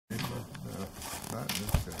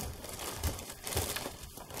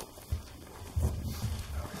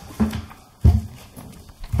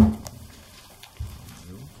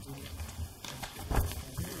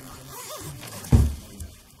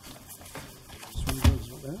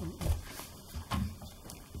that.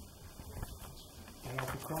 Right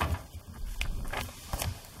off the corner.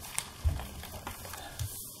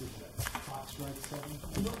 Fox right 7.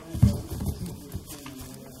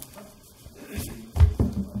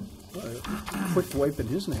 Quick wiping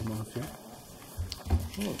his name off here.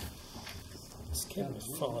 Oh. This cabin is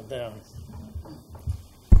falling down.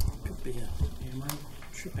 Could be a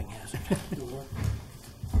tripping hazard. Or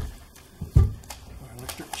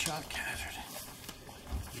electric shock hazard.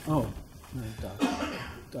 Oh, no,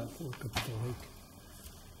 Doc woke up the lake.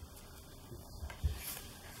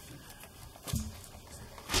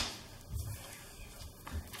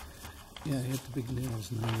 Yeah, I hit the big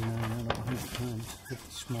nails 99 out of 100 times. Hit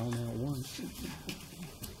the small nail once.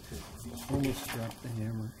 Almost dropped the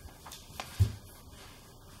hammer.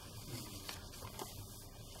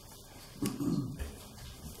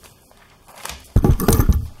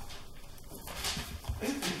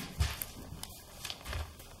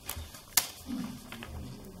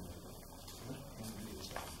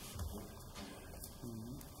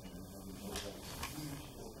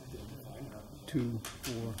 Two,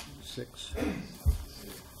 4, 6.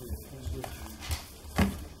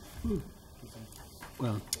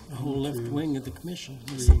 Well, The whole left 2, wing of the commission.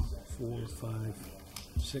 3, 4, 5,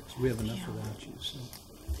 6. We have enough without you, so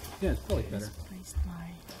yeah, it's probably better.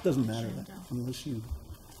 Doesn't matter unless you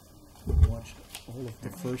watched all of the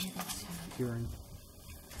first hearing.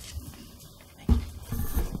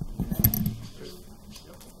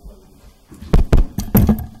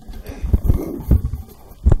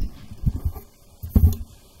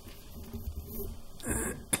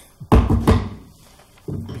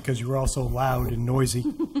 because you were all so loud and noisy.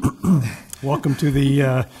 Welcome to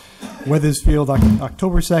the Wethersfield,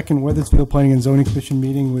 October 2nd, Wethersfield Planning and Zoning Commission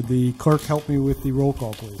meeting. Would the clerk help me with the roll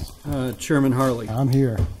call, please? Chairman Harley. I'm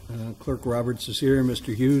here. Clerk Roberts is here.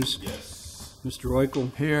 Mr. Hughes? Yes. Mr.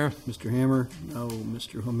 Oikel? Here. Mr. Hammer? No.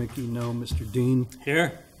 Mr. Homicki? No. Mr. Deane?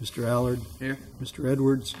 Here. Mr. Allard? Here. Mr.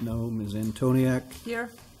 Edwards? No. Ms. Antoniak? Here.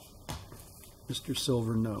 Mr.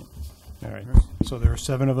 Silver? No. All right. So there are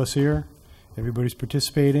 7 of us here. Everybody's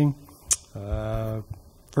participating.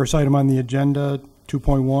 First item on the agenda,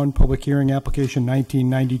 2.1, public hearing application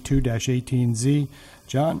 1992-18Z.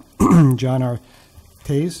 John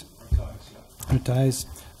Artaise,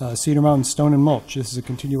 Cedar Mountain Stone and Mulch. This is a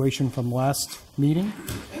continuation from last meeting.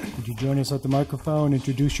 Could you join us at the microphone,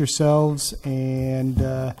 introduce yourselves, and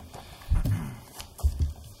I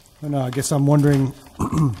guess I'm wondering,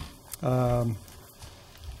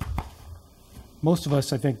 most of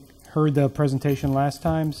us, I think, heard the presentation last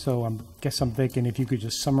time, so I guess I'm thinking if you could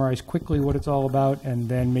just summarize quickly what it's all about and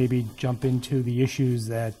then maybe jump into the issues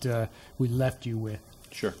that we left you with.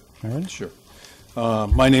 Sure. All right? Sure.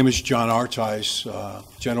 My name is John Artaise,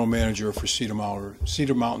 General Manager for Cedar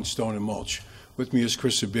Mountain Stone and Mulch. With me is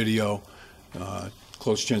Chris Abidio,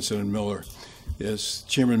 Close Jensen and Miller. As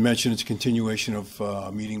Chairman mentioned, it's a continuation of a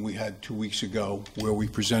meeting we had 2 weeks ago where we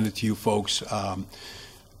presented to you folks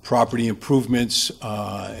property improvements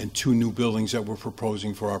and 2 new buildings that we're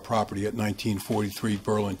proposing for our property at 1943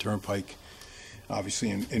 Berlin Turnpike, obviously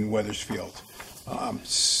in Wethersfield.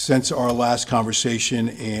 Since our last conversation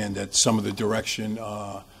and at some of the direction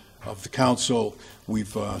of the council,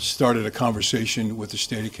 we've started a conversation with the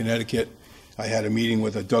state of Connecticut. I had a meeting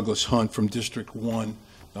with Douglas Hunt from District 1.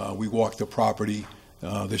 We walked the property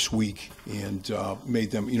this week and made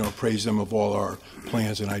them, appraised them of all our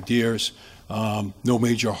plans and ideas. No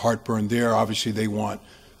major heartburn there. Obviously, they want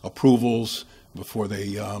approvals before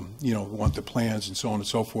they, want the plans and so on and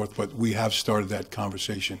so forth, but we have started that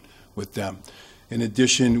conversation with them. In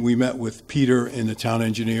addition, we met with Peter and the town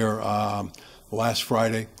engineer last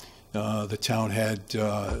Friday. The town had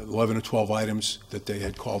 11 or 12 items that they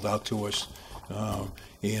had called out to us,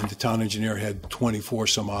 and the town engineer had 24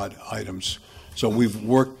 some odd items. So we've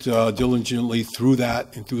worked diligently through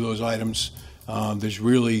that and through those items. There's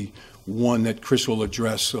really one that Chris will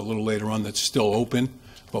address a little later on that's still open,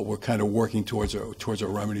 but we're kind of working towards a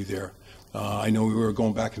remedy there. I know we were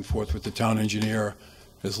going back and forth with the town engineer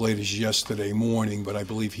as late as yesterday morning, but I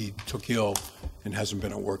believe he took ill and hasn't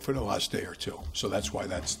been at work for the last day or two. So that's why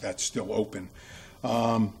that's still open.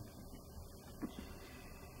 I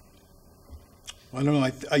don't know. I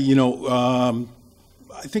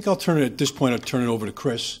think I'll turn it at this point. I'll turn it over to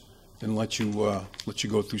Chris and let you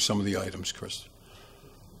go through some of the items, Chris.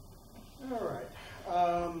 All right.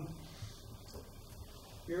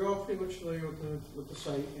 You're all pretty much familiar with the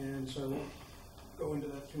site, and so I won't go into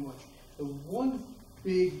that too much. The one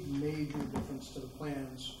big major difference to the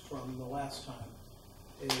plans from the last time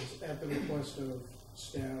is at the request of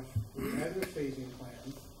staff, we had the phasing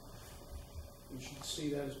plan, You should see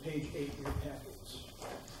that as page 8 in your packets.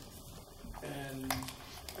 And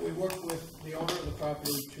we worked with the owner of the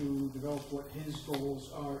property to develop what his goals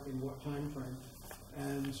are in what time frame.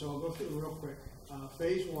 And so I'll go through it real quick.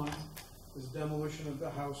 Phase 1 is demolition of the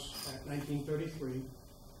house at 1933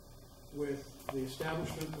 with the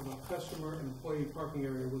establishment of a customer and employee parking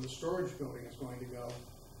area where the storage building is going to go.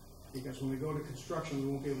 Because when we go to construction, we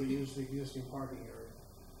won't be able to use the existing parking area.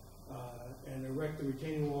 And erect the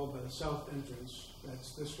retaining wall by the south entrance.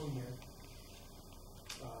 That's this one here.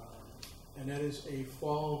 And that is a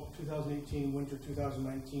fall 2018, winter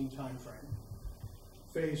 2019 time frame.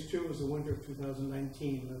 Phase 2 is the winter of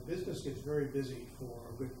 2019. The business gets very busy for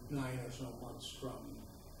a good 9 or so months from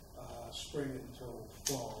spring until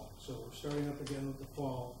fall. So we're starting up again with the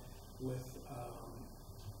fall with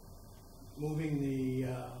moving the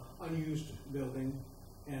unused building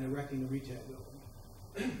and erecting the retail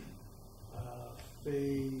building.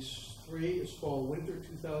 Phase 3 is fall winter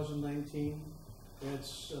 2019.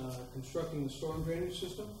 That's constructing the storm drainage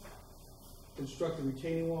system, construct the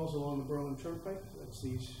retaining walls along the Berlin Turnpike. That's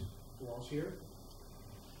these walls here.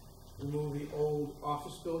 Remove the old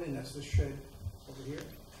office building. That's the shed over here.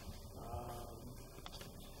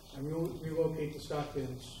 And relocate the stock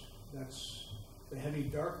bins. That's the heavy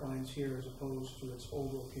dark lines here as opposed to its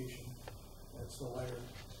old location. That's the lighter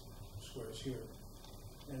squares here.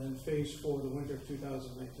 And then phase 4, the winter of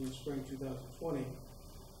 2019, spring 2020,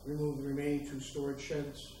 remove the remaining 2 storage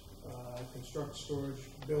sheds, construct storage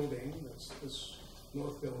building, that's this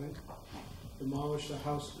north building, demolish the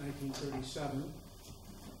house in 1937,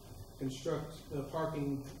 construct the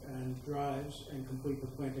parking and drives, and complete the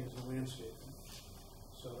plantings and landscaping.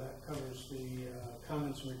 So that covers the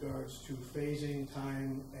comments in regards to phasing,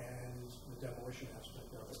 time, and the demolition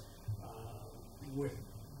aspect of it. With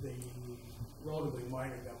the relatively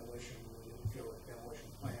minor demolition, we didn't feel like the demolition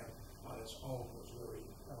plan on its own was really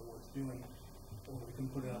worth doing, or we can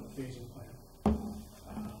put it on the phasing plan.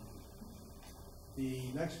 The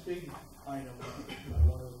next big item I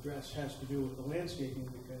want to address has to do with the landscaping,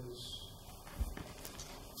 because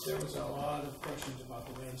there was a lot of questions about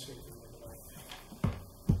the landscaping.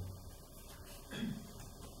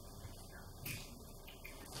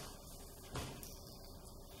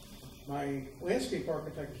 My landscape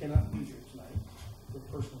architect cannot be here tonight for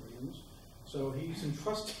personal reasons, so he's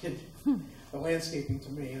entrusted the landscaping to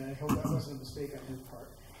me, and I hope that wasn't a mistake on his part.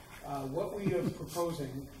 What we are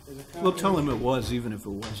proposing is a combination. We'll tell him it was, even if it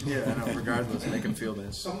wasn't. Yeah, I know, regardless, make him feel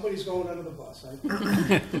bad. Somebody's going under the bus.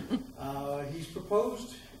 He's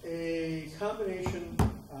proposed a combination,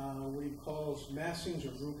 what he calls massings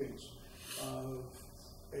or groupings, of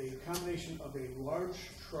a combination of a large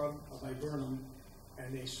shrub, a viburnum,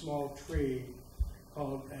 and a small tree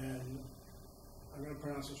called an, I'm going to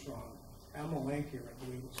pronounce this wrong, Amelanchier, I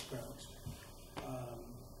believe it's pronounced.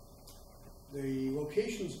 The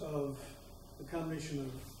locations of the combination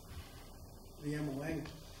of the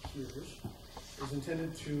Amelanchiers is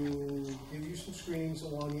intended to give you some screenings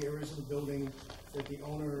along the areas of the building that the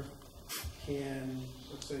owner can,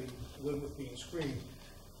 let's say, live with being screened.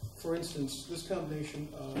 For instance, this combination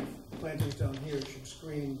of plantings down here should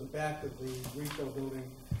screen the back of the retail building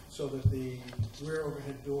so that the rear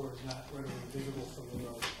overhead door is not readily visible from the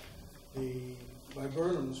road. The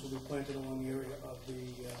viburnums will be planted along the area of the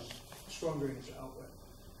storm drainage outlet.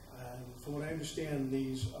 And from what I understand,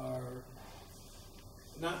 these are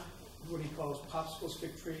not what he calls popsicle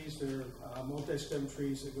stick trees. They're multi-stem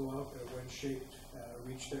trees that go out, they're wedge-shaped,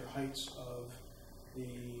 reach their heights of the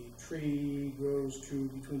tree grows to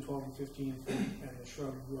between 12 and 15 feet, and the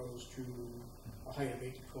shrub grows to a height of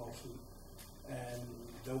 8 to 12 feet. And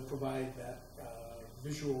they'll provide that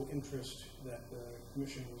visual interest that the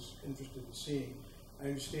commission was interested in seeing. I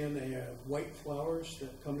understand they have white flowers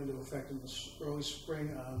that come into effect in the early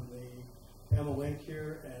spring on the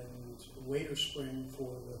Amelanchier and later spring for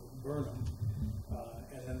the viburnum,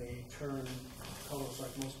 and then they turn colors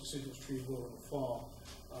like most deciduous trees will in the fall.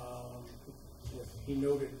 He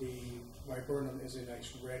noted the viburnum is a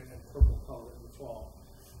nice red and purple color in the fall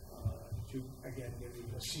to, again, give you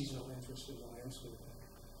a seasonal interest in the landscape.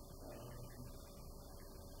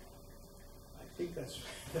 I think that's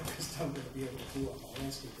the best I'm going to be able to do on the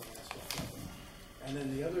landscaping aspect of it. And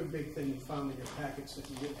then the other big thing you found in your packets that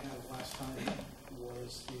you didn't have last time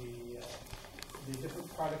was the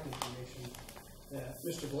different product information that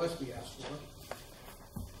Mr. Gillespie asked for,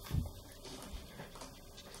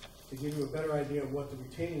 to give you a better idea of what the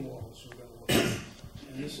retaining walls are going to look like.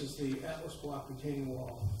 And this is the Atlas Block retaining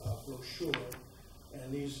wall brochure,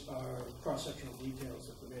 and these are cross-sectional details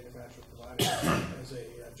that the manufacturer provided as a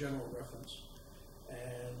general reference.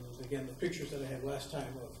 And again, the pictures that I had last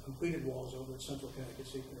time of completed walls over at Central Connecticut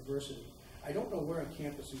State University, I don't know where on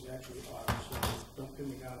campus these actually are, so don't pin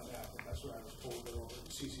me down on that, but that's what I was told. They're over at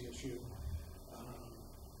CCSU.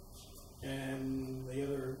 And the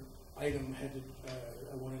other item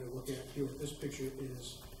I wanted to look at here with this picture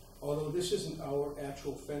is, although this isn't our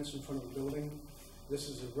actual fence in front of the building, this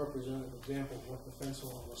is a representative example of what the fence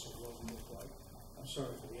along Russell Road would look like. I'm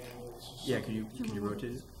sorry for the angle. This is Yeah, can you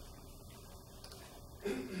rotate it?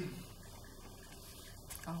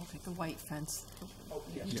 Oh, okay, the white fence. Oh,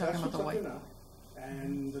 yes, You're that's talking about what's the up there white. now.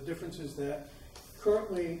 And the difference is that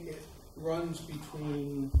currently it runs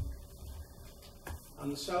between, on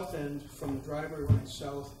the south end, from the driveway running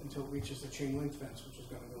south until it reaches the chain link fence, which is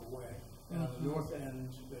going to go away. And on the north end,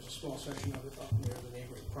 there's a small section of it up near the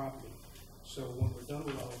neighboring property. So when we're done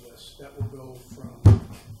with all of this, that will go from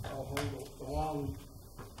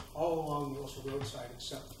all along the Russell Road side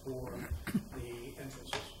except for the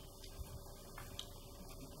entrances.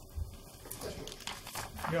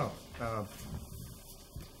 Yeah,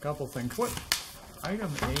 couple things. What,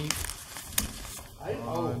 item 8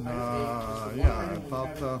 on, yeah,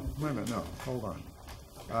 about, wait a minute, no, hold on.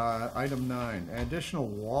 Item 9, additional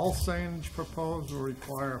wall signage proposed will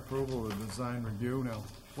require approval of design review. Now,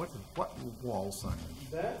 what wall signage?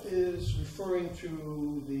 That is referring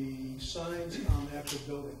to the signs on the actual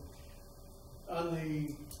building. On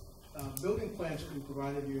the building plans that we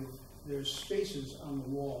provided you, there's spaces on the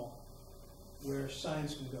wall where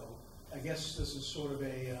signs can go. I guess this is sort of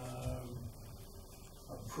a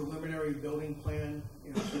preliminary building plan.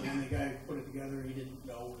 You know, so when the guy put it together, he didn't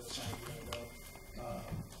know where the sign was going to go.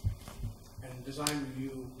 And design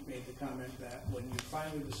review made the comment that when you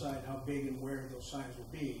finally decide how big and where those signs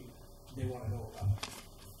will be, they want to know about it.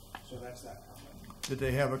 So that's that comment. Did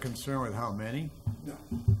they have a concern with how many? No,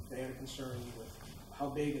 they had a concern with how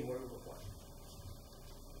big and what it would look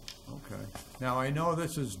like. Okay. Now, I know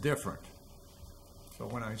this is different, so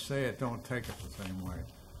when I say it, don't take it the same way.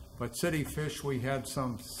 But City Fish, we had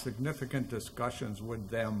some significant discussions with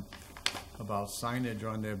them about signage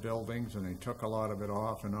on their buildings, and they took a lot of it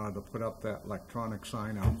off in order to put up that electronic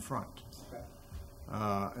sign out front. Okay.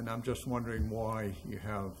 And I'm just wondering why you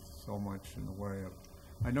have so much in the way of,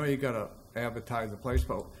 I know you gotta advertise the place,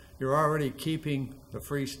 but you're already keeping the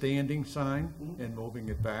freestanding sign and moving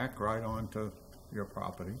it back right onto your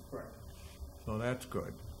property. Correct. So that's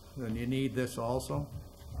good. Then you need this also?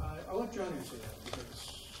 I'll let John answer that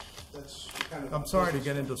because that's kind of. I'm sorry to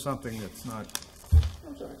get into something that's not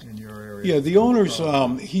I'm sorry. in your area. Yeah, the owner's,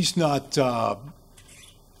 he's not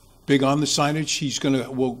big on the signage. He's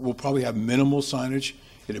we'll probably have minimal signage.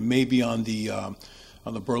 It may be on the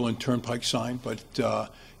Berlin Turnpike sign, but,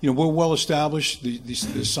 you know, we're well established.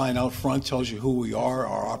 The sign out front tells you who we are.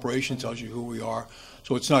 Our operation tells you who we are.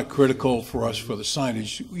 So it's not critical for us for the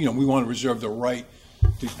signage. You know, we want to reserve the right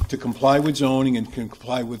to comply with zoning and can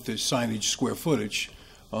comply with the signage square footage.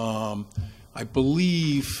 I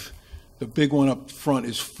believe the big one up front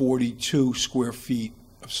is 42 square feet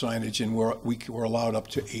of signage, and we're allowed up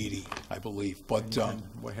to 80, I believe. But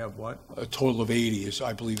We have what? a total of 80 is,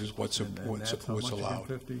 I believe, is what's And that's how much, allowed.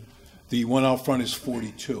 50? The one out front is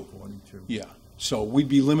 42. 42. Yeah. So we'd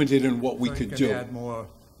be limited in what we So could you do. can add more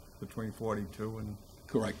between 42 and...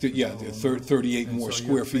 Correct. Yeah, the 38 and more so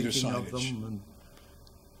square you're feet of thinking signage. them, and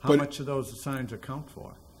how But- much do those signs account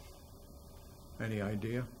for? Any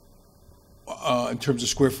idea? In terms of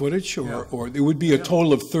square footage, Yeah. or it would be a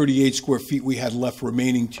total of 38 square feet we had left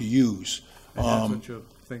remaining to use. And that's what you're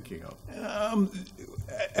thinking of?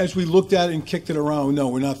 As we looked at it and kicked it around, no,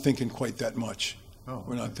 we're not thinking quite that much. Oh,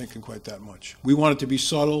 We're not thinking quite that much. We want it to be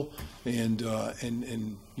subtle and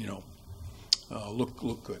you know, look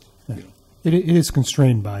good, you know. It is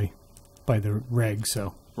constrained by the reg,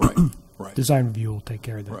 so Right, right, design review will take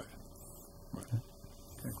care of that. right.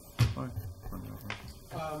 Okay, fine.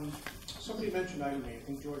 Somebody mentioned item 8. I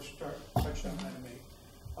think George touched on item 8.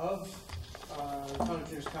 Of the town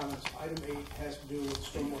engineer's comments, item 8 has to do with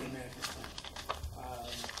stormwater management plan.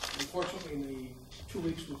 Unfortunately, in the 2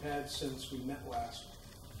 weeks we've had since we met last,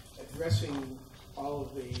 addressing all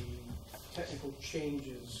of the technical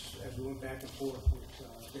changes as we went back and forth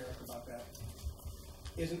with Derek about that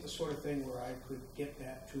isn't the sort of thing where I could get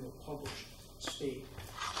that to a published state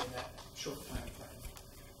in that short time frame.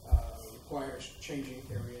 Requires changing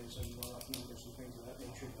areas and runoff numbers and things of that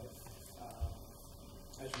nature. But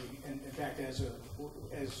in fact, as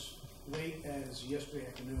late as yesterday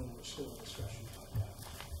afternoon, we're still in discussion about that.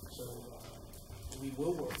 So we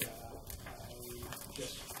will work that out.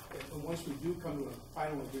 And once we do come to a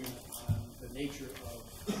final agreement on the nature of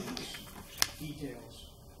these details,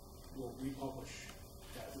 we'll republish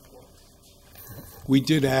that report. We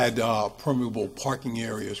did add permeable parking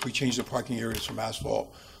areas. We changed the parking areas from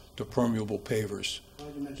asphalt to permeable pavers.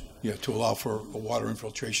 Glad you mentioned that. Yeah, to allow for water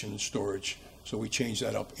infiltration and storage. So we changed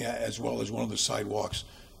that up, as well as one of the sidewalks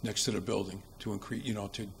next to the building to increase,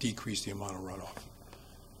 to decrease the amount of runoff.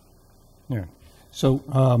 Yeah. So,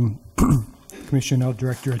 Commissioner, I'll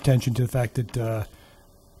direct your attention to the fact that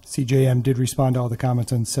CJM did respond to all the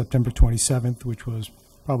comments on September 27th, which was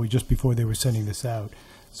probably just before they were sending this out.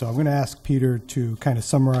 So I'm going to ask Peter to kind of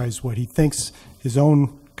summarize what he thinks his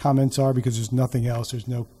own comments are, because there's nothing else. There's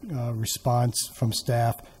no response from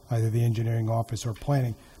staff, either the engineering office or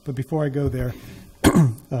planning. But before I go there,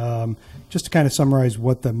 just to kind of summarize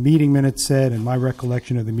what the meeting minutes said and my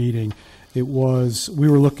recollection of the meeting, it was we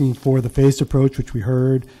were looking for the phased approach, which we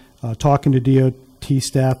heard, talking to DOT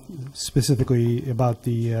staff specifically about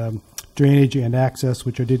the drainage and access,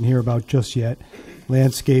 which I didn't hear about just yet,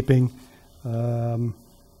 landscaping, and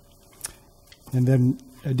then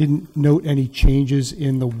I didn't note any changes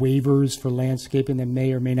in the waivers for landscaping that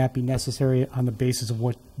may or may not be necessary on the basis of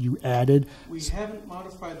what you added. We haven't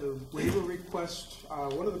modified the waiver request.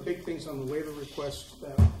 One of the big things on the waiver request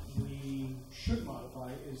that we should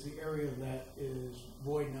modify is the area that is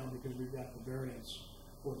void now, because we've got the variance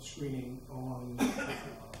for the screening on the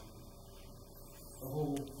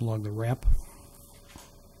whole Along the ramp.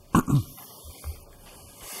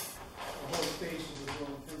 face of the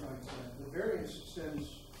Roland Turnpike side. The variance extends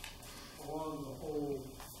along the whole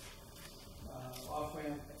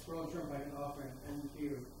off-ramp, Roland Turnpike and off-ramp end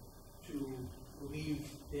here to relieve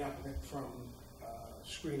the applicant from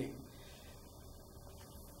screening.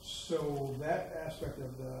 So that aspect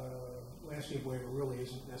of the landscape waiver really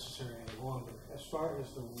isn't necessary any longer. As far as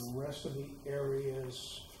the rest of the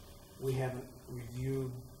areas, we haven't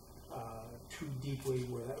reviewed too deeply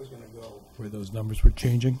where that was going to go. Where those numbers were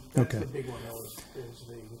changing? That's Okay. the big one, though, is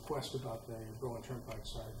the request about the Roland Turnpike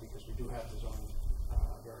side, because we do have the zoning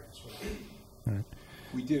variance for that. All right.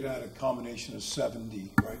 We did add a combination of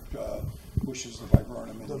 70, right, bushes, the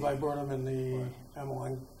viburnum. And The viburnum and the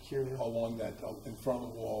MLN here. along that, in front of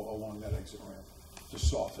the wall, along that exit ramp, to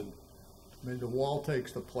soften. I mean, the wall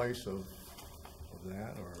takes the place of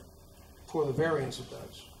that, or? For the variance it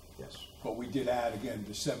does, yes. But we did add, again,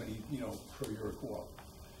 the 70, per your call.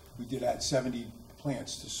 We did add 70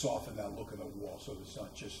 plants to soften that look of the wall, so it's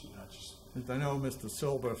not just. I know Mr.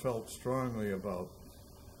 Silver felt strongly about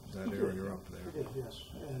that area up He there. did, yes.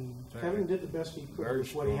 And Kevin did the best he could Very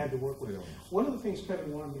with what he had to strong work with. feelings. One of the things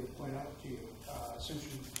Kevin wanted me to point out to you, since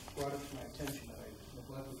you brought it to my attention, that I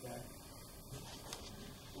neglected that.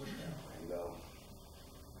 Where'd that go?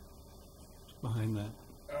 Behind that.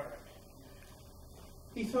 All right.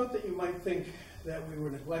 He thought that you might think that we were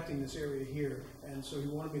neglecting this area here, and so he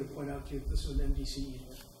wanted me to point out to you that this is an MDC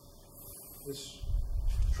easement. This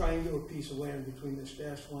triangular piece of land between this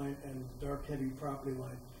dash line and the dark heavy property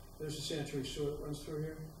line, there's a sanitary sewer that runs through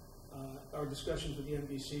here. Our discussions with the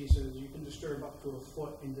MDC says you can disturb up to a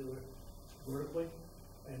foot into it vertically,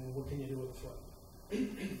 and what can you do with a foot?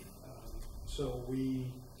 So we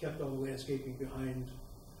kept all the landscaping behind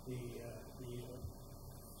the easement.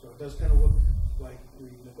 So it does kind of look like we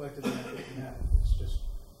neglected that, but we haven't. It's just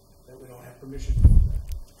that we don't have permission to do that.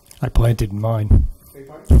 I planted in mine. Beg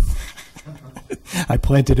your pardon? I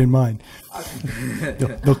planted in mine.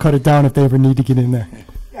 They'll cut it down if they ever need to get in there.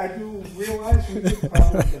 I do realize we could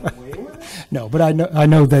probably get away with it. No, but I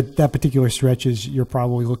know that that particular stretch is, you're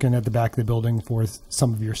probably looking at the back of the building for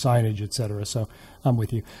some of your signage, et cetera. So I'm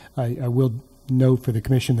with you. I will note for the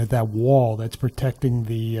commission that that wall that's protecting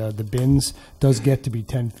the bins does get to be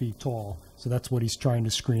 10 feet tall. So that's what he's trying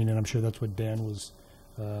to screen, and I'm sure that's what Dan was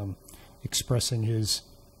expressing his,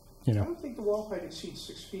 I don't think the wall height exceeds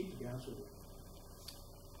 6 feet, to be honest with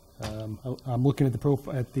you. I'm looking at the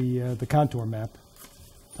profile at the contour map.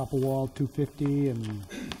 Top of wall 250 and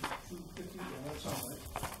 250, yeah, that sounds right.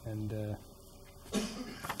 and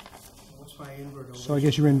What's my invert? so I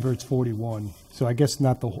guess your invert's 41. So I guess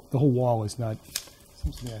not the whole wall is not.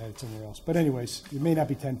 Seems to me I had it somewhere else. But anyways, it may not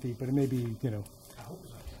be 10 feet, but it may be I hope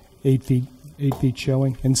it's not. 8 feet. 8 feet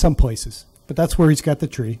showing in some places. But that's where he's got the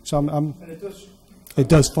tree. So And it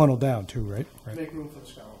does funnel down too, right? Right. make room for the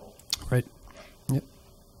scour hole. Right. Yep.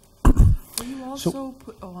 Will you also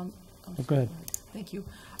put, I'm Oh, go ahead. Thank you.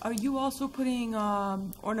 Are you also putting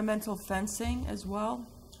ornamental fencing as well?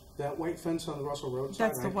 That white fence on the Russell Road side,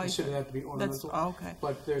 That's the I white consider that to be That's, ornamental. oh, okay.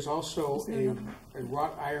 But there's also Isn't there another a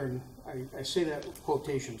wrought iron, I say that with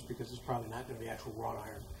quotations because it's probably not going to be actual wrought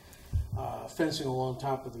iron, fencing along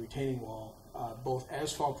top of the retaining wall, both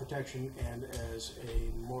asphalt protection and as a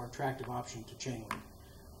more attractive option to chain link.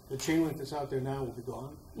 The chain link that's out there now will be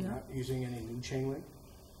gone. We're Yeah. not using any new chain link.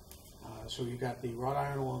 So you got the wrought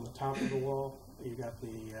iron along the top of the wall, you got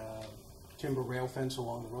the timber rail fence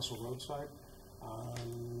along the Russell Road side.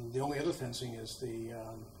 The only other fencing is the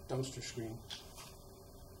dumpster screen.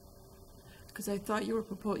 Because I thought you were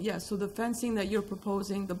proposing, yeah, so the fencing that you're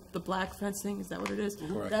proposing, the black fencing, is that what it is?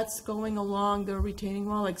 Correct. That's going along the retaining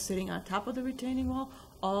wall, like sitting on top of the retaining wall,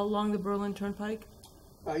 all along the Berlin Turnpike?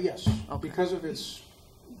 Yes, Okay. because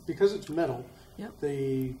it's metal, Yep.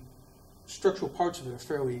 the structural parts of it are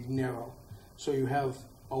fairly narrow. So you have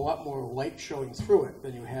a lot more light showing through it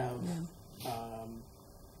than you have.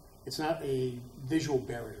 It's not a visual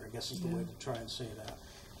barrier, I guess is the way to try and say that.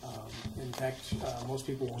 In fact, most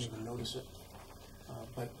people won't even notice it,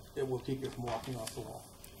 but it will keep you from walking off the wall.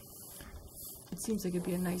 It seems like it'd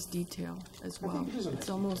be a nice detail as I well. think it is a nice It's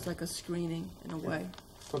almost like a screening in a way.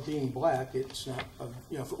 But being black, it's not,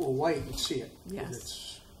 if it were white, you'd see it. But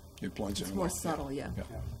Yes. It blends in. It's more well. subtle, yeah.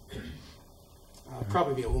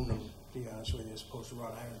 Probably be aluminum, to be honest with you, as opposed to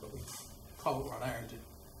wrought iron, but we call it wrought iron to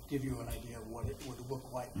give you an idea of what it would look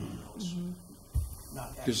like. It's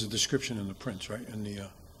not There's a description in the prints, right? In the,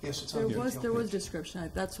 Yes, it's on There the was detail page.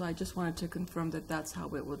 description. That's why I just wanted to confirm that that's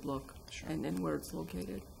how it would look Sure. and where it's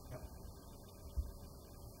located.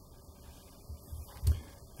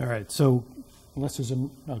 All right, so unless there's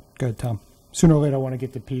go ahead, Tom. Sooner or later, I want to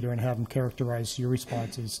get to Peter and have him characterize your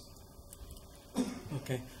responses.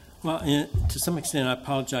 Okay. Well, to some extent, I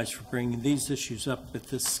apologize for bringing these issues up at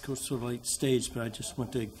this sort of late stage, but I just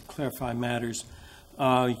want to clarify matters.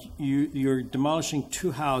 You're demolishing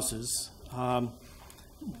two houses,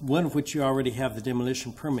 one of which you already have the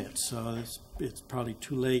demolition permit, so it's probably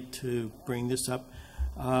too late to bring this up.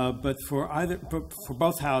 But for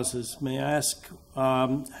both houses, may I ask,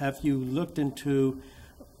 have you looked into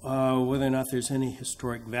whether or not there's any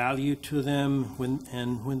historic value to them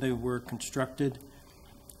when they were constructed?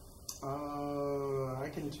 I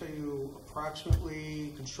can tell you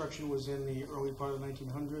approximately construction was in the early part of the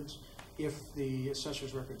 1900s, if the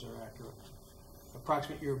assessor's records are accurate.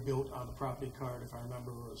 Approximate year built on the property card, if I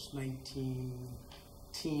remember, was 19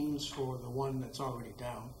 teens for the one that's already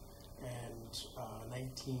down, and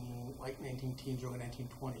late 19 teens, early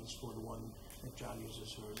 1920s for the one that John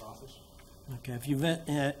uses for his office. Okay.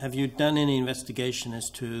 Have you done any investigation as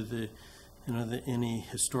to the any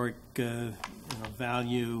historic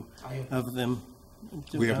value of them?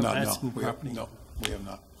 we have not, Asking no. property. No, we have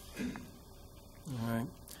not. All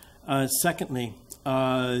right. Secondly,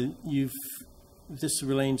 this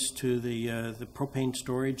relates to the propane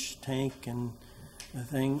storage tank and the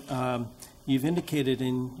thing. You've indicated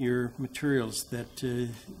in your materials that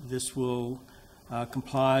this will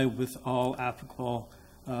comply with all applicable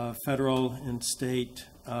federal and state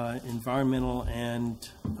environmental and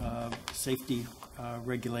safety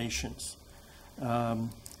regulations.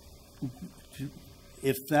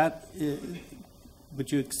 If that,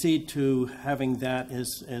 would you accede to having that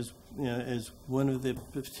as one of the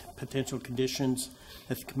potential conditions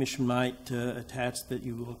that the commission might attach, that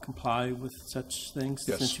you will comply with such things?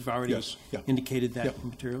 Yes. Since you've already Yes. Yeah. indicated that Yeah. in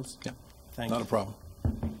materials? Yeah. Thank Not you. a problem.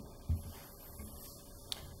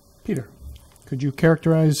 Peter, could you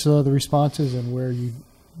characterize the responses and where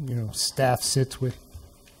staff sits with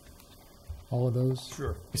all of those?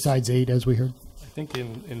 Sure. Besides 8, as we heard. I think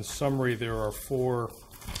in summary, there are four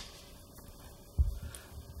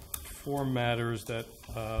matters that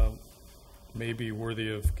may be worthy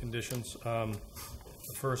of conditions. The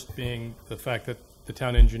first being the fact that the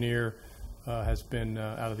town engineer has been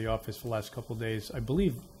out of the office for the last couple of days. I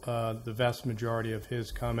believe the vast majority of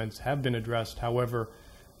his comments have been addressed. However,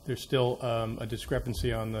 there's still a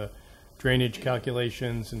discrepancy on the drainage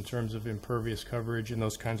calculations in terms of impervious coverage and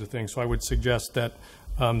those kinds of things. So I would suggest that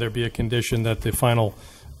there be a condition that the final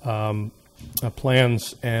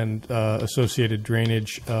plans and associated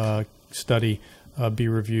drainage study be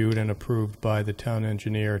reviewed and approved by the town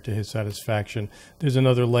engineer to his satisfaction. There's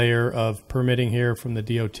another layer of permitting here from the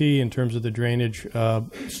DOT in terms of the drainage,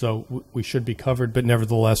 so we should be covered. But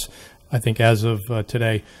nevertheless, I think as of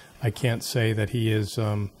today, I can't say that he is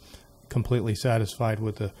completely satisfied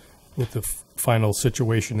with the final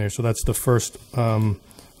situation there. So that's the first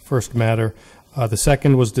matter. The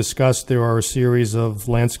second was discussed. There are a series of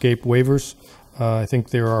landscape waivers. I think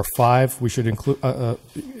there are 5. We should include.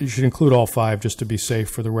 You should include all 5 just to be safe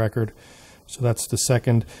for the record. So that's the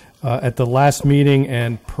second. At the last meeting,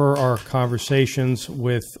 and per our conversations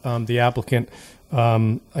with the applicant,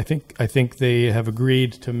 I think they have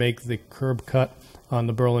agreed to make the curb cut on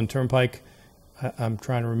the Berlin Turnpike. I'm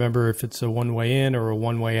trying to remember if it's a one-way in or a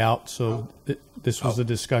one-way out. So this was a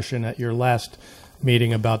discussion at your last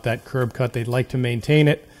meeting about that curb cut. They'd like to maintain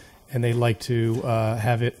it, and they'd like to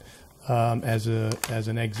have it as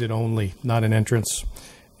an exit only, not an entrance.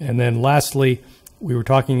 And then lastly, we were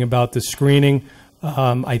talking about the screening.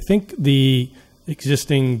 I think the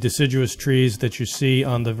existing deciduous trees that you see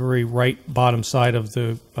on the very right bottom side of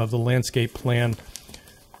the landscape plan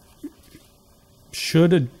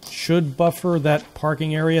should buffer that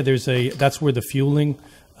parking area. That's where the fueling,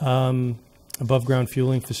 above ground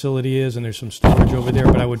fueling facility is, and there's some storage over there.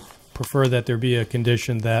 But I would prefer that there be a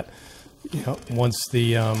condition that, once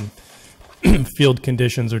the field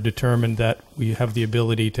conditions are determined, that we have the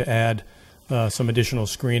ability to add some additional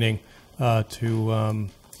screening to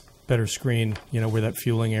better screen, where that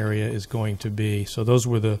fueling area is going to be. So those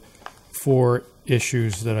were the 4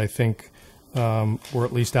 issues that I think were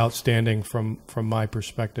at least outstanding from my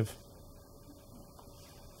perspective.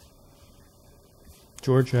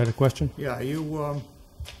 George, you had a question? Yeah, are you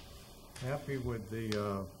happy with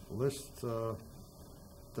the list, the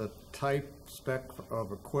type spec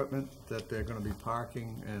of equipment that they're going to be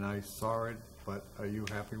parking? And I saw it, but are you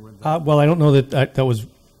happy with that? Well, I don't know that was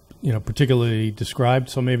particularly described,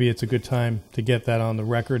 so maybe it's a good time to get that on the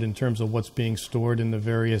record in terms of what's being stored in the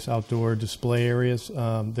various outdoor display areas.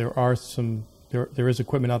 There is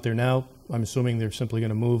equipment out there now. I'm assuming they're simply going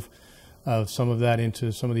to move some of that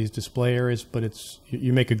into some of these display areas, but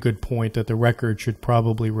you make a good point that the record should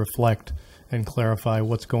probably reflect and clarify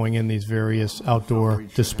what's going in these various outdoor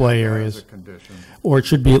display areas. Or it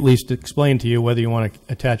should be at least explained to you whether you want to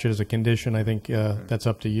attach it as a condition. I think that's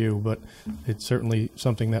up to you, but it's certainly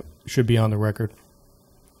something that should be on the record.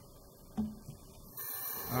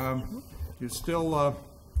 You're still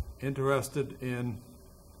interested in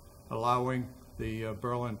allowing the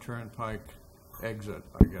Berlin Turnpike exit,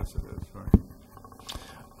 I guess it is,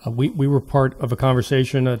 right? We were part of a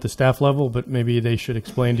conversation at the staff level, but maybe they should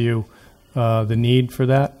explain to you the need for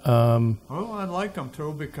that. Well, I'd like them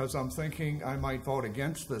to, because I'm thinking I might vote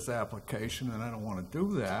against this application, and I don't want to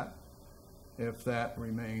do that if that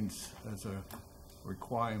remains as a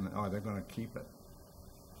requirement, or they're going to keep it.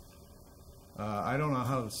 I don't know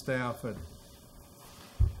how the staff at...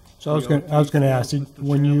 So I was going to ask,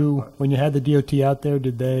 when you had the DOT out there,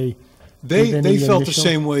 did they... They felt the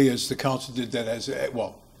same way as the council did that as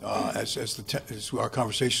our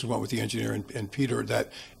conversations went with the engineer and Peter,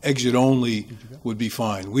 that exit only would be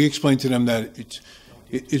fine. We explained to them that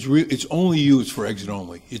it's only used for exit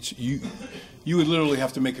only. You would literally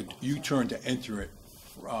have to make a U-turn to enter it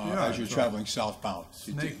as you're traveling southbound.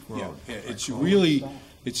 Snake Road. Yeah, it's really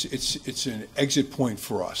it's an exit point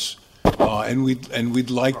for us. And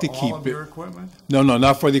we'd like to keep all of your equipment? No,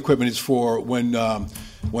 not for the equipment. It's for when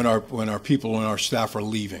our people and our staff are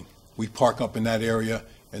leaving. We park up in that area,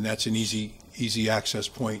 and that's an easy access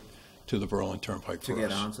point to the Berlin Turnpike for us. To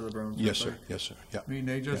get onto the Berlin Turnpike? Yes, sir. Yeah. I mean,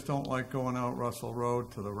 they just don't like going out Russell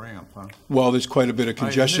Road to the ramp, huh? Well, there's quite a bit of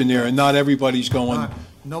congestion there, and not everybody's going.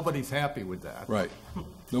 Nobody's happy with that. Right.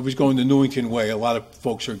 Nobody's going the Newington way. A lot of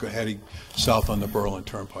folks are heading south on the Berlin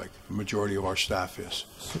Turnpike. The majority of our staff is.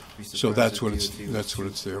 So that's what it's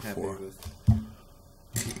there for.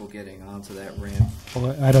 People getting onto that ramp,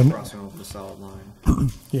 crossing over the solid line.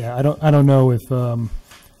 Yeah, I don't know if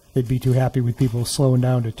they'd be too happy with people slowing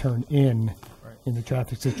down to turn in the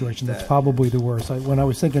traffic situation. That's probably the worst. When I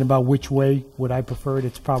was thinking about which way would I prefer it,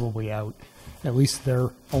 it's probably out. At least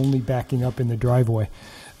they're only backing up in the driveway.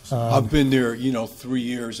 I've been there, 3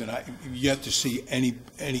 years, and I've yet to see any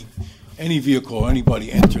vehicle or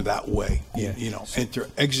anybody enter that way. Yeah. Enter,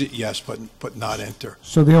 exit, yes, but not enter.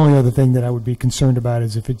 So the only other thing that I would be concerned about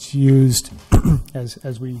is if it's used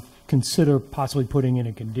as we consider possibly putting in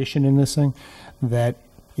a condition in this thing, that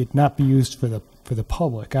it not be used for the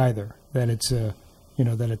public either. That it's a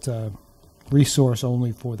resource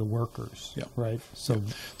only for the workers. Yeah. Right. So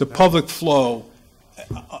the public flow,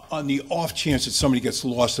 on the off chance that somebody gets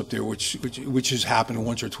lost up there, which has happened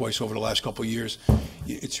once or twice over the last couple of years,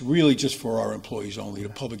 it's really just for our employees only. The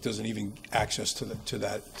public doesn't even access to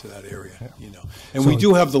that area, And so we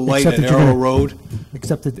do have the light at Arrow Road.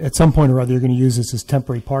 Except that at some point or other, you're going to use this as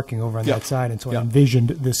temporary parking over on that side, and so I envisioned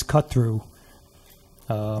this cut through,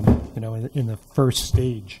 in the first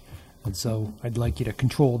stage. And so I'd like you to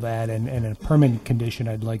control that, and in a permanent condition,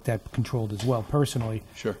 I'd like that controlled as well, personally.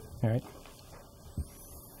 Sure. All right.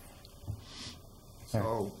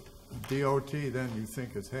 So DOT then you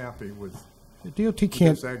think is happy with DOT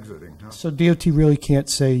can't this exiting, huh? So DOT really can't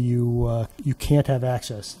say you can't have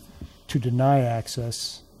access. To deny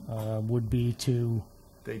access would be to.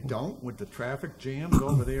 They don't with the traffic jams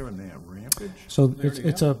over there and their rampage. So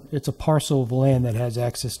it's a parcel of land that has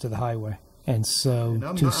access to the highway, and so and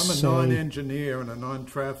I'm a non-engineer and a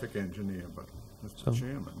non-traffic engineer, but Mr.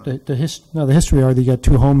 Chairman. The history are they got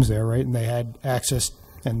two homes there, right? And they had access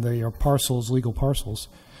and they are parcels, legal parcels.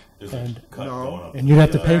 There's And- a cut No. going up. And you'd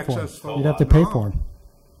have to the, pay for them. Access to You'd have to lot. pay No. for them.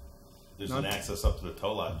 There's an access up to the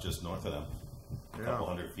tow lot just north of them, a Yeah. couple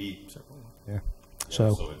hundred feet. Yeah. Yeah,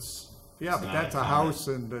 So, so it's Yeah, but not that's a common. house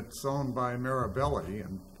and it's owned by Mirability,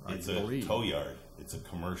 and I It's a believe. tow yard. It's a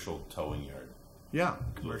commercial towing yard. Yeah, So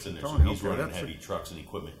it's commercial in there. So towing. he's Okay, running that's heavy trucks and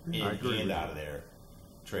equipment in I agree with and you. out of there,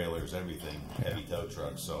 trailers, everything, heavy tow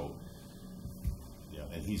trucks. So yeah,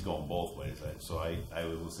 and he's going both ways. So I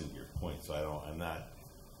was listening to your point. So I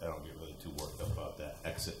don't get really too worked up about that.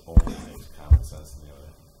 Exit only makes common sense in the other.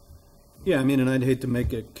 Yeah, I mean, and I'd hate to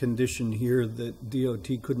make a condition here that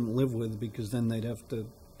DOT couldn't live with, because then they'd have to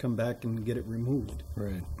come back and get it removed.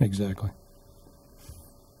 right, exactly.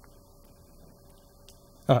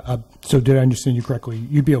 So did I understand you correctly?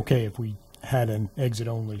 You'd be okay if we had an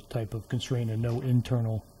exit-only type of constraint and no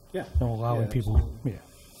internal, Yeah. no allowing Yeah, people? absolutely. Yeah.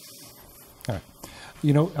 All right.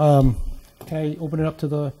 You know, can I open it up to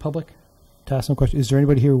the public to ask some questions? Is there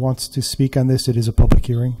anybody here who wants to speak on this? It is a public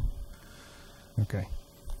hearing. Okay.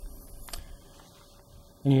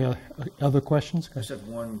 Any other questions? I just have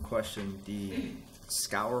one question. The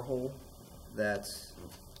scour hole that's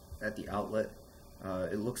at the outlet,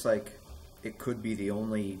 it looks like it could be the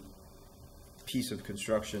only piece of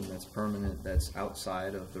construction that's permanent that's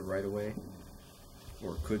outside of the right-of-way,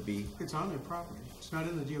 or it could be. It's on their property. It's not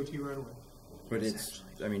in the DOT right away. But it's,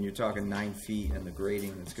 I mean, you're talking 9 feet, and the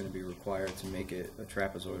grading that's going to be required to make it a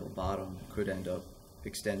trapezoidal bottom could end up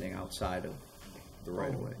extending outside of the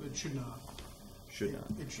right-of-way. It should not. Should not.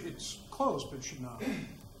 It's close, but it should not.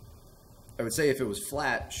 I would say if it was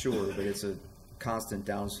flat, sure, but it's a constant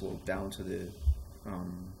downslope down to the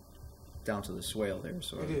swale there.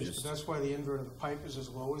 So I It would is, just, but that's why the invert of the pipe is as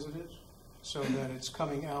low as it is, so that it's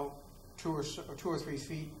coming out 2 or 3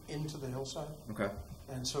 feet into the hillside, okay.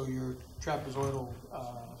 and so your trapezoidal.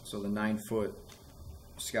 So the 9-foot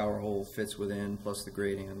scour hole fits within, plus the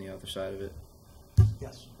grading on the other side of it.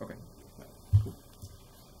 Yes, Okay.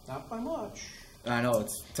 not by much. I know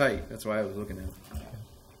it's tight. That's why I was looking at it. One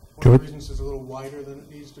of George? the reasons it's a little wider than it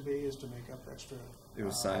needs to be is to make up extra. It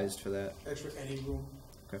was sized for that. Extra eddy room.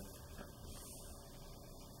 Okay.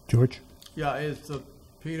 George? Yeah, is the,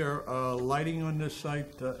 Peter, lighting on this site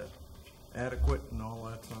adequate and all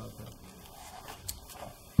that sort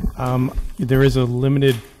of thing? There is a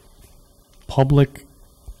limited public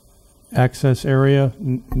access area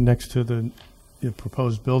next to the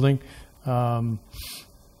proposed building.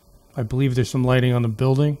 I believe there's some lighting on the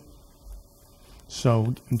building.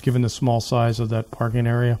 So given the small size of that parking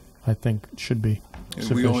area, I think it should be And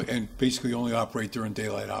sufficient. basically only operate during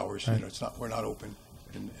daylight hours. You know, we're not open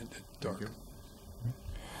in the dark.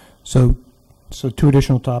 So 2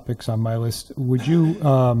 additional topics on my list. Would you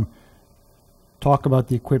talk about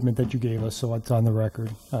the equipment that you gave us, so it's on the record?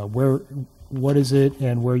 What is it,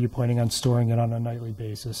 and where are you planning on storing it on a nightly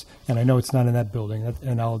basis? And I know it's not in that building.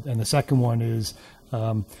 And the second one is,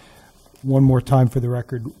 one more time for the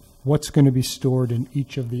record, what's going to be stored in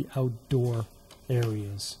each of the outdoor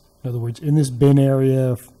areas? In other words, in this bin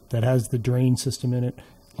area that has the drain system in it,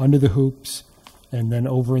 under the hoops, and then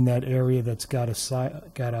over in that area that's got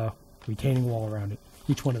a retaining wall around it.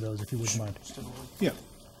 Each one of those, if you wouldn't mind. Yeah.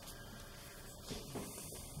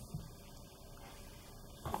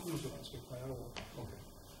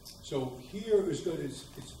 So here is good.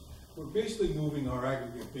 We're basically moving our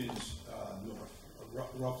aggregate bins north,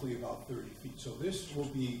 roughly about 30 feet. So this will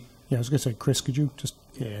be Yeah, I was going to say, Chris, could you just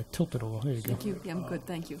tilt it a little? There you go. Thank you. Yeah, I'm good,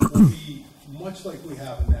 thank you. will be much like we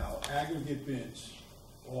have now, aggregate bins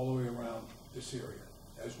all the way around this area,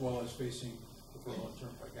 as well as facing the Berlin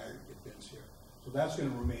Turnpike aggregate bins here. So that's going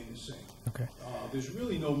to remain the same. Okay. There's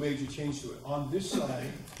really no major change to it. On this side,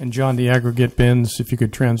 And John, the aggregate bins, if you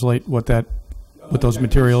could translate what those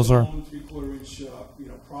materials are. Stone, 3/4 inch,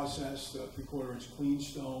 processed, 3/4 inch clean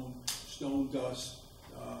stone, stone dust,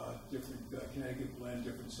 different Connecticut blend,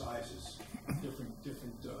 different sizes, different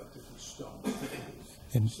stones,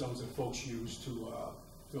 And- stones that folks use to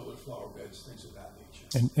fill their flower beds, things of that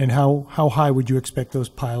nature. And how high would you expect those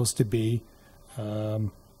piles to be?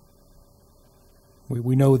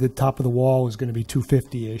 We know the top of the wall is going to be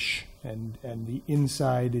 250-ish, and the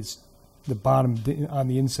inside is, the bottom on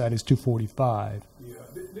the inside is 245. Yeah,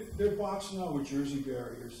 they're boxed now with Jersey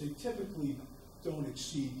barriers. They typically don't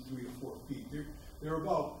exceed 3 to 4 feet. They're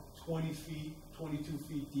about 20 feet, 22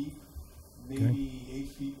 feet deep, maybe 8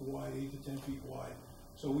 feet wide, 8 to 10 feet wide.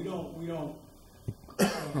 So we don't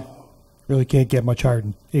Really can't get much higher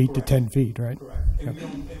than 8 to Correct. 10 feet, right? correct, and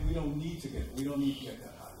we don't need to get that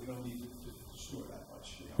high. We don't need to store that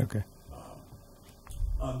much. You know? Okay.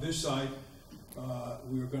 On this side,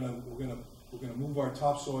 we're gonna We're gonna move our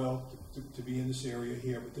topsoil to be in this area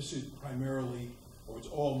here, but this is primarily, or it's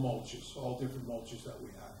all mulches, all different mulches that we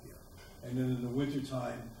have here. And then in the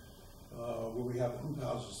wintertime, where we have the hoop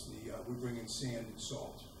houses, we bring in sand and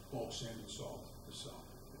salt, bulk sand and salt to sell.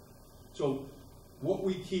 So what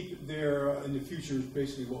we keep there in the future is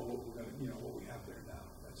basically what we're gonna, what we have there now.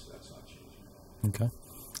 That's not changing at all. Okay.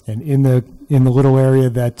 And in the little area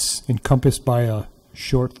that's encompassed by a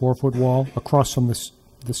short 4-foot wall across from the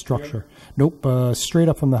structure. Nope, straight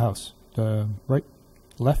up from the house. Right,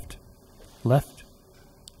 left. Take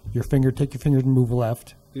your finger and move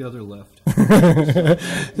left. The other left.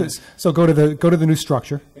 So go to the new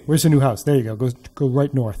structure. Where's the new house? There you go. Go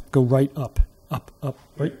right north. Go right up,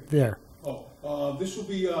 right there. Oh, this will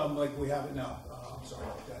be like we have it now. I'm sorry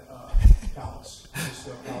about that. Pallets.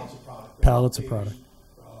 Just pallets of product. Pallets of product.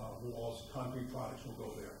 Walls, concrete products will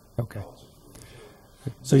go there. Okay. Pallets of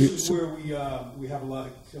So this is where we have a lot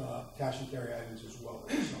of cash and carry items as well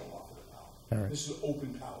that we sell off of the pallet. All right. This is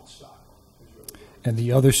open pallet stock. And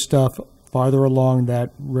the other stuff farther along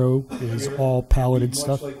that row is all palleted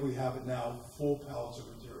stuff? Much like we have it now, full pallets of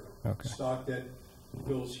material. Okay. Stock that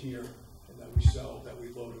fills here, and that we sell, that we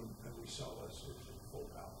load them, and we sell as full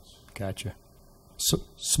pallets. Gotcha. So,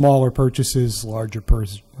 smaller purchases, larger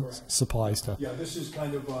supply stuff. Yeah, this is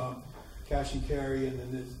kind of cash and carry, and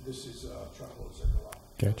then this is truckloads that go out.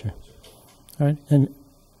 Gotcha. All right. And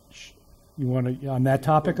you want to, on that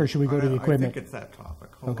topic, or should we go to the equipment? I think it's that topic.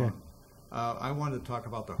 Hold Okay. on. I wanted to talk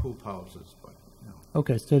about the hoop houses, but,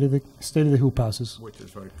 Okay, state of the hoop houses. which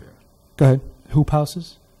is right there. Go ahead. Hoop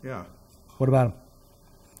houses? Yeah. What about them?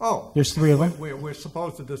 Oh. There's 3 of them? We're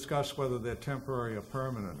supposed to discuss whether they're temporary or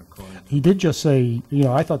permanent, according to. He did just say,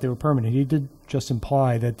 I thought they were permanent. He did just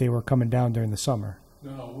imply that they were coming down during the summer.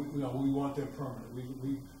 No, we want them permanent.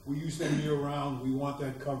 We use them year round. We want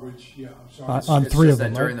that coverage. Yeah, I'm sorry. On It's 3 just of that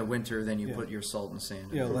them, during right? the winter, then you put your salt and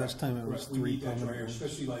sand. Yeah, in. last time it was Correct. We 3 need that dry air, permanent ones.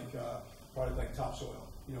 especially like product like topsoil.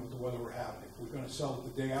 With the weather we're having, if we're going to sell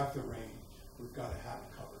it the day after rain, we've got to have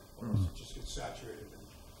it covered, or else it just gets saturated and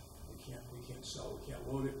we can't sell, we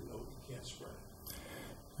can't load it, we can't spread it.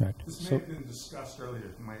 Right. This may have been discussed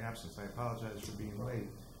earlier in my absence. I apologize for being late.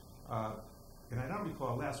 And I don't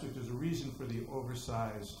recall last week, there's a reason for the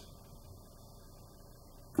oversized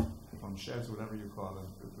sheds, whatever you call them.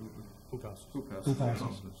 Hoop house. Hoop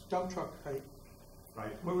houses. Dump truck height.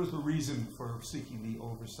 Right. What was the reason for seeking the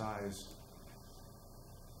oversized?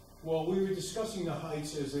 Well, we were discussing the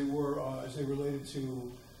heights as they related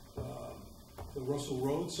to the Russell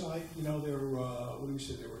Road side. They're what do we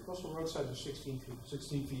say they were? Russell Road side is 16 feet.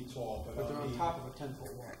 16 feet tall, But they're on top of a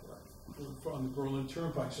 10-foot wall. On the Berlin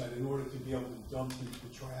Turnpike side, in order to be able to dump the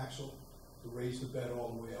triaxle, to raise the bed all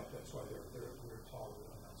the way up. That's why they're taller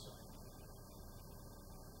on that side.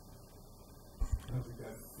 I don't think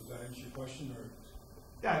does that answer your question, or?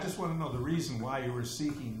 Yeah, I just want to know the reason why you were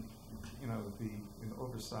seeking, an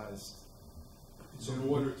oversized. It's in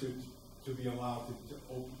order to be allowed to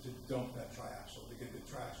dump that triaxle, to get the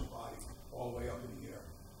triaxle body all the way up in the air.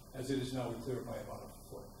 As it is now, we clear it by about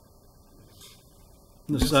a foot.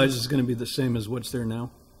 And the size is going to be the same as what's there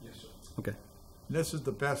now? Yes, sir. Okay. This is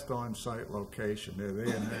the best on-site location. They're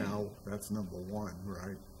there now. That's number 1,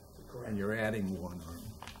 right? Correct. And you're adding one on.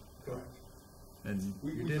 Correct. And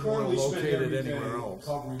We you didn't want to currently spend locate every it day anywhere else.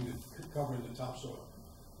 covering the topsoil.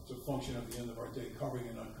 It's a function of the end of our day, covering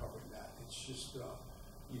and uncovering that. It's just,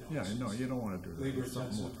 Yeah, no, you don't want to do that. labor It's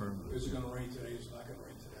something more intensive. permanent. Is it going to rain today? Is it not going to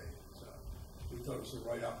rain today? We thought it was the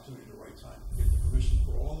right opportunity, the right time. Get the permission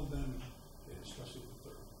for all of them, and especially the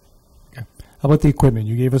third. Okay. How about the equipment?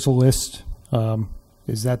 You gave us a list.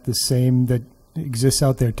 Is that the same that exists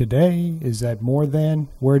out there today? Is that more than?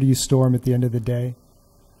 Where do you store them at the end of the day?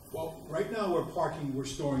 Well, right now we're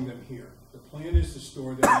storing them here. The plan is to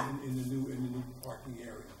store them in the new parking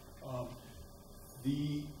area.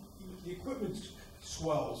 The equipment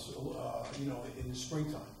swells, in the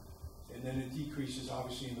springtime, and then it decreases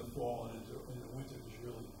obviously in the fall and in the winter. There's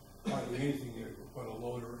really hardly anything there but a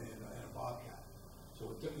loader and a bobcat.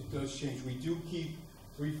 So it does change. We do keep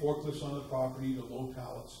 3 forklifts on the property to load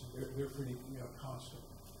pallets. They're pretty constant,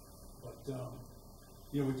 but.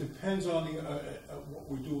 It depends on what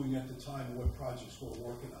we're doing at the time and what projects we're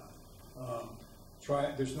working on.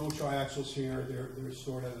 There's no triaxles here. They're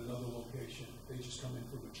stored at another location. They just come in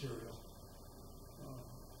for material.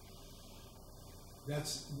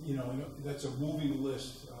 That's a moving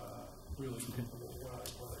list, really,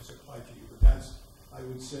 what I supplied to you. But that's, I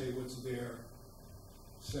would say, what's there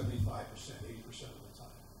 75%, 80% of the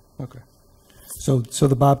time. Okay. So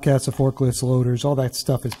the bobcats, the forklifts, loaders, all that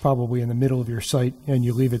stuff is probably in the middle of your site, and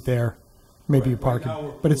you leave it there. Maybe you Correct. park Right now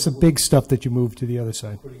it. But it's the big stuff that you move to the other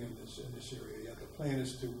side. Putting in this area plan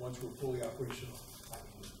is to, once we're fully operational.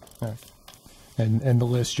 All right. And the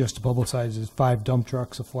list, just to publicize, is 5 dump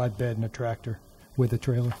trucks, a flatbed, and a tractor with a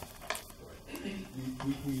trailer. We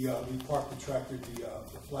park the tractor, the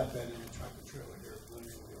flatbed and the tractor trailer here,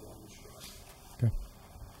 literally along the shore. Okay.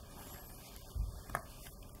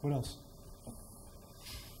 What else?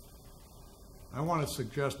 I want to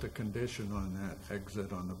suggest a condition on that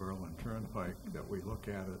exit on the Berlin Turnpike, that we look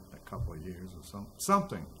at it in a couple of years or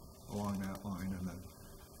something along that line, and then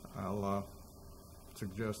I'll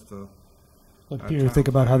suggest the. Let Peter think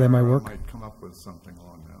about how that might work. Might come up with something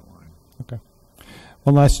along that line. Okay.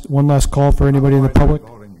 One last call for anybody in the Otherwise, public. I'm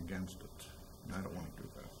voting against it. I don't want to do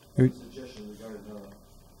that. Suggestion regarding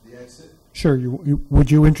the exit. Sure. Would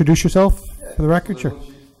you introduce yourself for the record? Sure.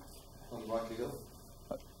 On Rocky Hill.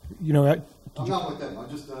 You know, I'm not with them. I'm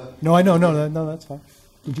just. no, I know. No, that's fine.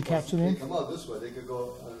 Did you capture the They name? come out this way. They could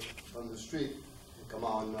go on the street and come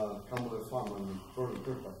out on Cumberland Farm on the Berlin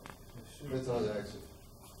Turnpike. That's another exit.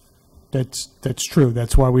 That's true.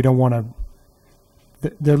 That's why we don't want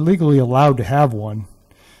to. They're legally allowed to have one.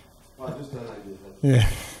 Well, just an idea. Yeah.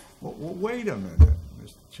 Well, wait a minute,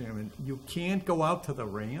 Mr. Chairman. You can't go out to the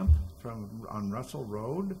ramp on Russell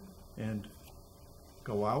Road and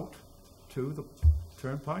go out to the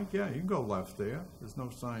Turnpike? Yeah, you can go left there. There's no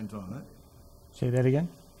signs on it. Say that again.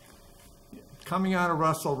 Coming out of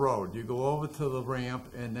Russell Road, you go over to the ramp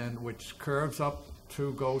and then which curves up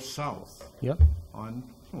to go south. Yep. On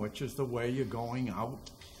which is the way you're going out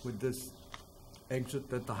with this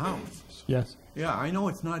exit at the house. Yes. Yeah, I know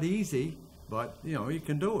it's not easy, but you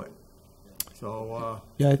can do it. So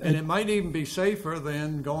Yeah, and it might even be safer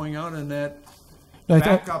than going out in that I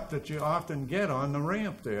backup that you often get on the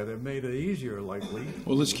ramp there. They made it easier lately.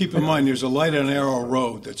 Well, let's keep in mind, there's a light on Arrow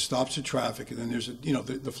Road that stops the traffic, and then there's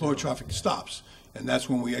the flow of traffic stops, and that's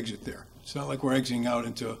when we exit there. It's not like we're exiting out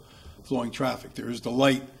into flowing traffic. There is the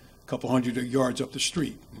light a couple hundred yards up the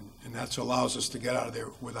street, and that allows us to get out of there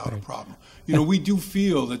without a problem. We do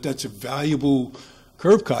feel that that's a valuable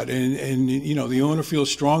curb cut, and the owner feels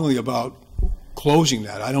strongly about closing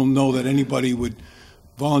that. I don't know that anybody would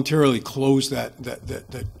voluntarily close that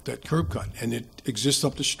curb cut, and it exists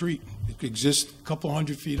up the street. It exists a couple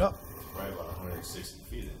hundred feet up. Right about 160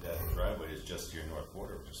 feet, and that driveway is just your north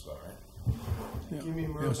border, just about, right? You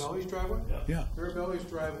mean Mirabelli's driveway? Yeah. Mirabelli's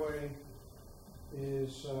driveway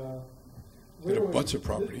is, It abuts a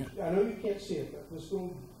property. I know you can't see it, but this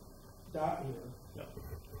little dot here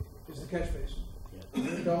is the catch basin.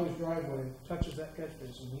 Mirabelli's driveway touches that catch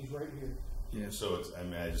basin. He's right here. Yeah. So it's,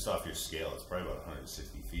 just off your scale, it's probably about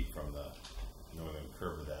 160 feet from the northern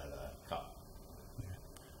curve of that cup.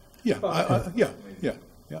 Yeah, yeah.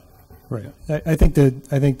 Right. I think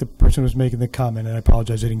the person who was making the comment, and I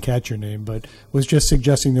apologize, I didn't catch your name, but was just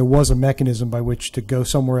suggesting there was a mechanism by which to go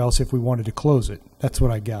somewhere else if we wanted to close it. That's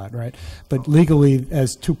what I got, right? But legally,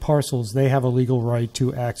 as 2 parcels, they have a legal right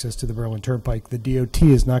to access to the Berlin Turnpike. The DOT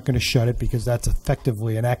is not going to shut it because that's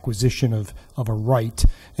effectively an acquisition of a right,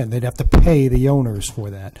 and they'd have to pay the owners for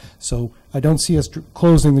that. So I don't see us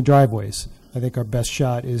closing the driveways. I think our best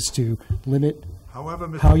shot is to limit However,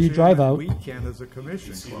 Mr. how you Chairman, drive out. we can, as a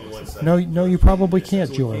commission, close it. No, you probably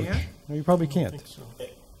can't, George. can't? No, you probably can't.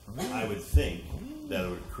 I would think that it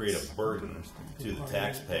would create a burden to the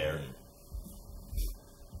taxpayer.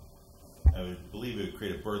 I would believe it would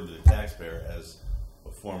create a burden to the taxpayer, as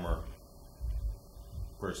a former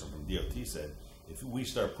person from DOT said. If we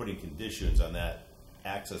start putting conditions on that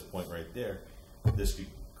access point right there, this could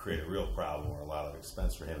create a real problem or a lot of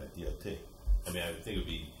expense for him at DOT. I would think it would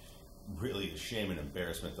be really a shame and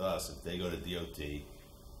embarrassment to us if they go to DOT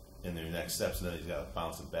and their next steps, and then he's got to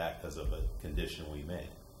bounce it back because of a condition we made.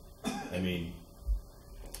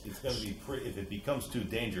 It's going to be if it becomes too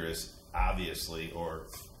dangerous, obviously, or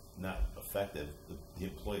not effective, the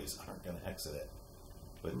employees aren't going to exit it.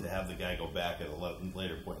 But to have the guy go back at a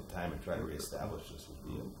later point in time and try to reestablish this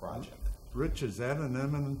would be a project. Rich, is that an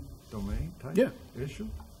eminent domain type issue?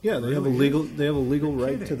 Yeah, they have a Really? legal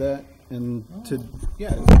right to kidding. that, and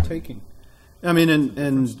it's taking.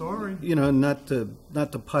 And story. not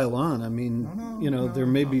to pile on. No, there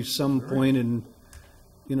may be some point in,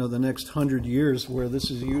 the next 100 years where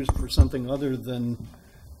this is used for something other than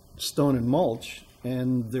stone and mulch,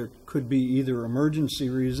 and there could be either emergency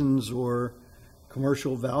reasons or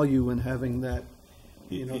commercial value in having that,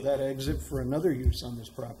 that exit for another use on this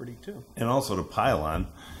property too. And also to pile on,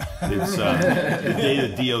 it's, the day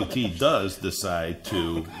the DOT does decide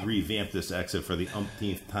to revamp this exit for the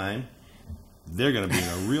umpteenth time, they're going to be in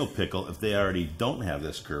a real pickle if they already don't have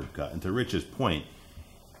this curb cut. And to Rich's point,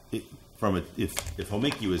 if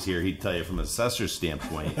Homicki was here, he'd tell you from an assessor's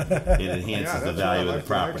standpoint, it enhances the value of the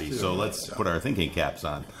property. So let's put our thinking caps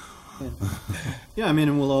on. Yeah, I mean,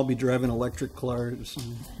 and we'll all be driving electric cars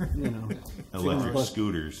and, Electric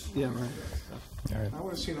scooters. Yeah, right. All right. I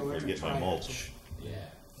want to see an electric Get my triaxle. mulch.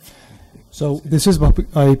 So this is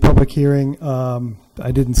a public hearing.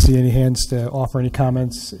 I didn't see any hands to offer any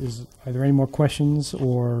comments. Are there any more questions,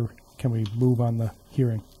 or can we move on the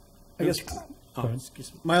hearing? I guess Oh,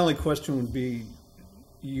 excuse me. my only question would be,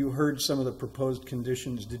 you heard some of the proposed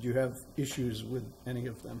conditions. Did you have issues with any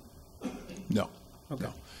of them? No. Okay.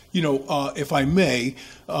 No. If I may,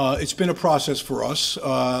 it's been a process for us.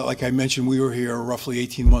 Like I mentioned, we were here roughly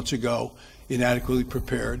 18 months ago, inadequately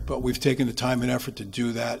prepared, but we've taken the time and effort to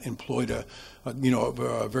do that, employed a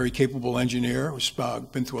very capable engineer who's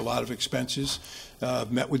been through a lot of expenses.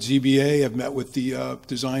 I've met with ZBA, I've met with the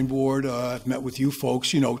design board, I've met with you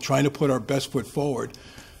folks, trying to put our best foot forward.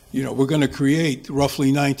 We're going to create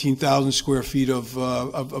roughly 19,000 square feet of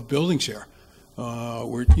buildings here.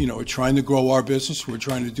 We're trying to grow our business. We're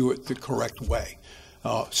trying to do it the correct way.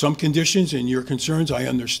 Some conditions and your concerns I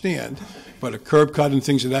understand, but a curb cut and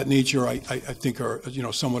things of that nature I think are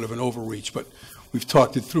somewhat of an overreach. But we've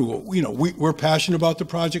talked it through. We're passionate about the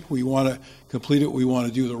project. We want to complete it. We want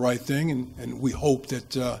to do the right thing, and we hope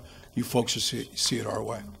that you folks will see it our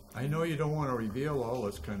way. I know you don't want to reveal all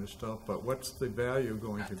this kind of stuff, but what's the value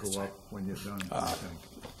going to go up when you're done, do you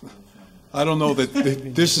think? I don't know that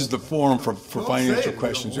this is the forum for Don't financial say it.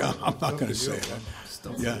 questions. You I'm don't not want going to to say do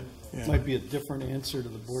it. Yeah. Yeah. Might be a different answer to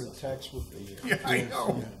the Board of Tax with the. Yeah, I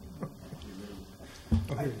know.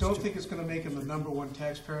 I don't think it's going to make him the #1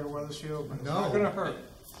 taxpayer to Wethersfield, but it's No. not going to hurt.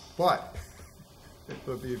 But it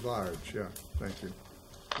will be large, yeah, thank you.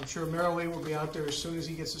 I'm sure Merrill Lane will be out there as soon as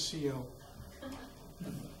he gets a CO.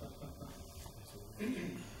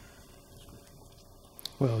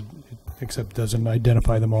 Well, except it doesn't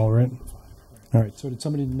identify them all, right? All right, so did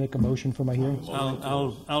somebody make a motion for my hearing?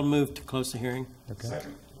 I'll move to close the hearing. Okay.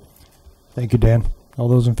 Thank you, Dan. All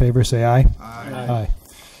those in favor say aye. Aye.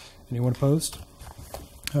 Anyone opposed?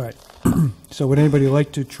 All right. So would anybody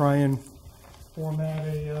like to try and format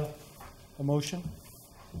a motion?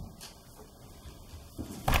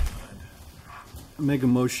 Make a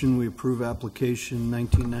motion, we approve application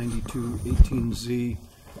 1992-18Z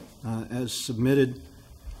as submitted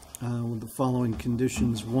with the following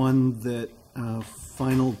conditions. One, that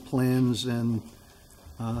final plans and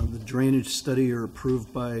the drainage study are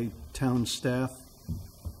approved by town staff.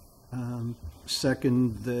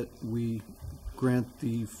 Second, that we grant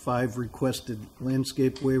the 5 requested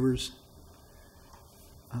landscape waivers.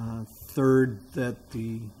 Third, that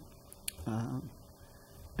the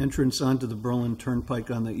entrance onto the Berlin Turnpike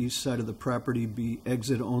on the east side of the property be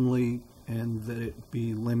exit only, and that it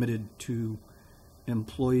be limited to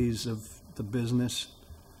employees of the business.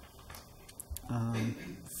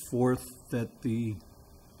 Fourth, that the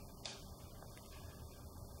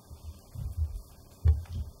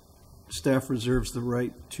staff reserves the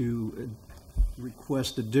right to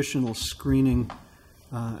request additional screening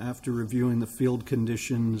after reviewing the field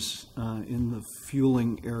conditions in the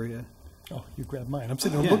fueling area. Oh, you grabbed mine. I'm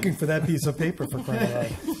sitting there Yeah. looking for that piece of paper for crying out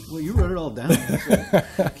loud. Well, you wrote it all down.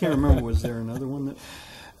 I can't remember, was there another one that?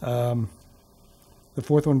 The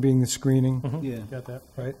fourth one being the screening, Yeah. got that,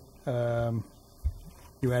 right?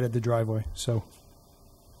 You added the driveway, so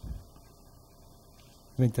I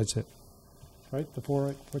think that's it, right? The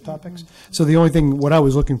four topics? So the only thing, what I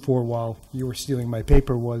was looking for while you were stealing my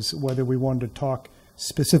paper was whether we wanted to talk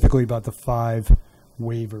specifically about the 5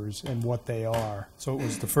 waivers and what they are. So it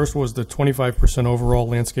was, the first was the 25% overall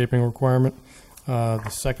landscaping requirement. The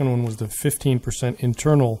second one was the 15%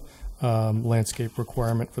 internal landscape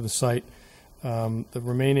requirement for the site. The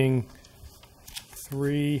remaining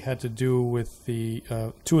 3 had to do with the,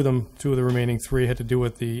 two of the remaining 3 had to do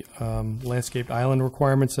with the landscaped island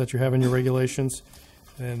requirements that you have in your regulations.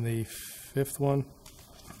 And the 5th one,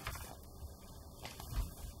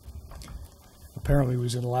 Apparently it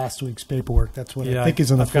was in last week's paperwork. That's what I Yeah, think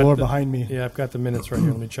is on the I've got floor behind me. yeah, I've got the minutes right here.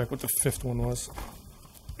 Let me check what the 5th one was.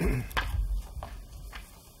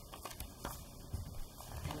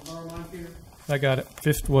 I got it.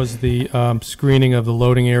 5th was the screening of the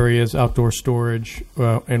loading areas, outdoor storage,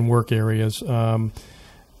 and work areas, so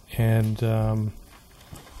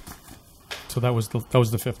that was the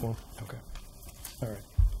 5th one. Okay. All right.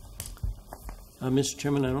 Mr.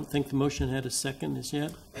 Chairman, I don't think the motion had a second as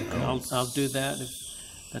yet. I'll do that if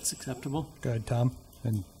that's acceptable. Go ahead, Tom.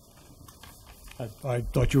 And I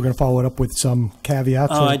thought you were going to follow it up with some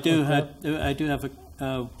caveats. Oh, or- I do have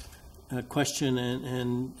a question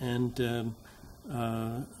and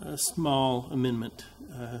a small amendment.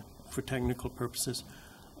 for technical purposes.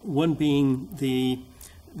 One being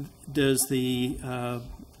does the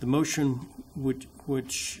motion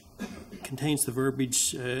which contains the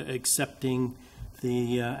verbiage accepting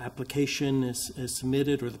the application as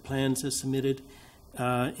submitted, or the plans as submitted,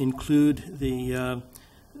 include the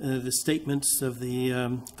statements of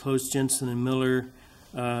the closed Jensen and Miller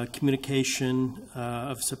communication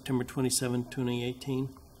of September 27, 2018?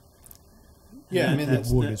 Yeah, I mean, I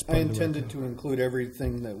intended intended to include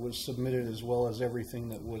everything that was submitted as well as everything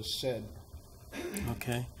that was said.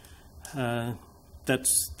 Okay. That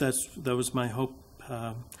was my hope.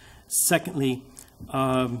 Secondly,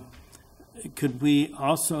 could we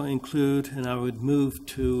also include, and I would move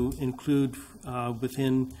to include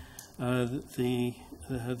within the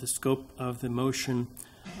scope of the motion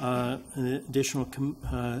an additional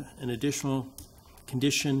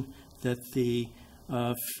condition that the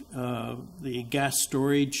gas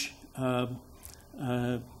storage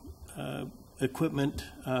equipment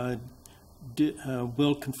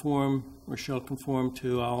will conform or shall conform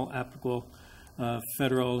to all applicable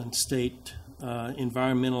federal and state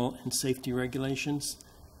environmental and safety regulations,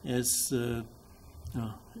 as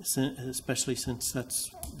especially since that's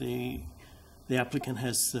the applicant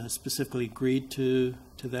has specifically agreed to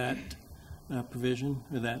that provision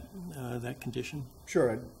or that condition.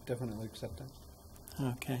 Sure, I'd definitely accept that.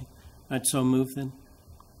 Okay, I'd so move then.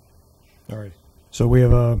 All right. So we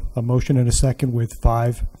have a motion and a second with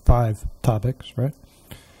five topics, right?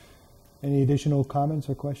 Any additional comments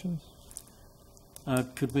or questions?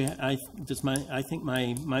 Could we? I think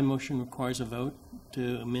my motion requires a vote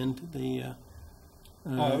to amend the.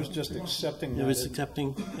 I was just accepting that. It was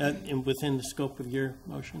accepting within the scope of your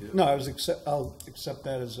motion. No, I'll accept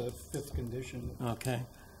that as a fifth condition. Okay,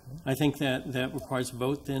 I think that requires a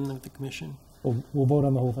vote then of the commission. We'll vote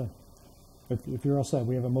on the whole thing. If you're all set,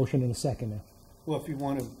 we have a motion and a second now. Well, if you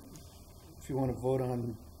want to vote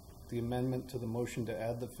on the amendment to the motion to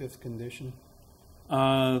add the fifth condition.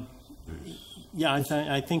 Yeah,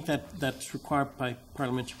 I think that's required by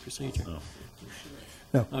parliamentary procedure.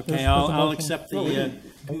 No. Okay, I'll accept the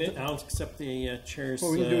chair's.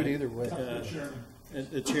 Well, we can do it either way.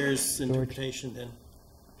 The chair's interpretation then.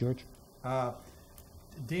 George?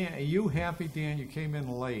 Dan, are you happy, Dan? You came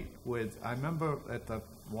in late with, I remember at the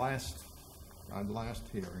last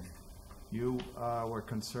hearing, you were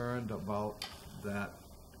concerned about that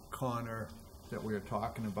corner that we were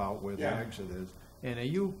talking about where the exit is. And are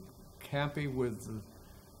you happy with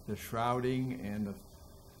the shrouding and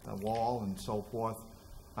the wall and so forth?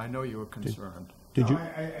 I know you were concerned. Did you?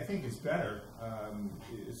 I think it's better.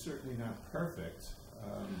 It's certainly not perfect.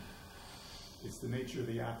 It's the nature of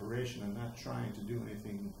the operation. I'm not trying to do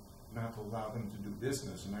anything not to allow them to do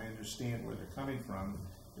business, and I understand where they're coming from.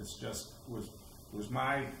 It's just was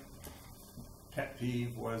my pet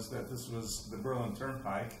peeve was that this was the Berlin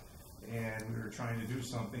Turnpike, and we were trying to do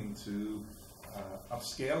something to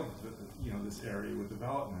upscale this area with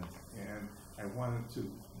development, and I wanted to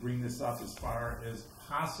bring this up as far as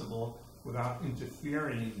possible without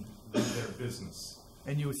interfering with their business.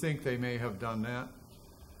 And you think they may have done that?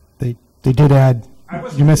 They did add.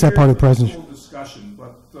 You missed that part of the presentation. Whole discussion,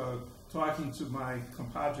 but talking to my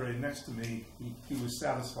compadre next to me, he was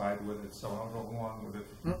satisfied with it, so I'll go along with it.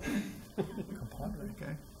 Compadre,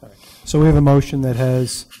 okay. Right. So we have a motion that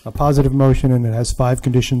has a positive motion and it has 5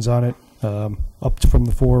 conditions on it, up from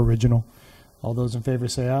the 4 original. All those in favor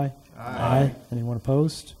say aye. Aye. Anyone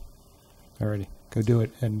opposed? Alrighty, go do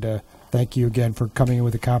it. And thank you again for coming in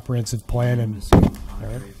with a comprehensive plan. And all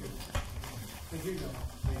right. Thank you.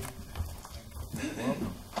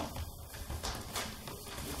 Welcome.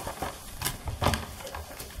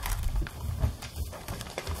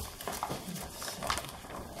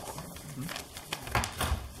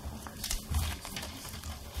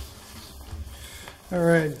 All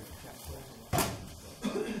right.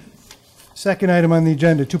 Second item on the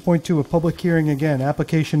agenda, 2.2, a public hearing again,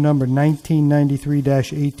 application number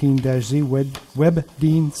 1993-18-Z,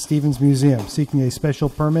 Webb-Deane Stevens Museum, seeking a special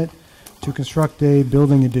permit to construct a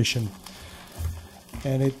building addition.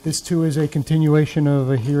 And this too is a continuation of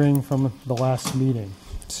a hearing from the last meeting.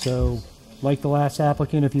 So, like the last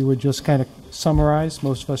applicant, if you would just kind of summarize,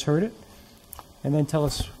 most of us heard it, and then tell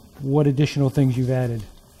us what additional things you've added.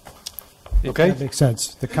 Okay. If that makes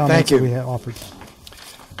sense. The comments that we have offered.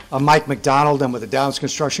 I'm Mike McDonald. I'm with the Downs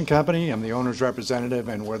Construction Company. I'm the owner's representative,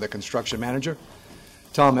 and we're the construction manager.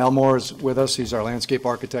 Tom Elmore is with us. He's our landscape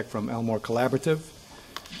architect from Elmore Collaborative.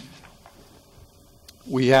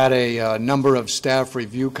 We had a number of staff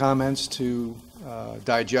review comments to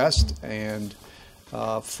digest, and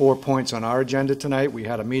 4 points on our agenda tonight. We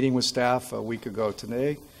had a meeting with staff a week ago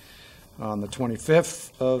today. On the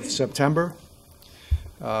 25th of September,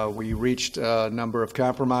 we reached a number of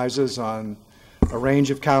compromises on a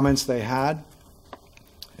range of comments they had,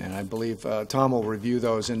 and I believe Tom will review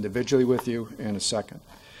those individually with you in a second.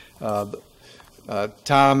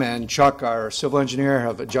 Tom and Chuck, our civil engineer,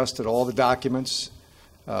 have adjusted all the documents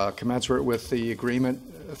commensurate with the agreement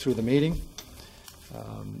through the meeting,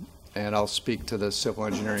 and I'll speak to the civil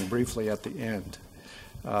engineering briefly at the end.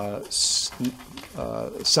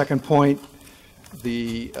 Second point,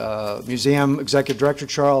 the museum executive director,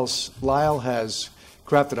 Charles Lyle, has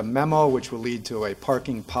crafted a memo which will lead to a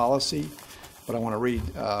parking policy, but I want to read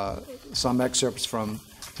some excerpts from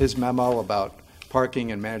his memo about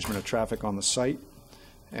parking and management of traffic on the site,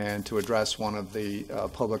 and to address one of the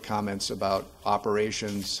public comments about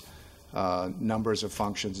operations, numbers of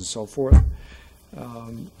functions, and so forth.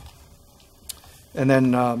 And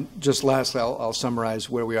then just lastly, I'll summarize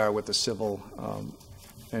where we are with the civil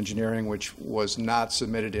engineering, which was not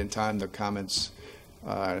submitted in time. The comments,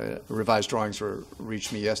 revised drawings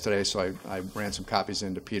reached me yesterday, so I ran some copies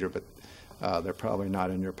into Peter, but they're probably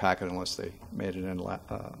not in your packet unless they made it in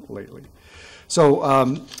lately.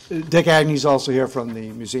 So Dick Agnew also here from the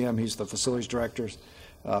museum. He's the facilities director,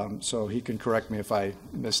 so he can correct me if I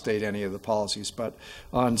misstate any of the policies. But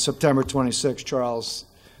on September 26th, Charles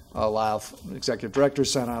Lyle, executive director,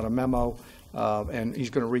 sent out a memo, and he's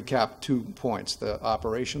going to recap 2 points, the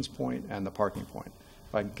operations point and the parking point.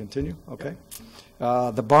 If I can continue, okay.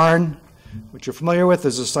 The barn, which you're familiar with,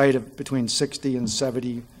 is a site of between 60 and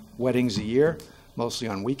 70 weddings a year, mostly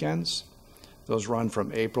on weekends. Those run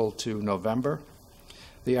from April to November.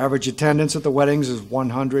 The average attendance at the weddings is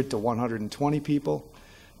 100 to 120 people,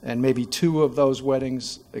 and maybe 2 of those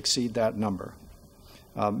weddings exceed that number.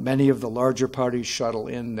 Many of the larger parties shuttle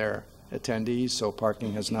in their attendees, so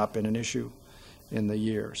parking has not been an issue in the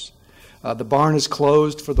years. The barn is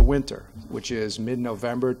closed for the winter, which is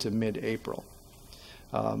mid-November to mid-April.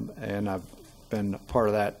 And I've been part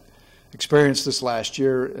of that experience this last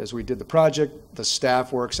year as we did the project. The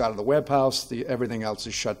staff works out of the Webb house. Everything else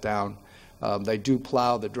is shut down. They do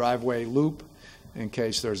plow the driveway loop in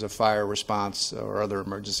case there's a fire response or other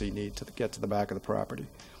emergency need to get to the back of the property.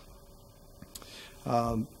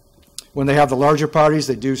 When they have the larger parties,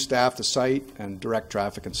 they do staff the site and direct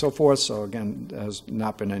traffic and so forth. So again, there has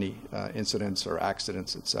not been any incidents or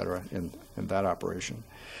accidents, et cetera, in that operation.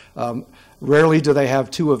 Rarely do they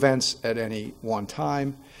have 2 events at any one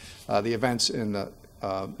time. The events in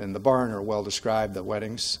the barn are well described, the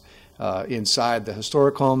weddings. Inside the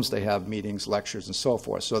historic homes, they have meetings, lectures, and so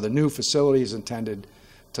forth. So the new facility is intended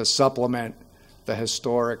to supplement the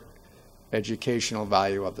historic educational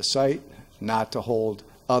value of the site, not to hold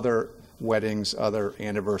other weddings, other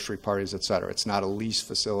anniversary parties, et cetera. It's not a lease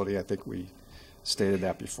facility. I think we stated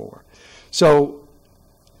that before. So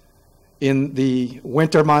in the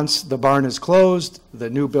winter months, the barn is closed. The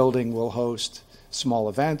new building will host small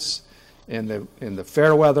events. In the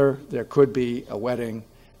fair weather, there could be a wedding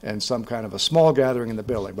and some kind of a small gathering in the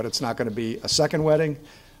building, but it's not going to be a second wedding.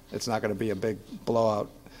 It's not going to be a big blowout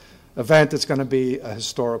event. It's going to be a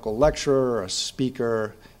historical lecturer, a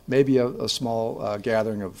speaker, maybe a small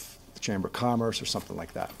gathering of the Chamber of Commerce or something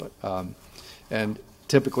like that. But and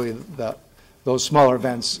typically those smaller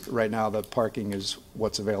events right now, the parking is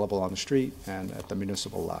what's available on the street and at the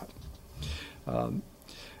municipal lot.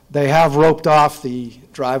 They have roped off the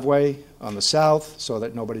driveway on the south so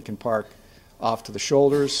that nobody can park off to the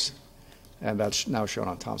shoulders, and that's now shown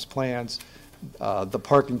on Tom's plans. The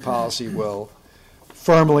parking policy will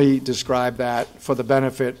firmly describe that for the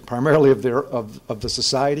benefit primarily of the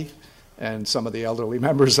society and some of the elderly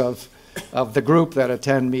members of the group that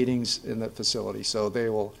attend meetings in the facility. So they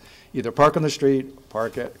will either park on the street,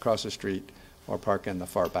 park across the street, or park in the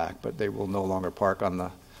far back, but they will no longer park on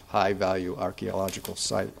the high-value archaeological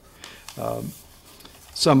site.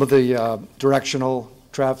 Some of the directional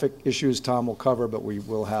traffic issues Tom will cover, but we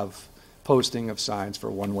will have posting of signs for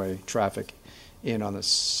one-way traffic in on the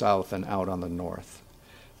south and out on the north.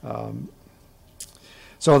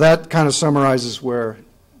 So that kind of summarizes where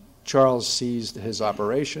Charles sees his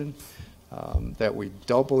operation, that we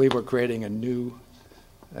don't believe we're creating a new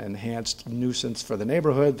enhanced nuisance for the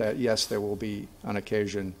neighborhood, that yes, there will be on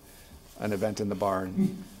occasion an event in the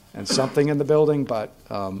barn and something in the building, but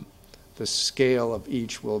the scale of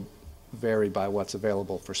each will vary by what's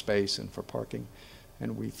available for space and for parking,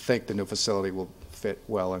 and we think the new facility will fit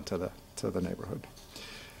well into the neighborhood.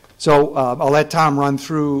 So I'll let Tom run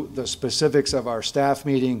through the specifics of our staff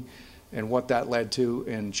meeting and what that led to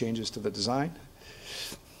in changes to the design.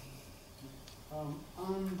 On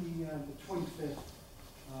the 25th,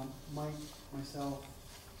 Mike, myself,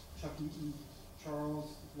 Chuck Eaton, Charles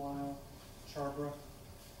Lyle, Charbrook,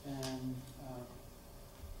 and,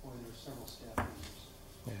 boy, there's several staff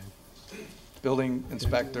members. Building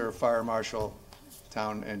inspector, fire marshal,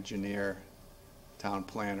 town engineer, town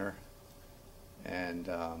planner, and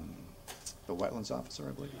the wetlands officer,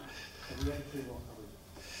 I believe. So we had it pretty well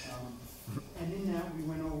covered. And in that, we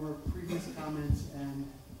went over previous comments and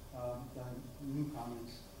the new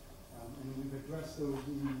comments. And we've addressed those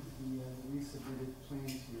in the resubmitted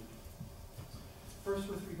plans here. First,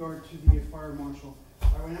 with regard to the fire marshal,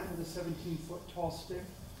 I went out with a 17-foot tall stick,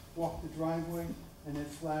 walked the driveway, and then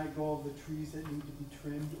flagged all of the trees that need to be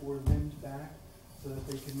trimmed or limbed back so that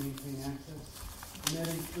they can maintain access. And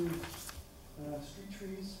that includes street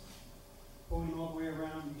trees going all the way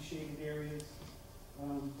around these shaded areas.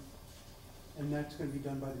 And that's going to be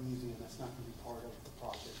done by the museum. That's not going to be part of the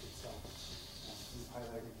project itself. We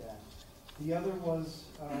highlighted that. The other was,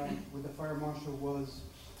 with the fire marshal, was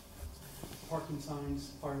parking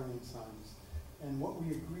signs, fire lane signs. And what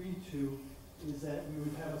we agreed to is that we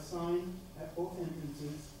would have a sign at both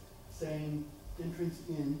entrances saying entrance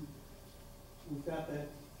in. We've got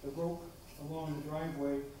the rope along the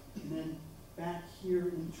driveway, and then back here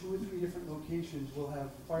in 2 or 3 different locations, we'll have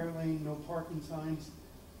fire lane, no parking signs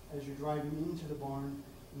as you're driving into the barn.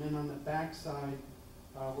 And then on the back side,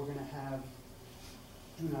 we're going to have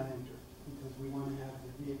do not enter, because we want to have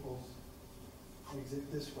the vehicles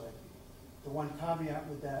exit this way. The one caveat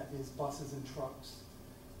with that is buses and trucks.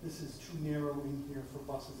 This is too narrow in here for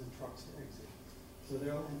buses and trucks to exit. So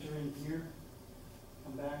they'll enter in here,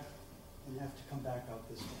 come back, and have to come back out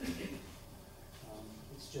this way.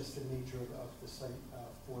 It's just the nature of the site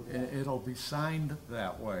for that. It'll be signed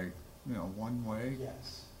that way, you know, one way?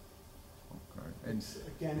 Yes. Okay. And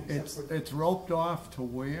Again, except for it's roped off to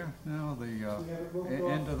where now? The we have it roped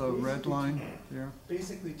end off of the red basically line there?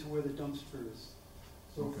 basically to where the dumpster is.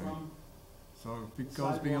 So Okay. from So it goes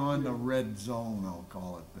sidewalk beyond the here. red zone, I'll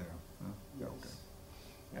call it there. Huh? Yes. Okay.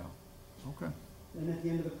 Yeah. Okay. And at the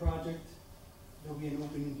end of the project, there'll be an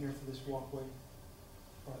opening here for this walkway,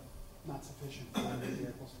 but not sufficient for the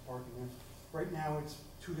vehicles to park in there. Right now, it's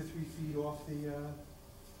 2 to 3 feet off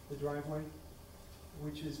the driveway,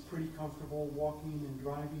 which is pretty comfortable walking and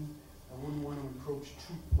driving. I wouldn't want to encroach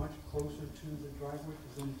too much closer to the driveway,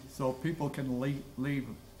 because then So people can leave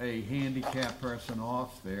a handicapped person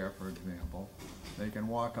off there, for example. They can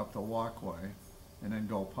walk up the walkway and then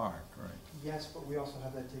go park, right? yes, but we also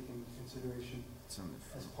have that taken into consideration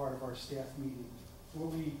as part of our staff meeting.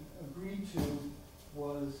 What we agreed to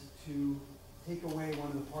was to take away one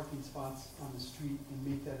of the parking spots on the street and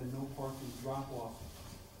make that a no parking drop off.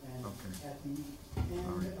 And Okay. at the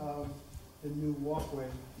end of the new walkway,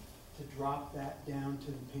 to drop that down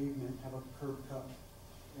to the pavement, have a curb cut.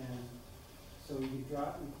 And so you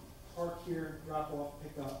park here, drop off,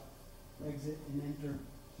 pick up, exit and enter,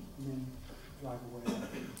 and then drive away.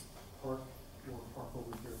 Park or park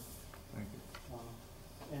over here. Thank you.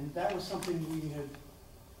 And that was something we had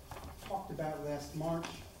talked about last March.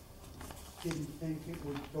 Didn't think it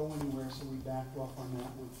would go anywhere, so we backed off on that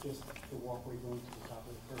with just the walkway going to the top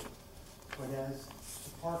of the curb. But as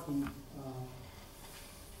the parking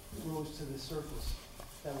rose to the surface,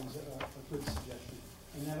 that was a good suggestion.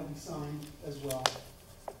 And that'll be signed as well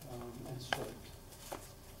and striped.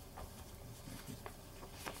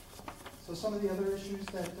 So some of the other issues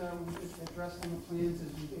that we addressed in the plans is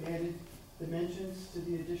we've added dimensions to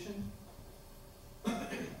the addition,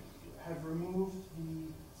 have removed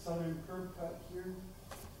the southern curb cut here,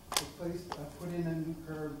 put in a new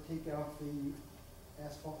curb, take out the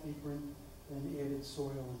asphalt apron, and added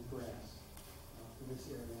soil and grass for this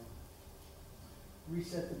area.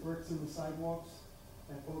 Reset the bricks in the sidewalks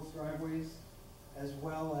at both driveways, as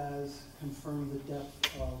well as confirm the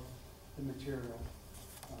depth of the material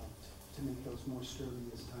to make those more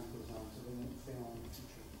sturdy as time goes on, so they won't fail in the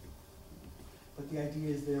future. But the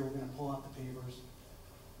idea is there, we're gonna pull out the pavers,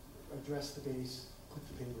 address the base, put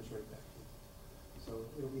the pavers right back in. So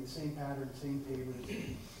it'll be the same pattern, same pavers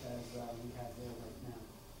as we have there right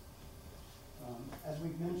now. As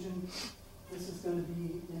we've mentioned, this is gonna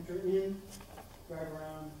be enter in, drive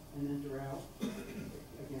around, and enter out,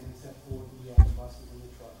 again, except for the buses and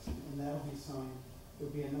the trucks. And that'll be signed,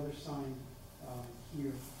 there'll be another sign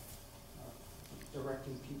here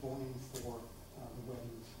directing people in for the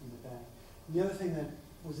weddings in the back. And the other thing that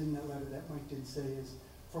was in that letter that Mike did say is,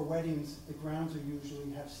 for weddings, the grounds are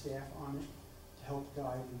usually have staff on it to help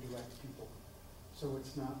guide and direct people. So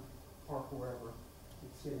it's not park wherever,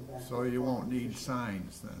 it's getting back. So you won't need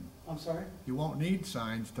signs then? I'm sorry? You won't need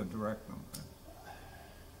signs to direct them then?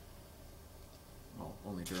 Well,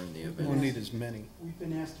 only during the We've event. been Won't need asked- as many. We've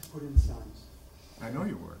been asked to put in signs. I know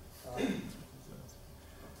you were.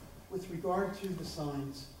 With regard to the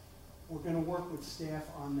signs, we're going to work with staff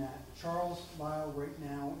on that. Charles Lyle right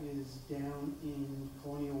now is down in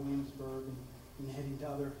Colonial Williamsburg and heading to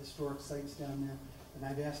other historic sites down there. And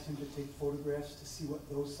I've asked him to take photographs to see what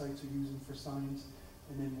those sites are using for signs,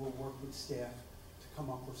 and then we'll work with staff to come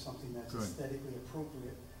up with something that's Good. aesthetically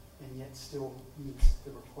appropriate and yet still meets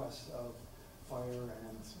the request of fire and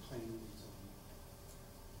planning and zoning.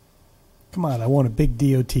 Come on, I want a big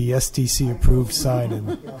DOT STC approved sign in.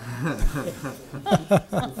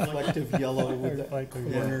 Reflective yellow with the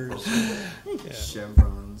corners.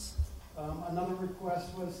 Chevrons. Another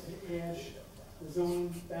request was to add the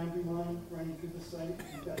zoning boundary line running through the site.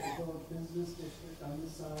 You've got the village business district on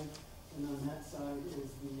this side, and on that side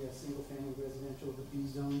is the single-family residential, the B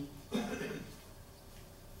zone.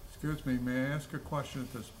 Excuse me, may I ask a question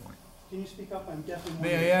at this point? Can you speak up? I'm definitely.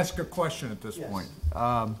 May I ask a question at this Yes. point?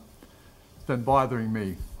 It's been bothering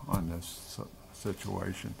me on this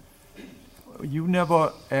situation. You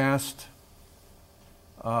never asked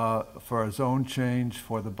for a zone change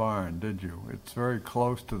for the barn, did you? It's very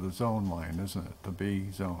close to the zone line, isn't it, the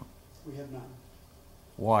B zone? We have not.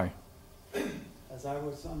 Why? As I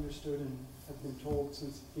was understood and have been told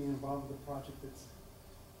since being involved with the project, it's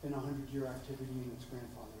been a 100-year activity and it's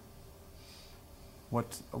grandfathered.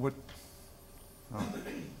 What, oh.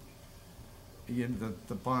 Yeah,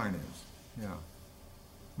 the barn is, yeah.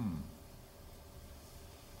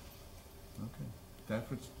 Okay,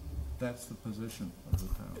 that's the position of the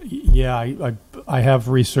town. Yeah, I have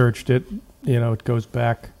researched it. You know, it goes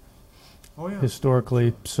back Oh, yeah.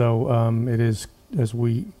 historically, so it is, as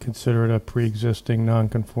we consider it, a pre-existing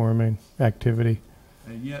non-conforming activity.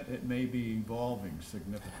 And yet it may be evolving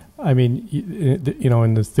significantly. I mean, you know,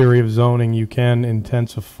 in the theory of zoning, you can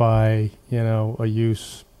intensify, you know, a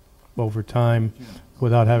use over time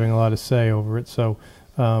without having a lot of say over it. So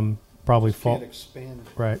probably Can't expand.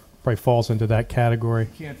 probably falls into that category.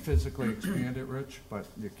 You can't physically expand it, Rich, but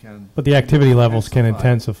you can. But the activity levels can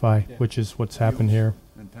intensify, Yeah. which is what's happened here.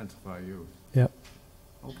 Intensify use. Yep.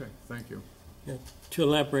 Okay, thank you. Yeah, to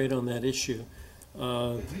elaborate on that issue,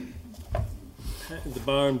 the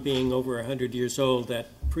barn being over 100 years old, that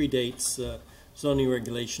predates zoning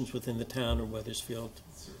regulations within the town of Wethersfield.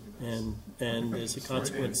 And as a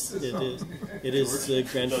consequence, it is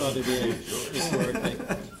grandfathered in historically.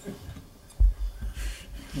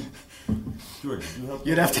 George, did you help?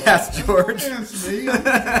 You'd have to ask George. That's me. Build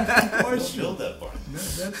that barn.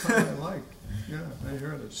 That's how I like. Yeah, I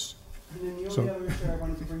hear this. And then the So- only other issue I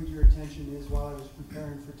wanted to bring to your attention is while I was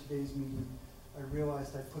preparing for today's meeting, I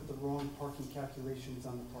realized I put the wrong parking calculations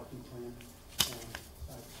on the parking plan. And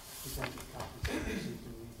I presented copies so you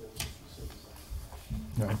can read those if you so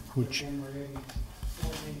desire. Right, which, Again, we're adding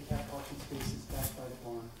 4 handicap parking spaces back by the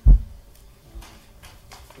barn.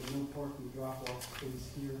 The no parking drop-off space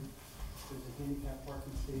here. There's a handicap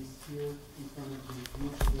parking space here in front of the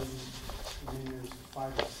commercial building, and then there's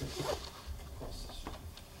 5 or 6 across the street.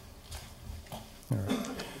 all right.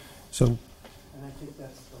 So, And I think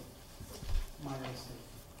that's my estate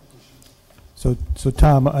additions. so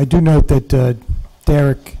Tom, I do note that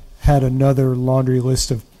Derek had another laundry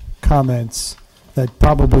list of comments that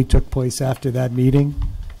probably took place after that meeting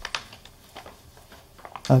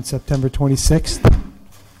on September 26th.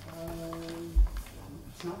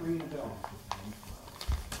 It's not ringing a bell.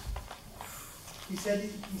 He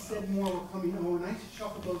said more were coming. Oh, and I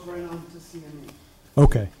shuffled those right on to CME.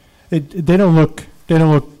 Okay. They don't look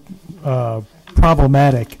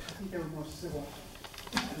problematic. I think they were more civil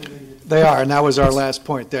related. They are, and that was our last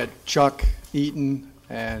point, that Chuck Eaton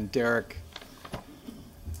and Derek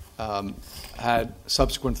had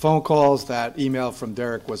subsequent phone calls. That email from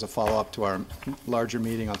Derek was a follow-up to our larger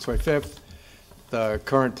meeting on 25th. The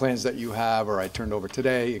current plans that you have, or I turned over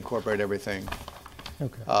today, incorporate everything.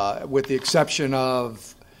 Okay. With the exception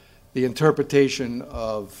of the interpretation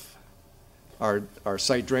of our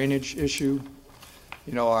site drainage issue.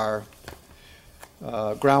 You know, our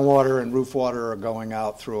groundwater and roof water are going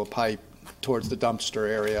out through a pipe towards the dumpster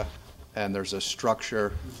area, and there's a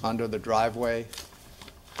structure under the driveway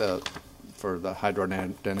for the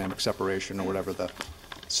hydrodynamic separation or whatever the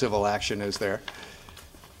civil action is there.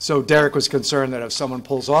 So Derek was concerned that if someone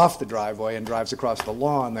pulls off the driveway and drives across the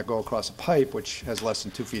lawn, they go across a pipe, which has less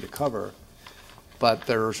than 2 feet of cover, but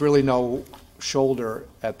there's really no shoulder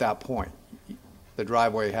at that point. The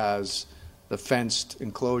driveway has the fenced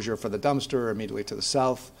enclosure for the dumpster immediately to the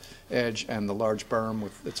south edge and the large berm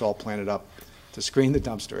it's all planted up to screen the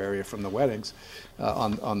dumpster area from the weddings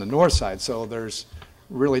on the north side. So there's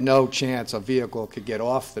really no chance a vehicle could get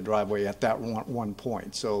off the driveway at that one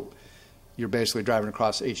point. So you're basically driving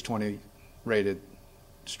across H20 rated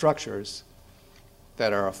structures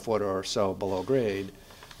that are a foot or so below grade.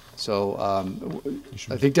 So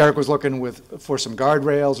I think Derek was looking for some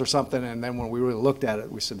guardrails or something, and then when we really looked at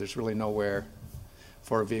it, we said there's really nowhere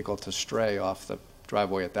for a vehicle to stray off the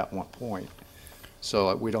driveway at that one point.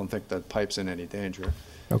 So we don't think the pipe's in any danger.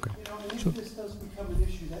 Okay. You know, and if this does become an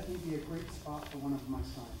issue, that may be a great spot for one of my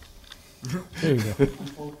signs. There you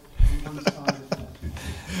go. On one side of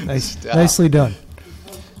that. Nicely done.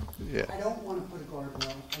 Because Yeah. I don't want to put a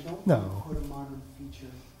guardrail, I don't No. want to put a modern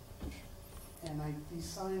feature. And these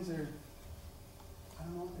signs are, I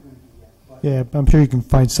don't know what they're going to be yet, but. Yeah, I'm sure you can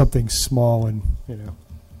find something small and,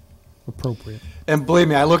 appropriate. And believe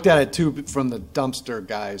me, I looked at it too from the dumpster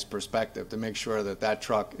guy's perspective to make sure that that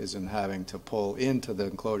truck isn't having to pull into the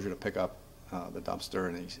enclosure to pick up the dumpster,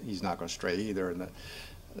 and he's not going to stray either. And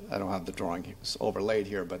I don't have the drawing overlaid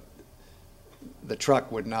here, but the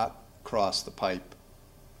truck would not cross the pipe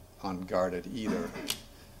unguarded either.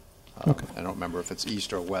 Okay. I don't remember if it's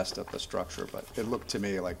east or west of the structure, but it looked to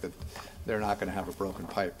me like that they're not going to have a broken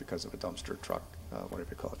pipe because of a dumpster truck, whatever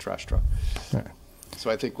you call it, trash truck. All right. So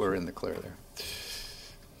I think we're in the clear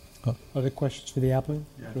there. Other questions for the applicant?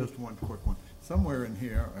 Yeah, just one quick one. Somewhere in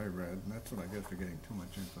here, I read, and that's what I get for getting too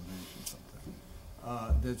much information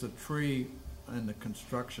sometimes. There's a tree in the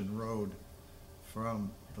construction road from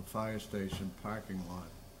the fire station parking lot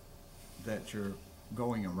that you're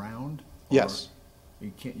going around? Or Yes.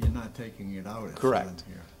 You're not taking it out? It's Correct.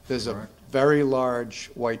 in here, There's a correct? very large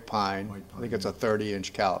white pine. White pine, I think it's a yeah.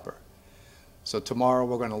 30-inch caliber. So tomorrow,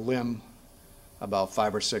 we're going to limb about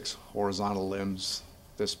 5 or 6 horizontal limbs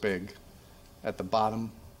this big at the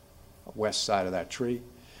bottom west side of that tree,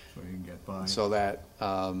 So you can get by? so that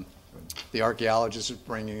the archaeologist is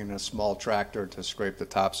bringing in a small tractor to scrape the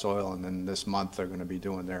topsoil, and then this month they're going to be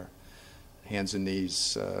doing their hands and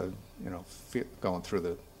knees, going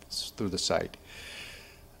through the site.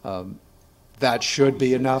 That should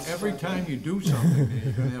be enough. Every time you do something,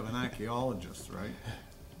 you're going to have an archaeologist, right?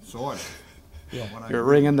 Sort of. Yeah. When I- You're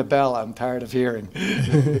ringing the bell, I'm tired of hearing.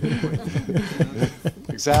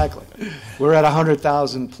 Exactly. We're at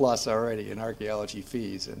 100,000 plus already in archaeology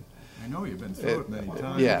fees, and I know you've been through it many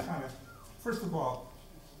times. yeah. First of all,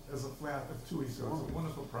 as a flat of 2 weeks ago, it's a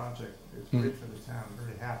wonderful project. It's great for the town, I'm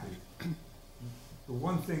very happy. The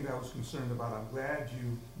one thing that I was concerned about, I'm glad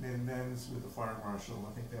you made amends with the fire marshal,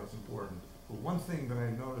 I think that was important. But one thing that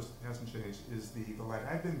I noticed hasn't changed is the light.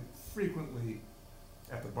 I've been frequently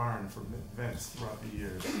at the barn for events throughout the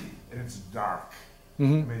years, and it's dark.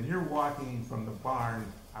 Mhm. I mean, you're walking from the barn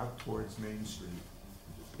out towards Main Street.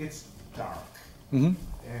 It's dark. Mhm.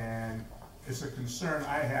 And it's a concern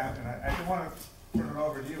I have, and I don't want to turn it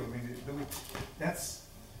over to you. I mean, that's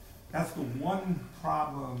the one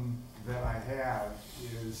problem that I have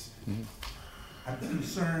is I'm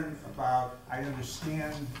concerned about, I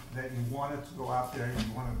understand that you want it to go out there,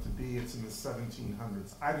 you want it to be, it's in the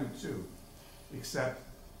 1700s. I do too, except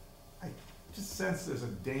I just sense there's a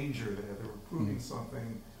danger there. They're approving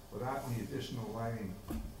something without any additional lighting.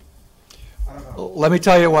 I don't know. Let me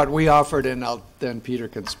tell you what we offered, and then Peter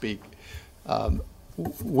can speak.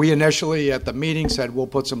 We initially, at the meeting, said we'll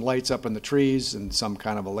put some lights up in the trees and some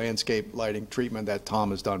kind of a landscape lighting treatment that Tom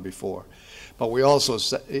has done before. But we also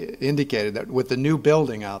indicated that with the new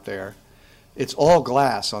building out there, it's all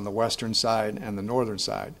glass on the western side and the northern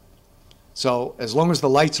side. So as long as the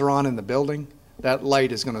lights are on in the building, that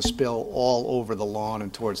light is going to spill all over the lawn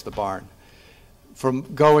and towards the barn.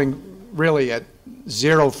 From going really at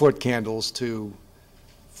 0-foot candles to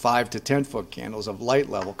 5 to 10-foot candles of light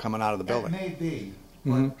level coming out of the building. It may be,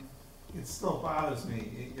 but it still bothers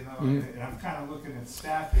me, and I'm kind of looking at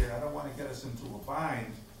staff here. I don't want to get us into a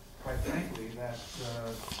bind, quite frankly, that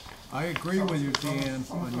I agree with you, Dan, someone's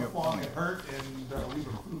on going your to fall point. get hurt, and we've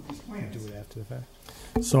approved these plans. Do it after the fact.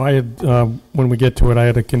 So I had, when we get to it, I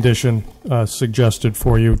had a condition suggested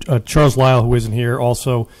for you. Charles Lyle, who isn't here,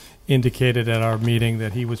 also indicated at our meeting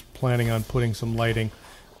that he was planning on putting some lighting.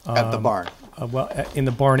 At the barn. In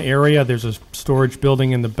the barn area, there's a storage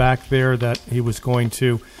building in the back there that he was going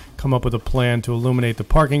to come up with a plan to illuminate the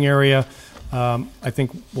parking area. I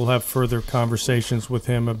think we'll have further conversations with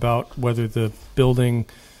him about whether the building,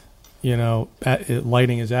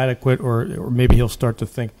 lighting is adequate, or maybe he'll start to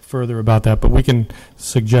think further about that. But we can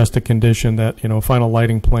suggest a condition that, a final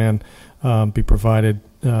lighting plan be provided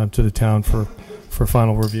to the town for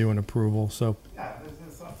final review and approval. So, Yeah,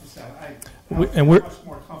 that's not just that. we're I'm much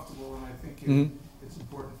more comfortable, and I think it's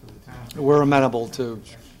important for the town. We're amenable to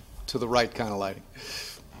the right kind of lighting.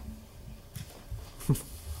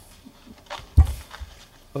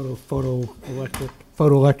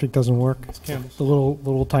 Photoelectric doesn't work. It's candles. The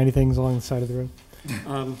little tiny things along the side of the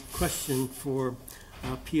road. Question for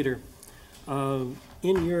Peter. In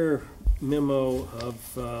your memo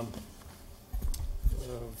of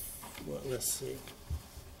well, let's see.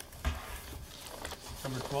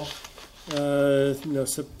 Number 12? No,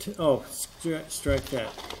 strike that.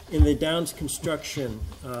 In the Downs Construction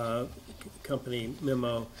Company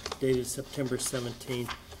memo dated September 17th,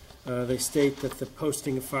 they state that the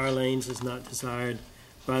posting of fire lanes is not desired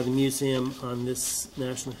by the museum on this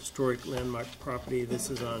National Historic Landmark property. This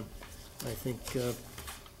is on, I think,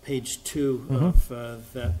 page 2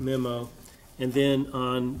 of that memo. And then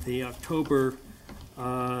on the October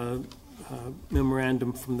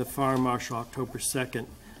memorandum from the Fire Marshal, October 2nd,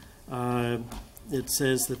 it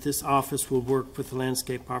says that this office will work with the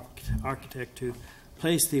landscape architect to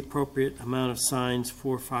place the appropriate amount of signs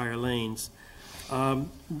for fire lanes.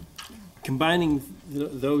 Combining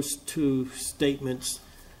those two statements,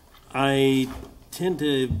 I tend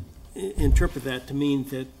to interpret that to mean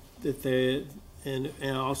that they, and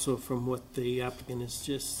also from what the applicant has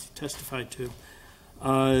just testified to,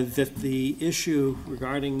 that the issue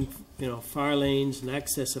regarding fire lanes and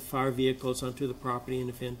access of fire vehicles onto the property in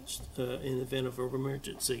event of an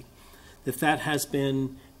emergency, that has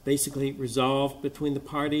been basically resolved between the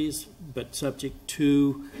parties, but subject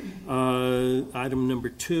to item number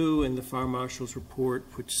 2 in the fire marshal's report,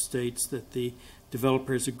 which states that the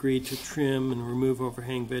developers agreed to trim and remove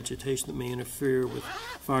overhang vegetation that may interfere with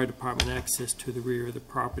fire department access to the rear of the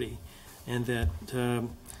property, and that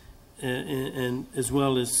and as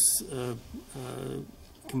well as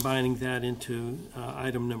combining that into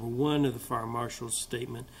item number 1 of the fire marshal's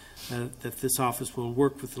statement, that this office will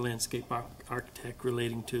work with the landscape architect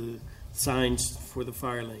relating to signs for the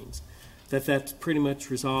fire lanes. That's pretty much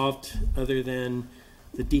resolved, other than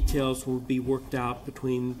the details will be worked out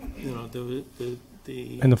between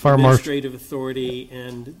the And the fire administrative authority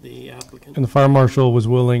and the applicant. And the fire marshal was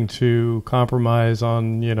willing to compromise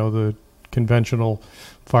on, the conventional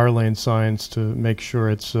fire lane signs to make sure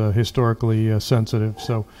it's historically sensitive.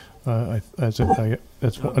 So that's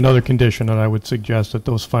another condition, and I would suggest that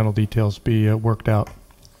those final details be worked out.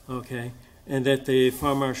 Okay, and that the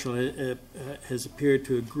fire marshal has appeared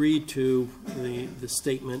to agree to the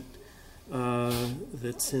statement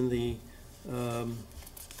that's in the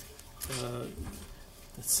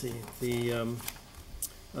let's see, the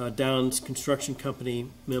Downs Construction Company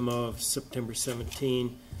memo of September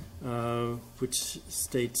 17, which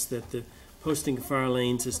states that the posting of fire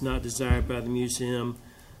lanes is not desired by the museum,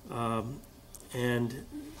 and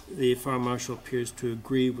the fire marshal appears to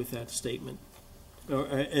agree with that statement, or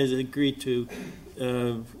has agreed to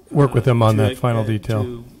work with them on that final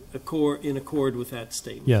detail. In accord with that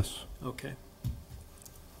statement. Yes. Okay.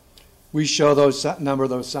 We show number of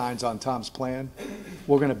those signs on Tom's plan.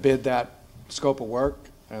 We're going to bid that scope of work,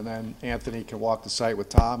 and then Anthony can walk the site with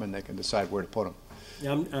Tom, and they can decide where to put them.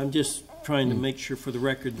 Yeah, I'm just trying to make sure for the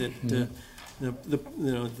record that that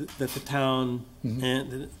the town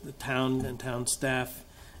and the town and town staff,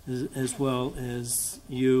 as well as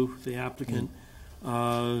you, the applicant,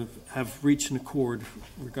 have reached an accord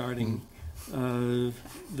regarding the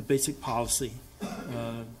basic policy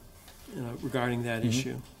regarding that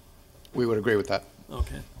issue. We would agree with that.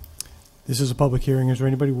 Okay. This is a public hearing. Is there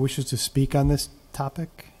anybody who wishes to speak on this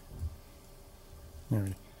topic? All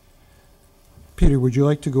right. Peter, would you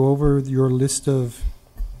like to go over your list of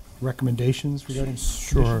recommendations regarding?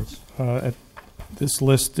 Sure. This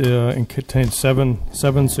list contains seven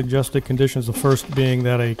suggested conditions. The first being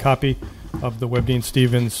that a copy of the Webb-Deane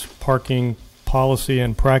Stevens parking policy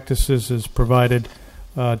and practices is provided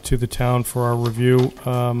to the town for our review.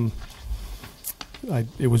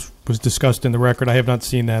 It was discussed in the record. I have not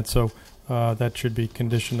seen that, so that should be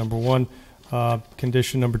condition number 1.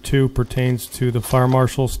 Condition number 2 pertains to the fire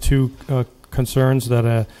marshal's 2 concerns,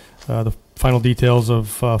 that the final details of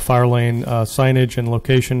fire lane signage and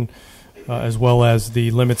location, as well as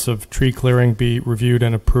the limits of tree clearing, be reviewed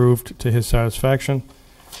and approved to his satisfaction.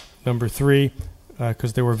 Number 3,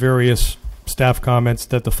 because there were various staff comments,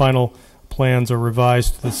 that the final plans are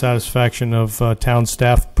revised to the satisfaction of town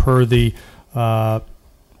staff per the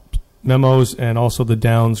memos and also the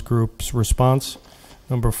Downs Group's response.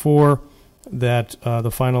 Number 4, that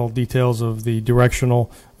the final details of the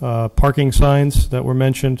directional parking signs that were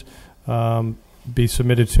mentioned be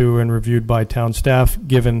submitted to and reviewed by town staff,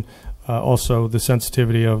 given also the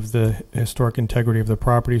sensitivity of the historic integrity of the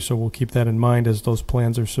property. So we'll keep that in mind as those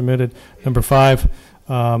plans are submitted. Number 5,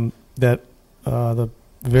 that the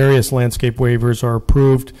various landscape waivers are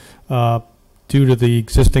approved due to the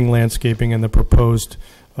existing landscaping and the proposed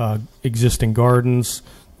existing gardens,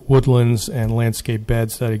 woodlands, and landscape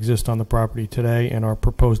beds that exist on the property today and are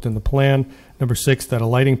proposed in the plan. Number 6, that a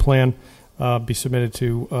lighting plan be submitted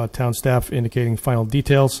to town staff indicating final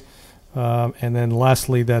details. And then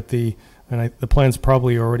lastly, that the plan's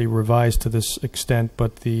probably already revised to this extent,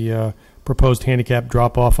 but the proposed handicap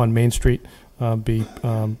drop-off on Main Street be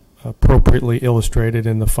appropriately illustrated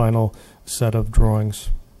in the final set of drawings.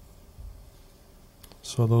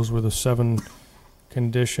 So those were the 7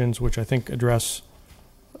 conditions, which I think address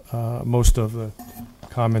most of the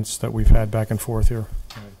comments that we've had back and forth here.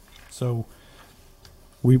 So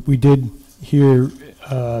we did hear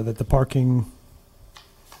that the parking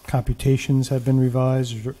computations have been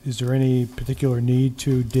revised. Is there any particular need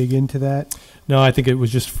to dig into that? No, I think it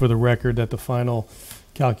was just for the record that the final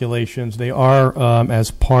calculations, they are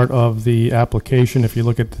as part of the application. If you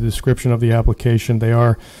look at the description of the application, they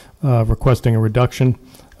are requesting a reduction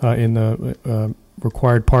in the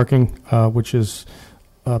required parking, which is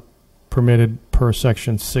permitted per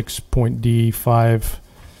section 6.D5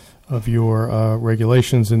 of your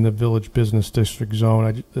regulations in the Village Business District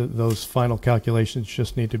Zone. Those final calculations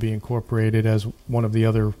just need to be incorporated as one of the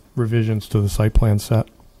other revisions to the site plan set.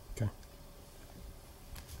 Okay.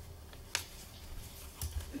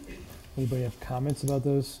 Anybody have comments about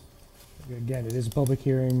those? Again, it is a public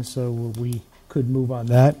hearing, so we could move on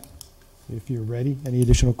that if you're ready. Any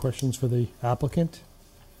additional questions for the applicant?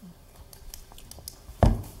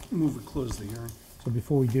 Move to close the hearing. So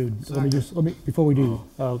before we do,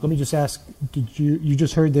 let me just ask, did you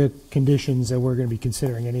just heard the conditions that we're going to be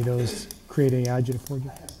considering? Any of those creating agita for you?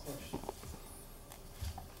 I have a question.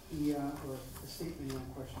 Or a statement on a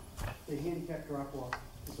question. The handicap drop-off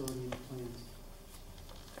is already in the plans.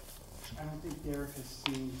 I don't think Derek has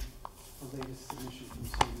seen the latest submission from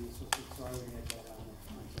CB, so I already had that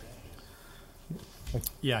on.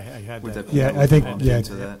 Yeah, I had Would that. that be Yeah, I think, bumped yeah.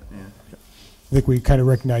 into that? Yeah. I think we kind of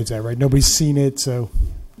recognize that, right? Nobody's seen it, so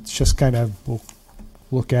it's just kind of, we'll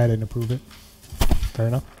look at it and approve it. Fair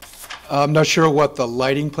enough? I'm not sure what the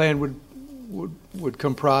lighting plan would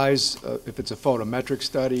comprise. If it's a photometric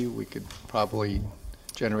study, we could probably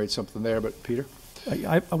generate something there, but Peter?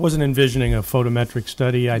 I wasn't envisioning a photometric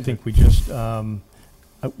study. I think we just,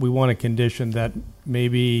 we want a condition that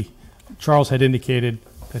maybe Charles had indicated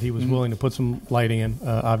that he was willing to put some lighting in,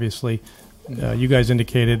 obviously. You guys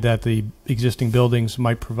indicated that the existing buildings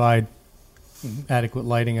might provide adequate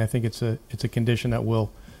lighting. I think it's a condition that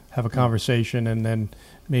we'll have a conversation and then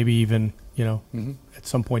maybe even, at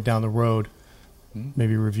some point down the road,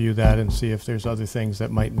 maybe review that and see if there's other things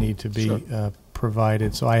that might need to be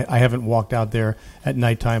provided. So I haven't walked out there at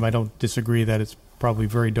nighttime. I don't disagree that it's probably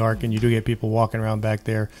very dark and you do get people walking around back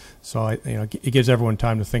there. So it gives everyone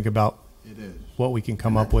time to think about what we can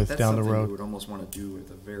come up with down the road. That's something we would almost want to do at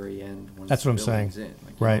the very end. Once That's what I'm the saying. building's in.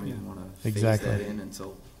 Like, Right. You don't even want to phase Exactly. that in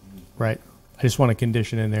until. Right. I just want a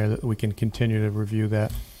condition in there that we can continue to review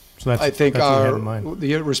that. So that's, I think that's what I had in mind.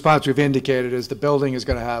 the response we've indicated is the building is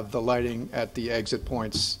going to have the lighting at the exit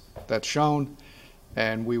points that's shown,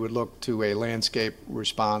 and we would look to a landscape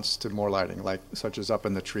response to more lighting, like such as up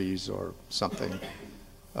in the trees or something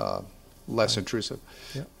less intrusive.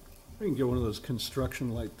 Yeah. We can get one of those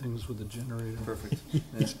construction light things with a generator. Perfect.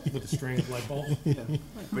 With a string of light bulbs.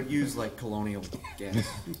 But use like colonial gas.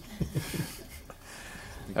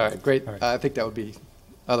 All right, great. I think that would be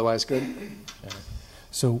otherwise good.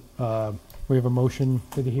 So we have a motion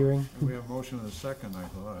for the hearing? We have a motion and a second, I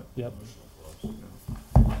thought. Yep.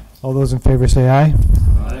 All those in favor say aye.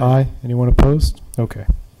 Aye. Anyone opposed? Okay.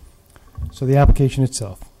 So the application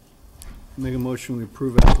itself. Make a motion, we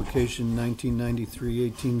approve application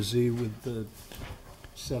 1993-18Z with the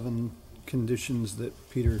 7 conditions that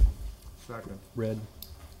Peter Second. read.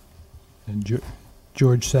 And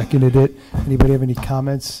George seconded it. Anybody have any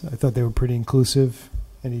comments? I thought they were pretty inclusive.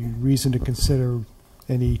 Any reason to consider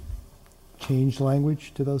any changed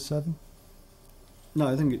language to those 7? No,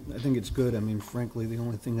 I think it's good. I mean, frankly, the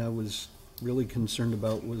only thing I was really concerned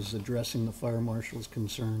about was addressing the fire marshal's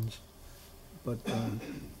concerns. But I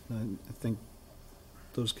think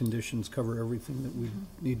those conditions cover everything that we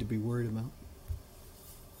need to be worried about.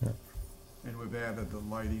 And we've added the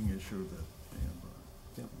lighting issue that.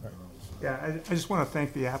 Yeah, I just want to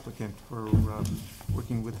thank the applicant for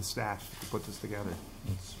working with the staff to put this together.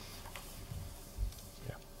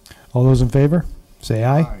 All those in favor? Say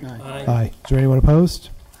aye. Aye. Aye. Is there anyone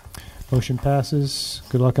opposed? Motion passes.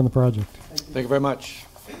 Good luck on the project. Thank you very much.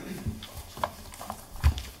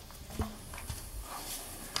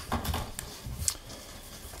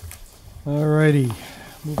 All righty.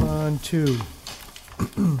 Move on to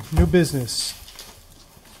new business.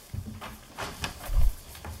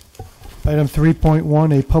 Item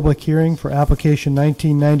 3.1, a public hearing for application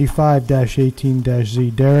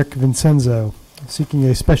 1995-18-Z. Derek Vincenzo, seeking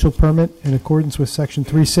a special permit in accordance with Section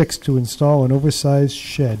 3.6 to install an oversized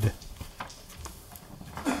shed.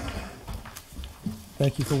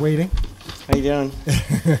 Thank you for waiting. How you doing?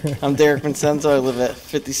 I'm Derek Vincenzo. I live at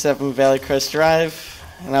 57 Valley Crest Drive,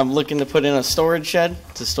 and I'm looking to put in a storage shed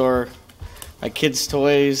to store my kids'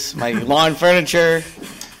 toys, my lawn furniture,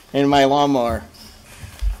 and my lawnmower.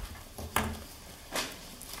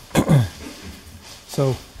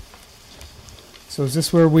 So is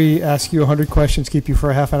this where we ask you 100 questions, keep you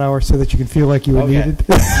for a half an hour so that you can feel like you were needed?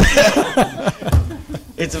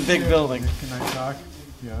 It's a big building. Can I talk?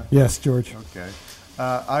 Yeah. Yes, George. Okay.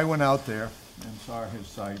 I went out there and saw his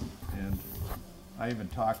site, and I even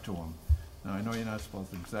talked to him. Now, I know you're not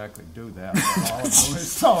supposed to exactly do that, but all I'm doing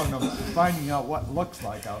is telling him, finding out what it looks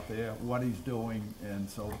like out there, what he's doing, and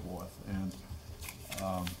so forth. And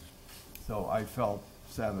so I felt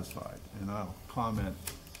satisfied, and I'll comment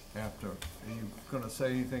after. Are you going to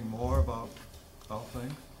say anything more about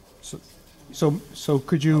things? So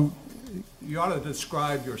could you? You ought to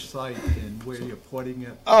describe your site and where you're putting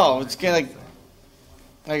it. Oh, it's gonna.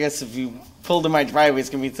 I guess if you pulled in my driveway, it's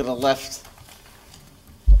gonna be to the left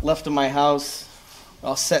of my house.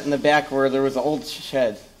 I'll set in the back where there was an old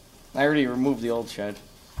shed. I already removed the old shed.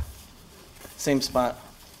 Same spot.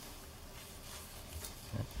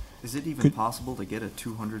 Is it even possible to get a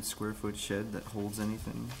 200 square foot shed that holds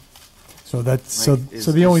anything? So that's so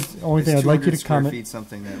the only thing I'd like you to comment. Feet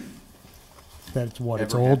something that it's what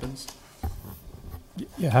it's ever old. happens?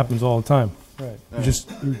 Yeah, it happens all the time. Right. You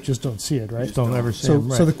just don't see it, right? Just don't ever see so, them,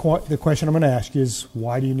 right. So the question I'm going to ask is,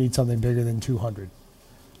 why do you need something bigger than 200?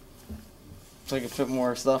 So I can fit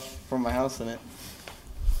more stuff from my house in it.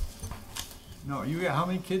 No, how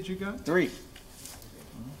many kids you got? 3.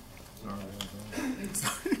 Sorry.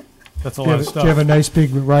 That's a lot of Do stuff. you have a nice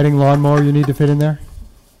big riding lawnmower you need to fit in there?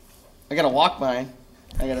 I gotta walk mine.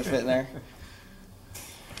 I gotta fit in there.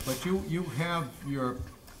 But you have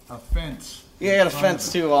a fence. Yeah, I got a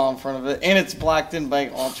fence too all in front of it, and it's blocked in by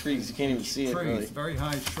all trees. You can't even see it really. Very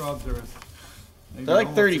high shrubs. They're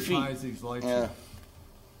like 30 feet. High as these lights Yeah. are.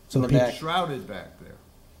 So It's shrouded back there.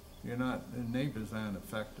 The neighbors aren't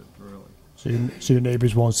affected really. So your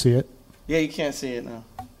neighbors won't see it? Yeah, you can't see it now.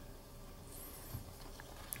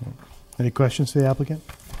 Any questions for the applicant?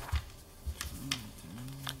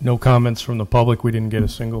 No comments from the public. We didn't get a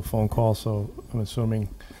single phone call, so I'm assuming,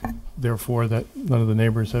 therefore, that none of the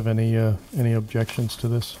neighbors have any objections to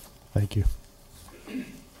this. Thank you.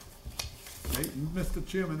 Mr.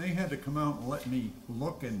 Chairman, they had to come out and let me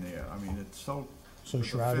look in there. I mean, it's so with the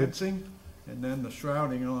shrouded? fencing, and then the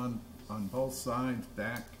shrouding on both sides,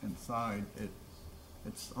 back and side.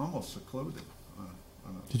 It's almost secluded.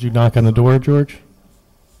 Did you knock on the door, George?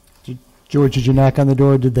 George, did you knock on the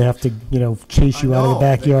door? Did they have to, chase you out of the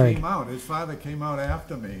backyard? They came out. His father came out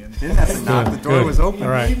after me. And didn't have to knock. The door was open.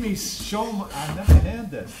 They made me show I never had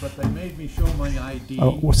this, but they made me show my ID.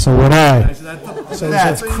 Oh, so would I.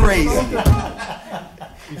 That's crazy.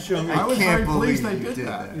 You show me. I was very pleased they you did did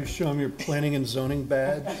that. You show them your planning and zoning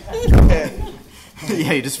badge.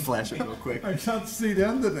 Yeah, you just flash it real quick. I can't see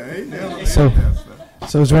them today. So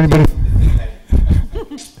is there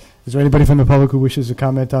anybody from the public who wishes to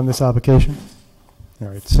comment on this application? All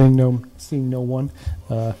right, seeing no one.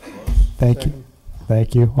 Thank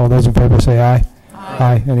you. All those in favor say aye.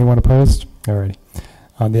 Aye. Anyone opposed? All righty.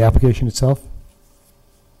 On the application itself?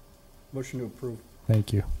 Motion to approve.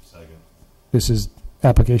 Thank you. Second. This is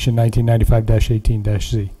application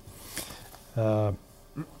 1995-18-Z.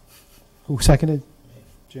 Who seconded?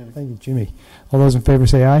 Jimmy. Thank you, Jimmy. All those in favor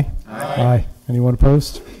say aye. Aye. Anyone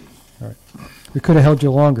opposed? All right. We could have held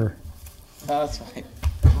you longer. Oh, that's fine.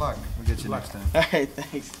 Good luck. We'll get you next time. All right,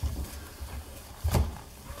 thanks.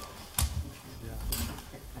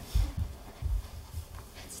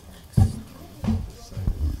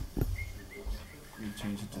 We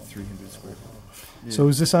changed it to 300 square feet. So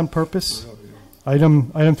is this on purpose?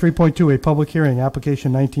 Item 3.2, a public hearing,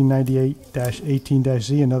 application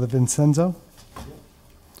 1998-18-Z, another Vincenzo.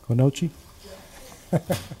 Onochi?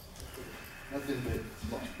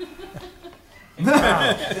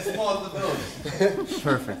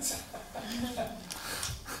 Perfect.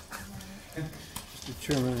 Mr.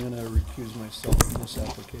 Chairman, I'm going to recuse myself from this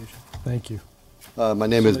application. Thank you. My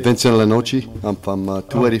name is Vincent Lenoci. I'm from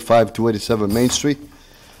 285, 287 Main Street.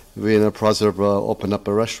 We're in the process of opening up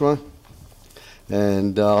a restaurant.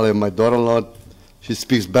 And I'll have my daughter-in-law, she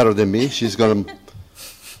speaks better than me. She's going to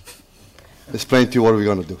explain to you what we're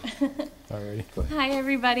going to do. All righty. Hi,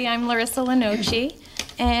 everybody. I'm Larissa Lenoci.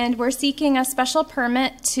 And we're seeking a special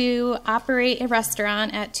permit to operate a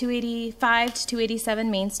restaurant at 285 to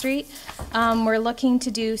 287 Main Street. We're looking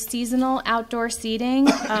to do seasonal outdoor seating,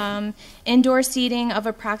 indoor seating of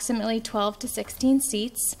approximately 12 to 16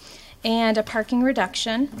 seats, and a parking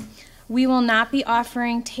reduction. We will not be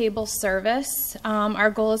offering table service.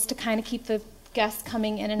 Our goal is to kind of keep the guests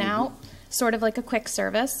coming in and out, sort of like a quick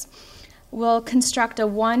service. We'll construct a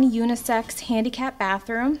one unisex handicap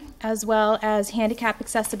bathroom, as well as handicap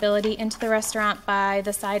accessibility into the restaurant by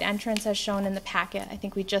the side entrance as shown in the packet. I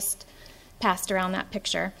think we just passed around that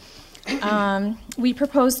picture. We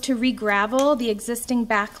propose to re-gravel the existing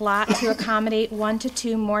back lot to accommodate 1 to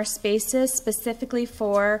 2 more spaces, specifically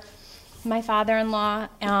for my father-in-law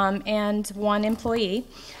and 1 employee.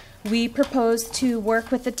 We propose to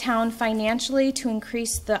work with the town financially to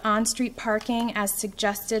increase the on-street parking as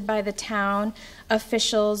suggested by the town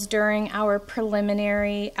officials during our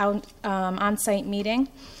preliminary on-site meeting.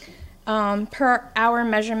 Per our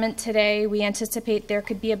measurement today, we anticipate there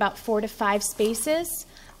could be about 4 to 5 spaces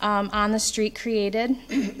on the street created.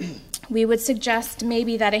 We would suggest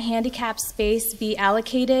maybe that a handicap space be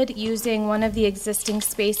allocated using one of the existing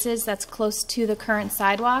spaces that's close to the current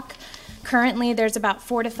sidewalk. Currently, there's about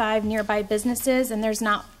 4 to 5 nearby businesses, and there's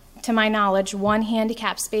not, to my knowledge, 1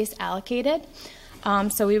 handicap space allocated.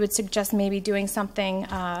 So we would suggest maybe doing something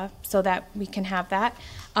so that we can have that.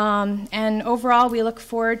 And overall, we look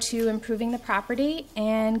forward to improving the property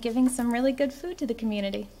and giving some really good food to the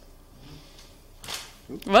community.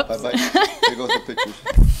 Whoops. Bye-bye. There goes the pictures.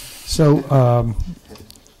 So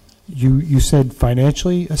you said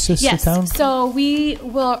financially assist the town? Yes, so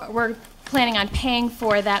we're planning on paying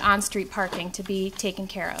for that on-street parking to be taken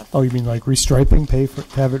care of. Oh, you mean like restriping, pay for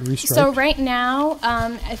to have it restriped? So right now,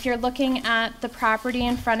 if you're looking at the property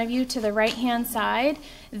in front of you to the right-hand side,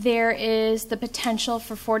 there is the potential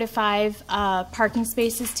for 4 to 5 parking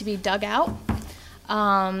spaces to be dug out.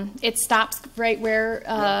 It stops right where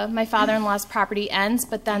my father-in-law's property ends,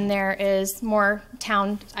 but then there is more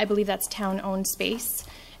town, I believe that's town-owned space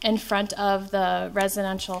in front of the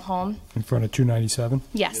residential home. In front of 297?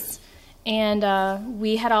 Yes. And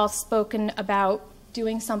we had all spoken about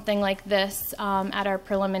doing something like this at our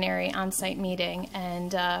preliminary on-site meeting,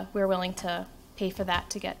 and we're willing to pay for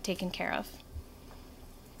that to get taken care of.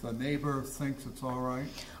 The neighbor thinks it's all right?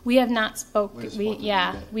 We have not spoken.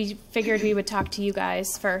 We figured we would talk to you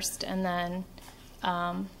guys first and then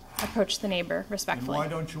approach the neighbor respectfully. And why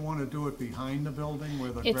don't you want to do it behind the building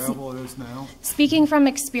where the gravel is now? Speaking from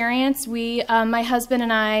experience, my husband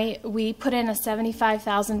and I, we put in a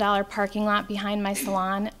 $75,000 parking lot behind my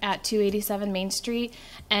salon at 287 Main Street,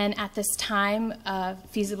 and at this time,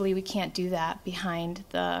 feasibly, we can't do that behind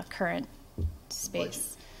the current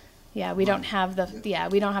space. Yeah, we don't have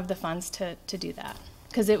the funds to do that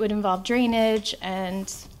because it would involve drainage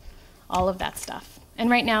and all of that stuff. And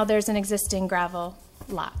right now, there's an existing gravel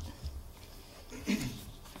lot. In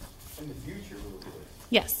the future, we'll do it.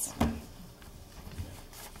 Yes.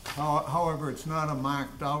 However, it's not a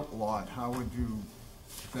marked out lot. How would you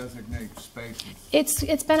designate spaces?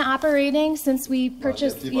 It's been operating since we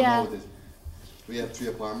purchased. We have 3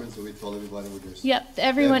 apartments, so we told everybody we just. Yep,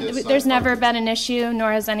 everyone. There's never been an issue,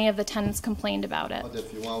 nor has any of the tenants complained about it. But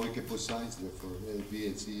if you want, we can put signs there for A, B,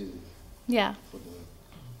 and C. And yeah.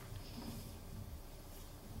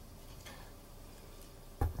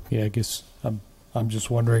 Yeah, I guess I'm just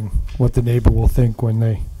wondering what the neighbor will think when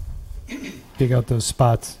they dig out those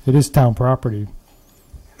spots. It is town property,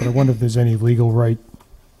 but I wonder if there's any legal right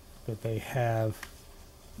that they have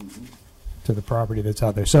to the property that's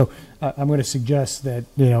out there. So I'm going to suggest that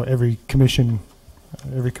every commissioner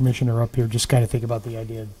up here just kind of think about the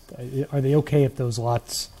idea. Are they okay if those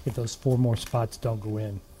lots, if those 4 more spots don't go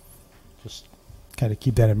in? Just kind of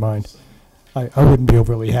keep that in mind. I wouldn't be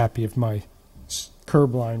overly happy if my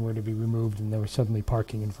curb line were to be removed and there was suddenly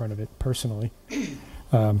parking in front of it personally.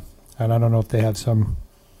 And I don't know if they have some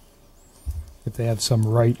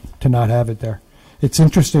right to not have it there. It's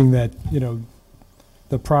interesting that,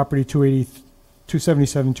 the property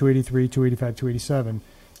 277, 283, 285, 287,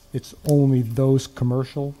 it's only those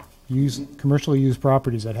commercially used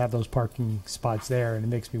properties that have those parking spots there, and it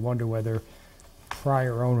makes me wonder whether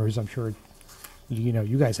prior owners, I'm sure,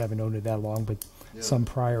 you guys haven't owned it that long, but some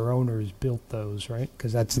prior owners built those, right?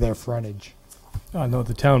 Because that's their frontage. No,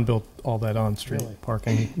 the town built all that on-street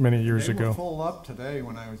parking many years They ago. were full up today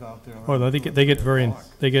when I was out there. Oh, they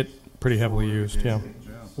get pretty heavily used. Yeah.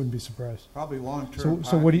 Wouldn't be surprised. Probably long-term.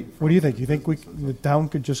 So what do you think? You think the town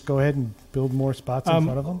could just go ahead and build more spots in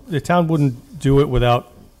front of them? The town wouldn't do it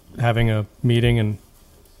without having a meeting and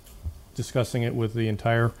discussing it with the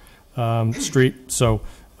entire street. So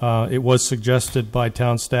It was suggested by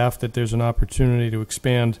town staff that there's an opportunity to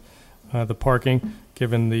expand the parking,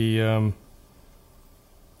 given the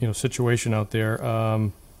situation out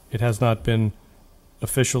there. It has not been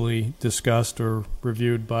officially discussed or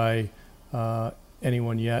reviewed by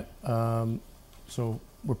anyone yet. So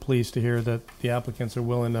we're pleased to hear that the applicants are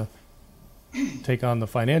willing to take on the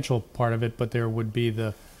financial part of it, but there would be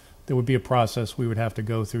a process we would have to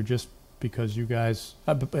go through, just because you guys.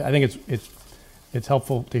 I think it's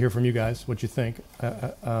helpful to hear from you guys what you think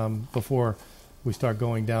before we start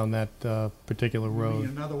going down that particular road.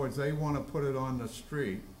 In other words, they want to put it on the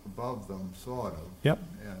street above them, sort of. Yep.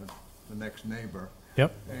 The next neighbor.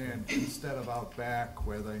 Yep. And instead of out back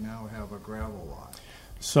where they now have a gravel lot.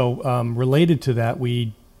 So related to that,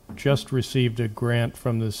 we just received a grant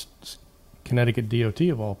from this Connecticut DOT,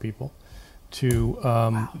 of all people,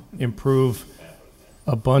 to improve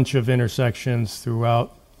a bunch of intersections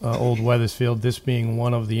throughout Old Wethersfield, this being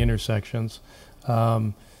one of the intersections.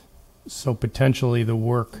 So potentially the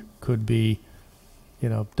work could be,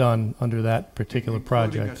 done under that particular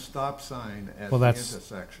project. Including a stop sign at the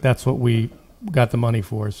intersection. That's what we got the money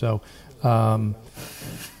for. So,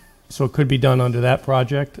 so it could be done under that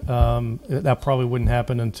project. That probably wouldn't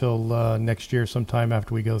happen until next year, sometime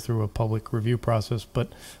after we go through a public review process.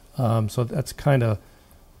 But so that's kind of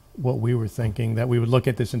what we were thinking, that we would look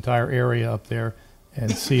at this entire area up there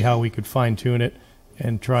and see how we could fine tune it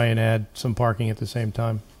and try and add some parking at the same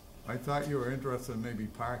time. I thought you were interested in maybe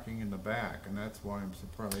parking in the back, and that's why I'm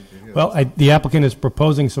surprised to hear. Well, the applicant is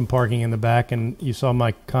proposing some parking in the back, and you saw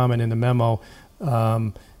my comment in the memo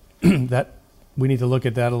that we need to look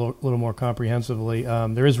at that a little more comprehensively.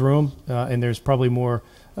 There is room, and there's probably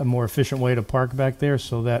a more efficient way to park back there,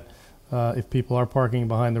 so that if people are parking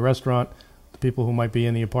behind the restaurant, the people who might be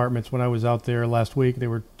in the apartments. When I was out there last week, there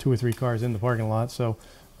were 2 or 3 cars in the parking lot. So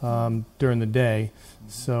during the day,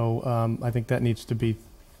 so I think that needs to be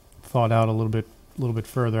thought out a little bit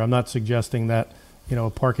further. I'm not suggesting that a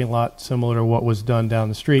parking lot similar to what was done down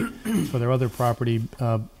the street for their other property,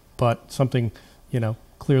 but something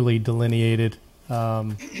clearly delineated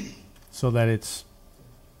so that it's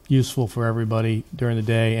useful for everybody during the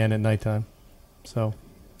day and at nighttime. So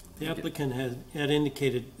the applicant had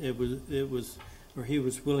indicated he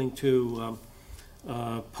was willing to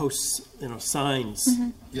post signs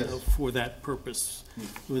for that purpose.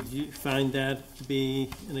 Would you find that to be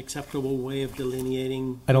an acceptable way of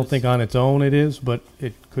delineating? I don't think on its own it is, but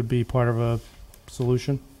it could be part of a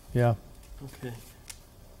solution. Yeah. Okay.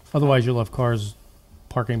 Otherwise, you'll have cars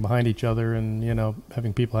parking behind each other, and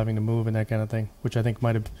having people having to move and that kind of thing, which I think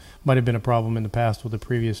might have been a problem in the past with the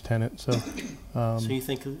previous tenant. So, so you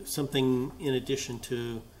think something in addition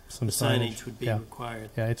to some the signage would be required?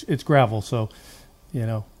 Yeah, it's gravel, so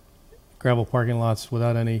gravel parking lots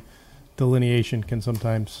without any delineation can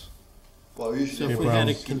sometimes. Well, so if we had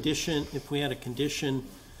a condition,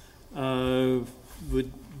 would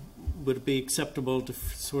it be acceptable to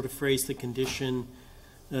sort of phrase the condition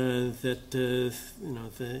that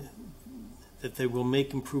that they will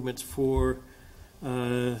make improvements for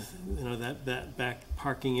that back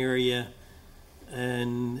parking area,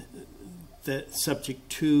 and that subject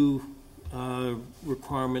to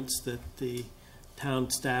requirements that the town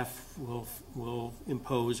staff will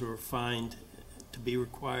impose or find to be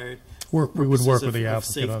required. We would work with the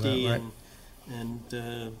applicant on that, right?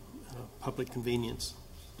 And public convenience.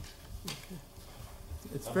 Okay.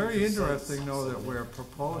 It's very interesting, though, that we're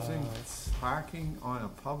proposing parking on a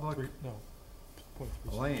public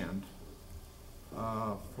land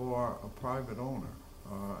for a private owner,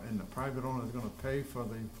 and the private owner is going to pay for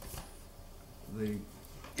the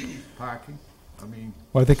parking. I mean,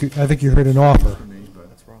 well, I think you heard an offer.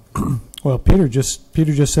 That's wrong. Well, Peter just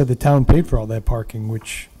said the town paid for all that parking,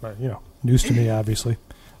 which news to me, obviously.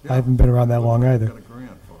 I haven't been around that long either. Got a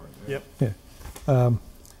grant for it. Yep. Yeah.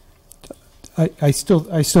 I still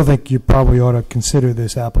think you probably ought to consider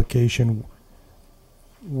this application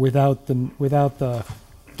without the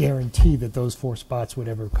guarantee that those 4 spots would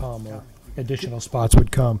ever come, or additional spots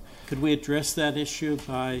would come. Could we address that issue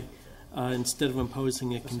by instead of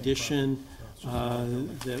imposing a condition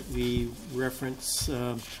that we reference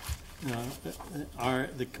the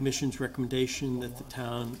Commission's recommendation that the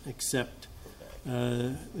town accept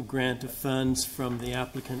a grant of funds from the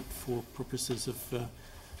applicant for purposes of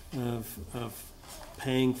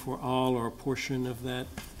paying for all or a portion of that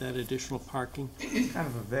additional parking? Kind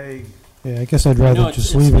of a vague. Yeah, I guess I'd rather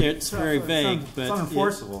just leave it. It's very vague, but it's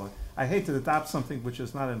unenforceable. I hate to adopt something which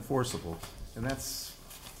is not enforceable, and that's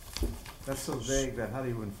so vague that how do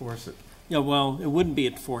you enforce it? Yeah, well, it wouldn't be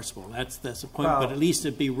enforceable. That's the point. Well, but at least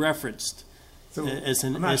it'd be referenced So as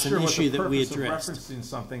I'm an not sure what issue the that we purpose of addressed. referencing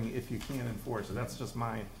something if you can't enforce it. That's just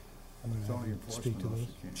my. I'm going Zoning to speak to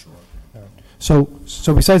enforcement those. officer can't.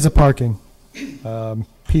 So besides the parking,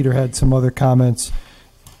 Peter had some other comments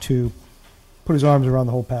to put his arms around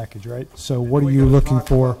the whole package, right? So what are We you gotta looking talk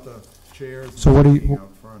for? about the chairs So and what do you- seating out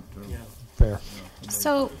front, too. Fair.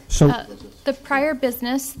 So, So- the prior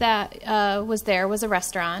business that was there was a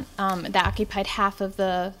restaurant that occupied half of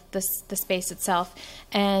the space itself,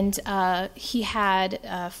 and he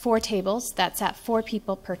had 4 tables that sat 4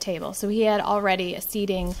 people per table. So he had already a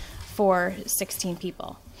seating for 16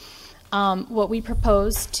 people. What we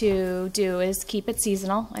propose to do is keep it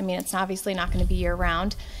seasonal. I mean, it's obviously not going to be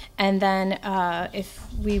year-round. And then if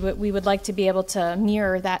we would like to be able to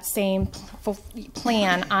mirror that same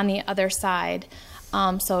plan on the other side.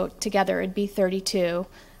 So together it'd be 32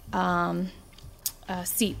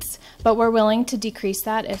 seats. But we're willing to decrease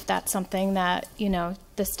that if that's something that,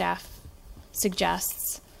 the staff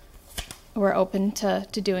suggests. We're open to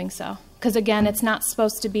doing so. Because again, it's not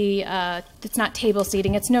supposed to be, it's not table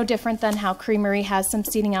seating. It's no different than how Creamery has some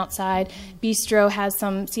seating outside, Bistro has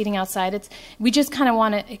some seating outside. We just kind of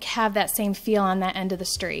want to have that same feel on that end of the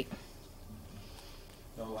street.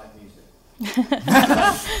 No live music.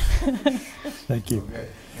 Thank you. Okay.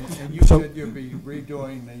 And you said you'd be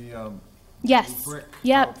redoing the Yes. brick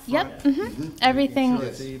Yep. out Yep. front, Mhm. Everything. making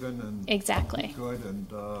sure it's even and Exactly. good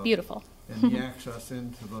and Beautiful. And the access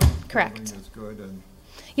into the Correct. building is good. And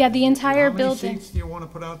Yeah, the entire how many building. seats do you want to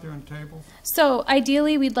put out there in tables? So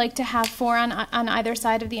ideally, we'd like to have 4 on either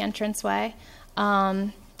side of the entranceway.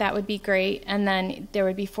 That would be great, and then there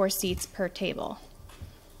would be 4 seats per table.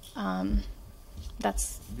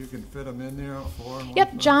 That's. You can fit them in there, 4 on one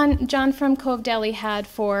Yep, side? John from Cove Deli had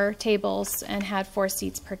 4 tables and had 4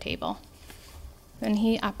 seats per table. And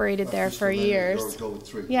he operated there Mr. for Manager, years. go with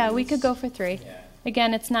 3 Yeah, we tables. could go for 3.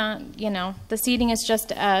 Again, it's not, the seating is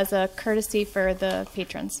just as a courtesy for the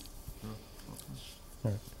patrons.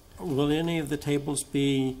 Will any of the tables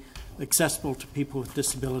be accessible to people with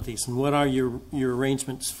disabilities? And what are your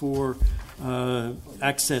arrangements for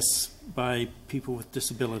access by people with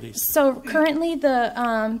disabilities? So currently, the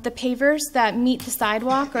pavers that meet the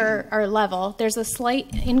sidewalk are level. There's a slight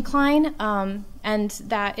incline, and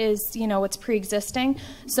that is, what's pre-existing.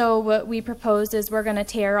 So what we propose is we're going to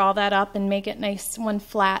tear all that up and make it nice, one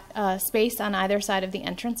flat space on either side of the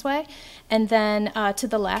entranceway. And then to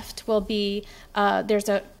the left will be there's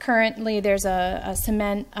a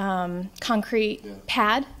cement concrete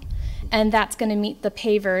pad. And that's going to meet the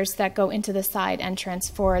pavers that go into the side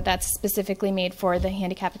entrance that's specifically made for the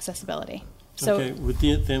handicap accessibility. So, okay, would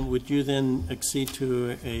you then accede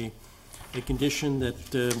to a condition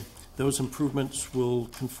that those improvements will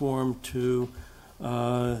conform to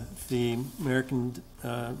the American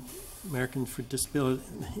for Disability,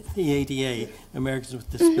 the ADA, Americans with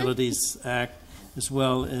Disabilities Act, as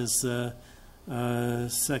well as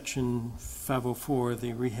Section 504,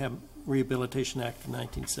 the Rehabilitation Act of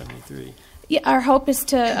 1973. yeah, our hope is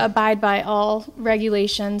to abide by all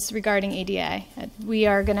regulations regarding ADA. We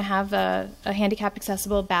are going to have a handicap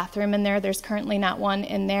accessible bathroom in there. There's currently not one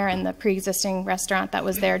in there, and the pre-existing restaurant that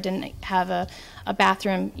was there didn't have a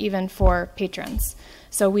bathroom even for patrons.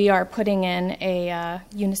 So we are putting in a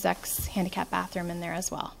unisex handicap bathroom in there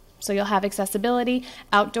as well. So you'll have accessibility,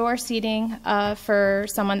 outdoor seating for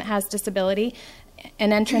someone that has disability,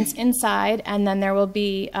 an entrance inside, and then there will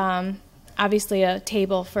be obviously a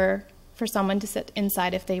table for someone to sit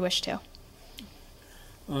inside if they wish to.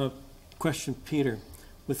 Question, Peter.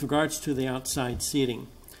 With regards to the outside seating,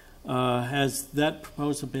 has that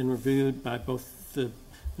proposal been reviewed by both the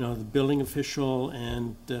building official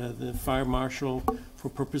and the fire marshal for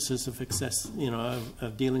purposes of access,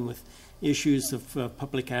 of dealing with issues of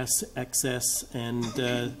public access and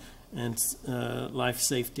life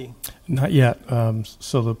safety? Not yet.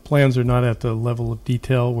 So the plans are not at the level of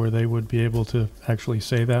detail where they would be able to actually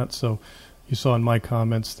say that. So you saw in my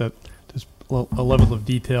comments that there's a level of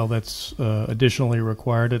detail that's additionally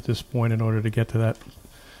required at this point in order to get to that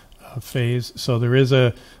phase. So there is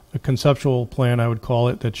a conceptual plan, I would call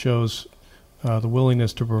it, that shows the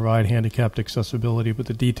willingness to provide handicapped accessibility, but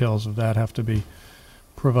the details of that have to be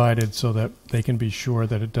provided so that they can be sure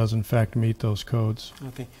that it does in fact meet those codes.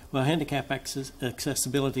 Okay. Well, handicap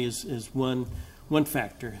accessibility is one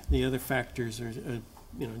factor. The other factors are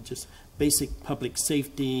just basic public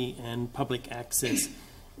safety and public access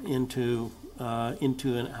into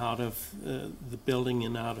and out of the building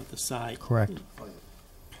and out of the site. Correct.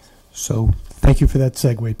 So thank you for that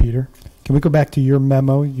segue, Peter. Can we go back to your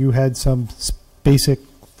memo? You had some basic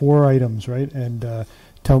 4 items, right? And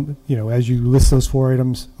tell, as you list those 4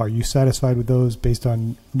 items, are you satisfied with those based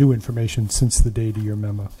on new information since the date of your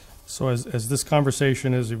memo? So as this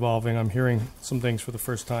conversation is evolving, I'm hearing some things for the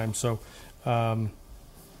first time. So I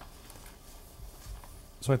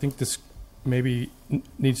think this maybe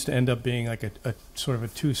needs to end up being like a sort of a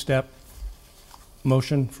 2-step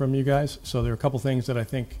motion from you guys. So there are a couple things that I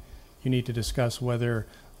think you need to discuss whether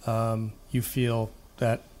you feel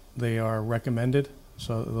that they are recommended.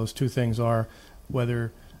 So those 2 things are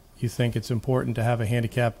whether you think it's important to have a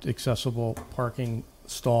handicapped accessible parking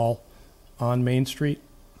stall on Main Street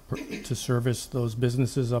to service those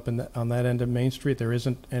businesses up on that end of Main Street. There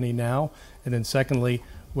isn't any now. And then secondly,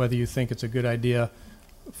 whether you think it's a good idea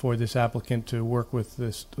for this applicant to work with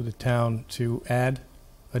the town to add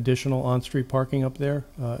additional on-street parking up there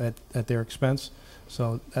at their expense.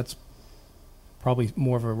 So that's probably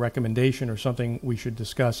more of a recommendation or something we should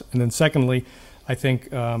discuss. And then secondly, I think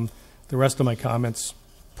the rest of my comments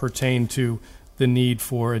pertain to the need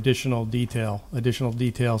for additional detail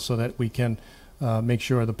so that we can make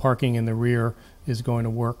sure the parking in the rear is going to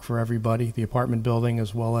work for everybody, the apartment building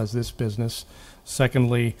as well as this business.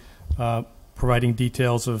 Secondly, providing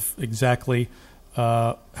details of exactly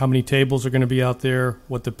how many tables are going to be out there,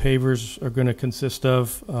 what the pavers are going to consist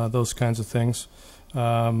of, those kinds of things.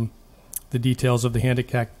 The details of the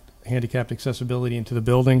handicapped accessibility into the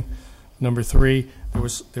building. Number 3,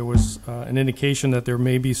 there was an indication that there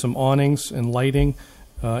may be some awnings and lighting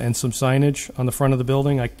and some signage on the front of the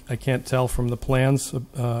building. I can't tell from the plans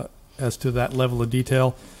as to that level of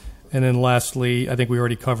detail. And then lastly, I think we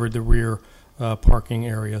already covered the rear parking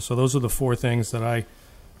area. So those are the 4 things that I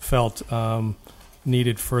felt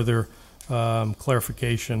needed further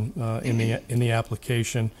clarification in the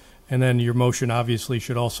application. And then your motion obviously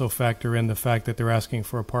should also factor in the fact that they're asking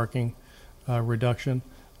for a parking reduction.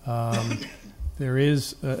 There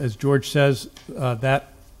is, as George says,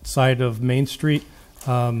 that side of Main Street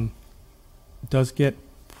does get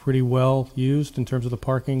pretty well used in terms of the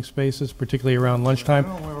parking spaces, particularly around lunchtime.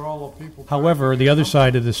 I know where all the people However, the other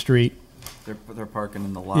side of the street, they're parking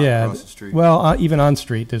in the lot across the street. Well, even on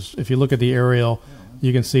street, if you look at the aerial,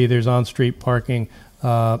 you can see there's on-street parking,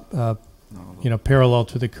 parallel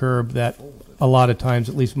to the curb. That a lot of times,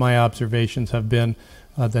 at least my observations have been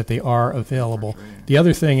that they are available. The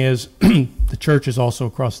other thing is the church is also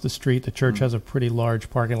across the street. The church has a pretty large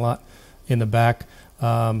parking lot in the back.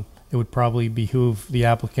 It would probably behoove the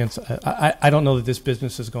applicants. I don't know that this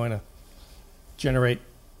business is going to generate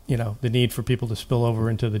the need for people to spill over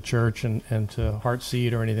into the church and to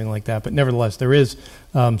Heartseed or anything like that. But nevertheless, there is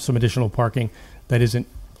some additional parking that isn't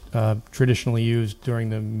traditionally used during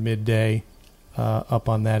the midday up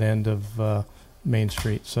on that end of Main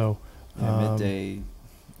Street. So midday,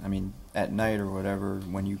 at night or whatever,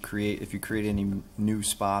 if you create any new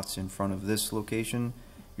spots in front of this location,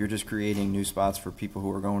 you're just creating new spots for people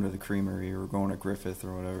who are going to the Creamery or going to Griffith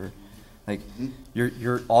or whatever. Like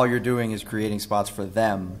all you're doing is creating spots for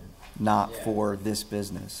them, not for this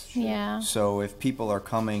business. Yeah. So if people are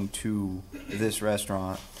coming to this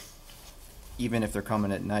restaurant, even if they're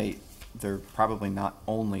coming at night, they're probably not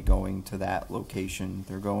only going to that location,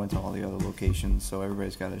 they're going to all the other locations, so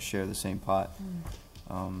everybody's got to share the same pot.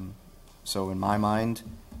 So in my mind,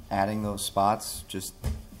 adding those spots just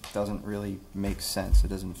doesn't really make sense. It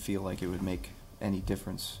doesn't feel like it would make any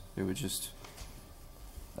difference. It would just,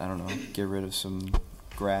 I don't know, get rid of some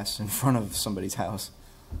grass in front of somebody's house.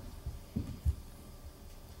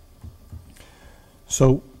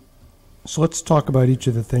 So let's talk about each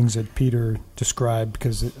of the things that Peter described,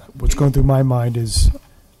 because what's going through my mind is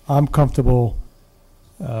I'm comfortable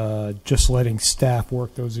just letting staff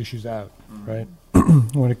work those issues out, right?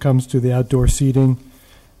 When it comes to the outdoor seating,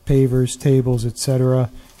 pavers, tables, etc.,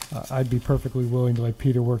 I'd be perfectly willing to let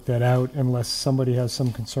Peter work that out unless somebody has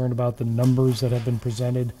some concern about the numbers that have been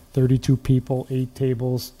presented, 32 people, 8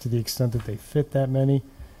 tables, to the extent that they fit that many.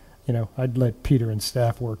 I'd let Peter and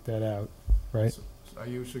staff work that out, right? So are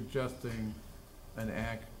you suggesting an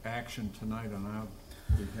action tonight on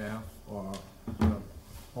our behalf, or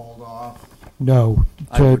hold off? No,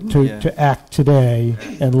 to act today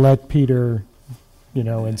and let Peter,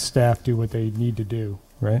 and staff do what they need to do,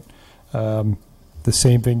 right? The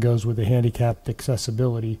same thing goes with the handicapped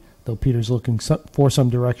accessibility, though Peter's looking for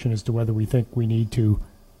some direction as to whether we think we need to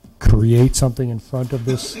create something in front of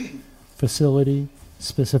this facility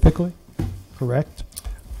specifically, correct?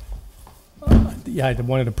 Yeah, I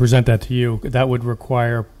wanted to present that to you. That would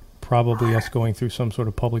require probably us going through some sort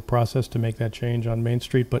of public process to make that change on Main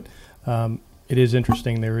Street, but it is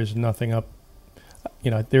interesting. There is nothing up.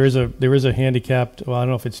 There is a handicapped. Well, I don't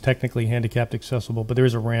know if it's technically handicapped accessible, but there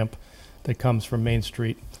is a ramp that comes from Main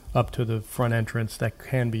Street up to the front entrance that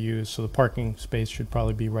can be used. So the parking space should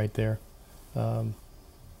probably be right there.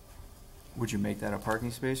 Would you make that a parking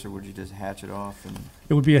space, or would you just hatch it off and?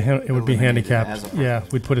 It would be it would be eliminate it as handicapped. a parking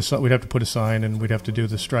Yeah, we'd have to put a sign, and we'd have to do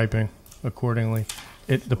the striping accordingly.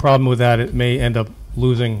 The problem with that, it may end up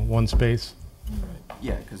losing one space.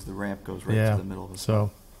 Yeah, because the ramp goes right Yeah. to the middle of the.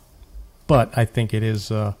 So, but I think it is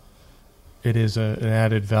an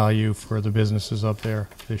added value for the businesses up there.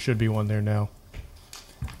 There should be one there now.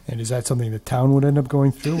 And is that something the town would end up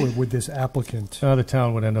going through, or would this applicant? The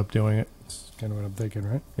town would end up doing it. That's kind of what I'm thinking,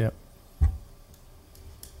 right? Yep.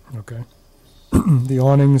 Okay. The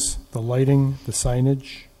awnings, the lighting, the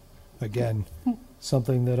signage, again,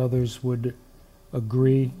 something that others would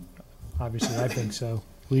agree. Obviously, I think so.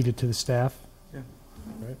 Leave it to the staff. Yeah.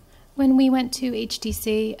 Right. When we went to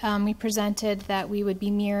HTC, we presented that we would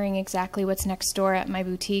be mirroring exactly what's next door at my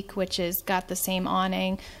boutique, which is got the same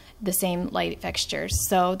awning, the same light fixtures.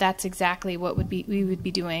 So that's exactly what we would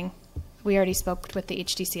be doing. We already spoke with the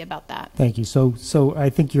HTC about that. Thank you. So I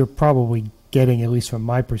think you're probably getting, at least from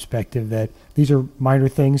my perspective, that these are minor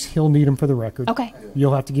things. He'll need them for the record. Okay.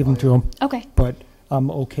 You'll have to give them to him. Okay. But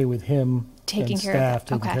I'm okay with him Taking and care of staff it.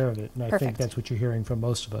 taking Okay. care of it. And I think Perfect. that's what you're hearing from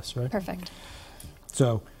most of us, right? Perfect.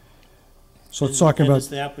 So let's talk about. Is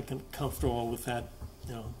the applicant comfortable with that,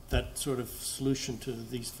 that sort of solution to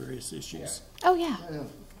these various issues? Oh, yeah.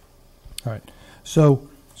 All right. So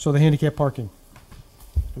the handicap parking.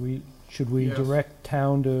 Should we Yes. direct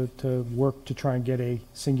town to work to try and get a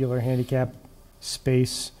singular handicap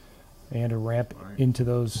space and a ramp Right. into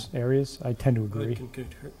those areas? I tend to I agree. can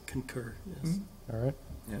concur, yes. All right.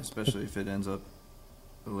 Yeah, especially if it ends up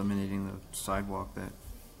eliminating the sidewalk that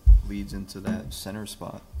leads into that center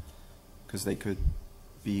spot, because they could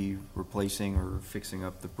be replacing or fixing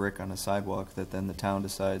up the brick on a sidewalk that then the town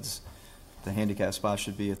decides the handicap spot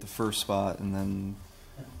should be at the first spot, and then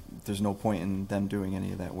there's no point in them doing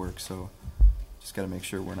any of that work. So just got to make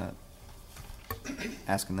sure we're not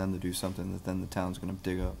asking them to do something that then the town's going to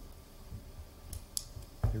dig up.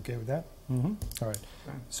 You okay with that? Mm-hmm. All right.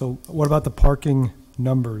 So what about the parking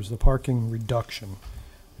numbers, the parking reduction,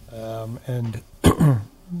 and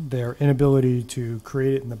their inability to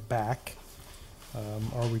create it in the back?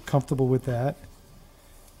 Are we comfortable with that?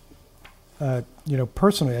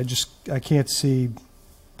 Personally, I can't see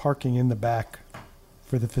parking in the back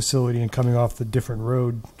for the facility and coming off the different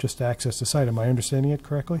road just to access the site. Am I understanding it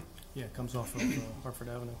correctly? Yeah, it comes off of Hartford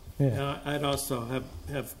Avenue. Yeah. I'd also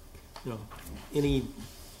have any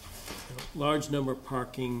large number of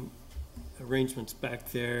parking arrangements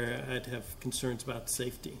back there. I'd have concerns about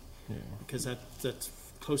safety, because that's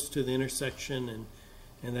close to the intersection,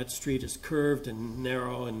 and that street is curved and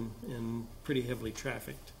narrow and pretty heavily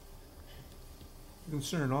trafficked.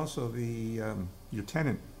 Concern also your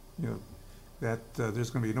tenant, that there's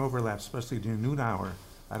going to be an overlap, especially during noon hour.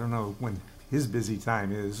 I don't know when his busy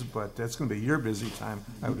time is, but that's going to be your busy time,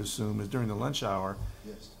 I would assume, is during the lunch hour.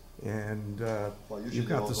 Yes. And usually you've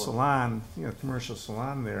got the also- salon, commercial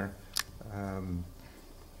salon there.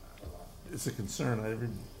 It's a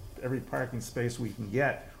concern. Every parking space we can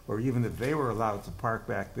get, or even if they were allowed to park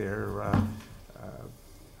back there,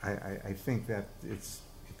 I think that it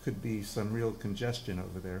could be some real congestion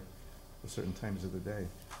over there at certain times of the day.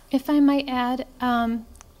 If I might add,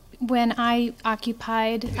 when I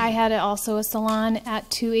occupied, I had also a salon at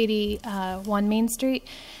 281 Main Street,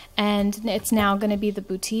 and it's now going to be the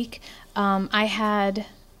boutique. I had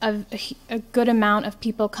a good amount of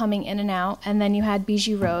people coming in and out, and then you had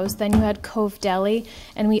Bijou Rose, then you had Cove Deli,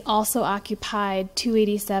 and we also occupied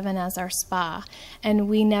 287 as our spa, and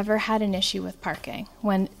we never had an issue with parking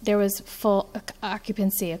when there was full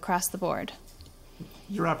occupancy across the board.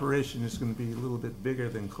 Your operation is going to be a little bit bigger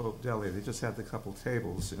than Cove Deli. They just have a couple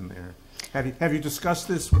tables in there. Have you discussed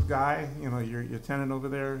this with Guy? Your tenant over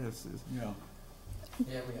there. Yeah.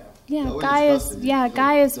 Yeah, Yeah, we Guy is. discussed it. Yeah, So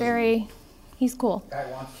Guy it is doesn't- very. He's cool. Guy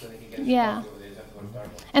wants so that he gets Yeah. coffee over there, he doesn't go to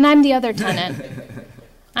Starbucks. And I'm the other tenant.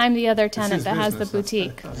 I'm the other tenant his that has the business,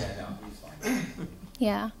 boutique. Yeah, no, he's fine.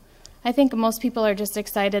 Yeah, I think most people are just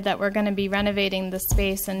excited that we're going to be renovating the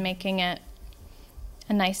space and making it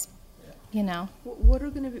a nice, What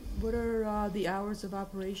are the hours of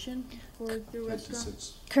operation for the restaurant?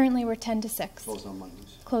 6, Currently, we're 10 to 6. closed on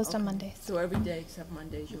Mondays. Closed on Mondays. So every day except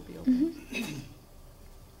Mondays you'll be open?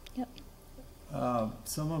 Yep.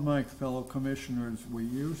 Some of my fellow commissioners, we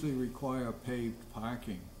usually require paved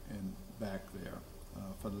parking back there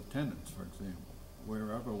for the tenants, for example,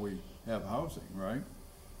 wherever we have housing, right?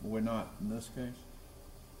 We're not in this case.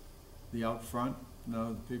 The out front,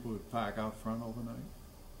 the people would park out front overnight.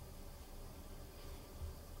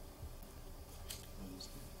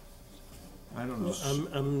 I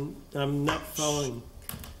don't know. I'm not following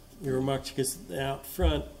your remarks because the out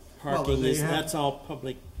front parking they have- that's all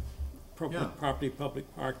public Yeah. property,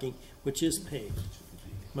 public parking, which is paved.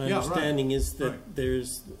 My Yeah, right, understanding is that right.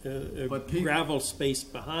 there's a But people- gravel space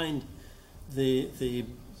behind the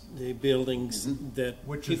buildings that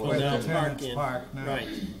Which is people where now the park tenants in. park now. Right.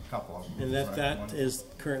 A couple of them. And that One- is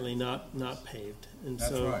currently not paved. And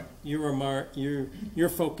That's so right. you're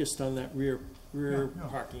focused on that rear Yeah.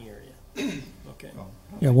 parking area. Okay.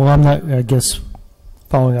 Yeah, well, I'm not, I guess,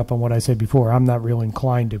 following up on what I said before, I'm not real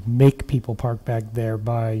inclined to make people park back there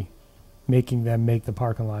by making them make the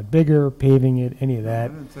parking lot bigger, paving it, any of No, I that.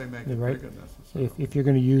 didn't say make it right? bigger necessarily. If you're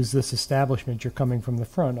going to use this establishment, you're coming from the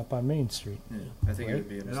front up on Main Street. Yeah, I think it would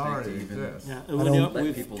be a It mistake already to even. exists. Yeah, I and don't-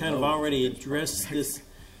 we've people kind of know already it's addressed parking. this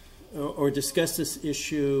or discussed this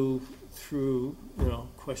issue through,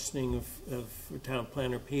 questioning of Town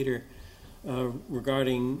Planner Peter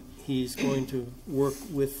regarding he's going to work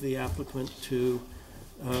with the applicant to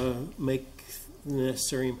make the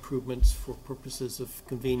necessary improvements for purposes of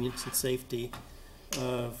convenience and safety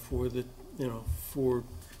for the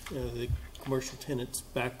commercial tenants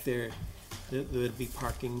back there that would be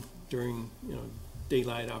parking during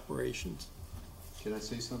daylight operations. Can I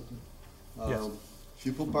say something? Yes.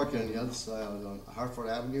 People parking on the other side on Hartford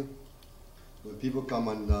Avenue. When people come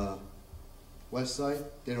on the west side,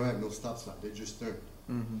 they don't have no stop sign. They just turn.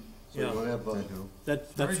 Mm-hmm. So you don't have.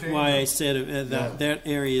 That's Very why I dangerous. said that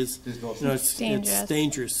area is, There's no it's Dangerous.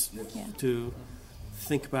 dangerous Yeah. to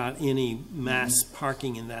think about any mass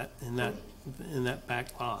parking in that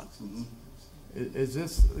back lot. Is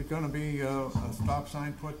this gonna be a stop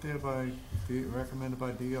sign put there recommended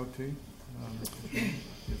by DOT?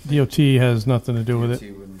 DOT has nothing to do with DOT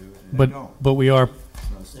it, wouldn't do it. They don't. but we are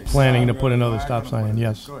It's not a state planning to Flag put on another the stop flag sign in, and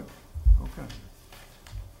yes. Good, okay.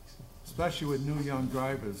 Especially with new young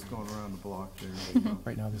drivers going around the block there.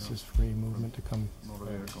 Right now, this is free movement to come. Motor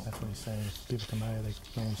vehicle. That's what he's saying. People come out, they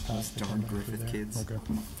go and stop. These they darn come through Griffith there. kids. Okay.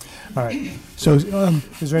 All right. So, is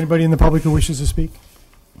there anybody in the public who wishes to speak?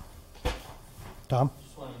 Tom?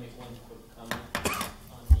 Just want to make one quick comment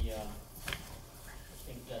on the, I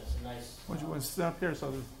think that's a nice. Why don't you want to sit up here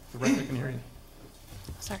so the record can hear you?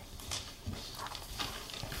 Sorry.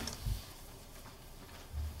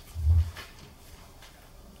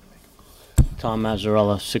 Tom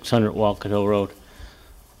Mazzarella, 600 Walcott Hill Road.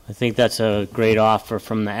 I think that's a great offer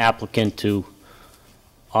from the applicant to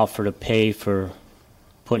offer to pay for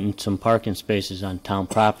putting some parking spaces on town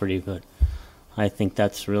property, but I think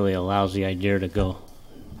that's really a lousy idea to go,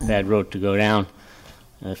 bad road to go down.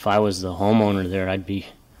 If I was the homeowner there, I'd be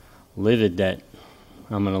livid that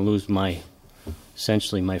I'm going to lose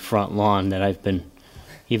essentially my front lawn that I've been,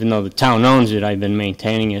 even though the town owns it, I've been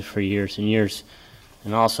maintaining it for years and years.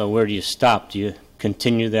 And also, where do you stop? Do you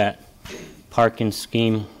continue that parking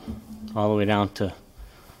scheme all the way down to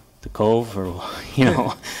the cove, or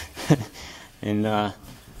And the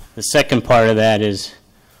second part of that is,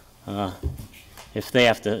 if they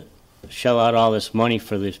have to shell out all this money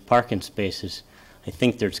for these parking spaces, I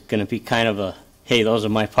think there's going to be kind of a, hey, those are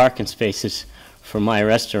my parking spaces for my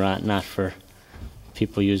restaurant, not for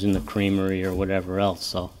people using the creamery or whatever else.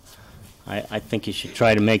 So I think you should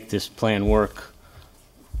try to make this plan work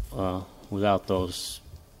without those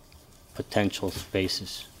potential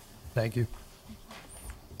spaces. Thank you.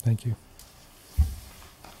 Thank you.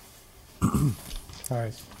 All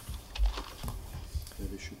right.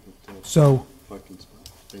 Maybe we should put, So, parking spot.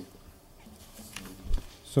 Thank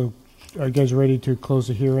so are you guys ready to close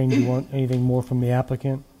the hearing? Do you want anything more from the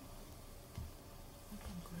applicant?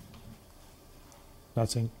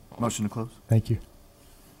 Nothing? Motion to close. Thank you.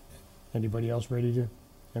 Anybody else ready to,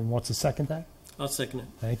 and wants to second that? I'll second it.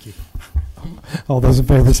 Thank you. All those in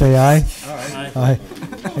favor say aye. Aye. Aye.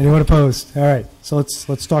 Anyone opposed? All right, so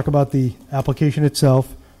let's talk about the application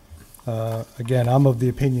itself. Again, I'm of the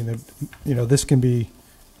opinion that, this can be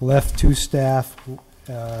left to staff,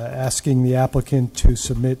 asking the applicant to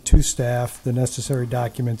submit to staff the necessary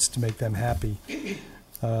documents to make them happy.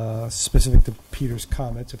 Specific to Peter's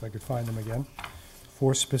comments, if I could find them again,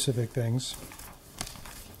 4 specific things.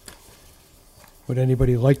 Would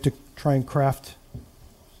anybody like to try and craft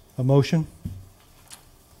a motion?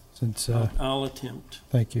 Since I'll attempt.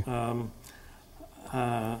 Thank you.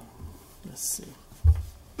 Let's see.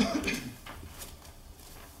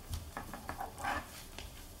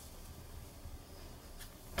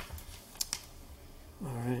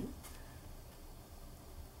 All right.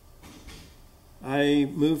 I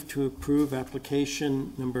move to approve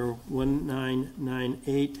application number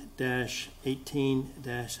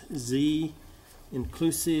 1998-18-Z,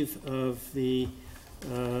 inclusive of the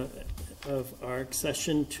of our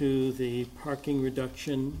accession to the parking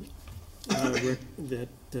reduction that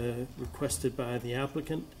requested by the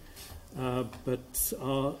applicant, but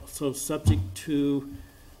also subject to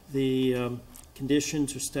the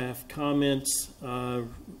conditions or staff comments 1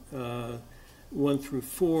 through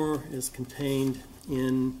 4 is contained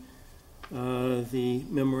in the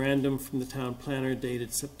memorandum from the town planner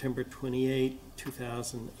dated September 28,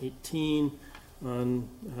 2018, on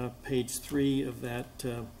page 3 of that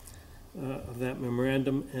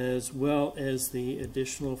memorandum, as well as the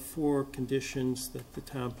additional 4 conditions that the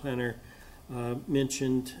town planner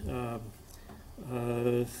mentioned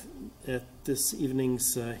at this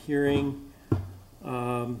evening's hearing,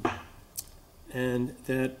 and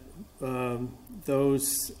that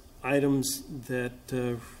those items that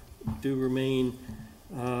do remain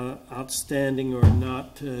outstanding or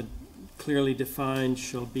not clearly defined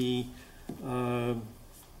shall be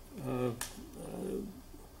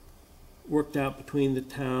worked out between the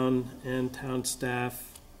town and town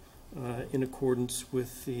staff in accordance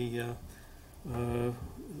with the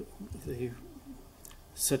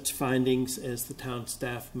such findings as the town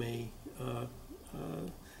staff may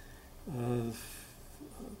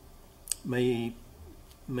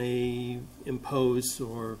impose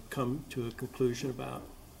or come to a conclusion about.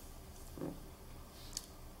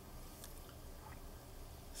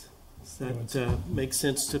 Does that make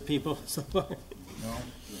sense to people so far? No.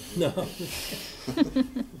 No.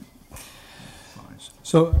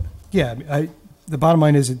 So, yeah, the bottom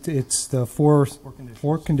line is it's the four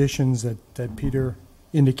conditions that Peter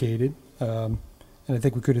indicated, and I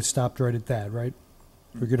think we could have stopped right at that, right?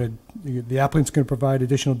 The applicant's going to provide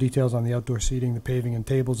additional details on the outdoor seating, the paving and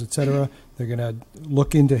tables, et cetera. They're going to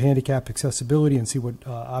look into handicap accessibility and see what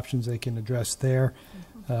options they can address there.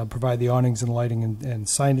 Provide the awnings and lighting and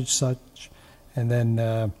signage such, and then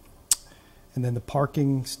the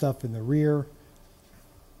parking stuff in the rear.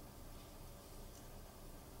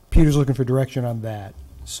 Peter's looking for direction on that.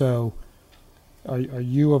 So are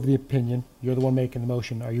you of the opinion, you're the one making the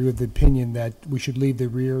motion, are you of the opinion that we should leave the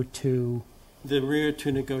rear to... The rear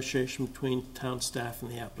to negotiation between town staff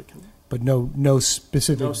and the applicant. But no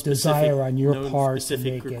specific desire on your part no specific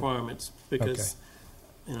to make requirements, because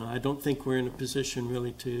I don't think we're in a position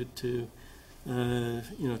really to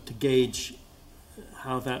gauge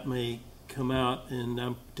how that may come out, and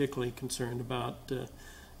I'm particularly concerned about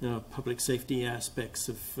public safety aspects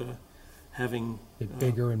of having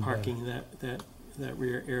bigger and parking that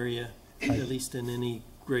rear area, at least in any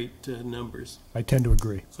great numbers. I tend to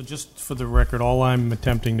agree. So just for the record, all I'm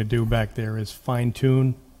attempting to do back there is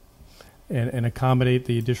fine-tune and accommodate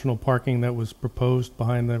the additional parking that was proposed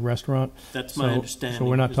behind the restaurant. That's my understanding. So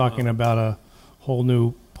we're not talking about a whole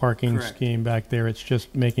new parking scheme back there. It's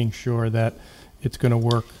just making sure that it's going to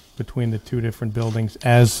work between the two different buildings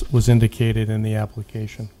as was indicated in the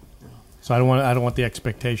application. So I don't want the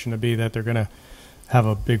expectation to be that they're going to have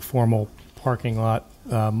a big formal parking lot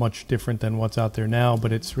much different than what's out there now,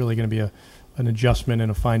 but it's really going to be an adjustment and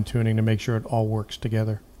a fine-tuning to make sure it all works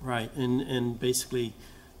together. Right, and basically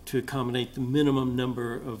to accommodate the minimum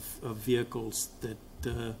number of vehicles that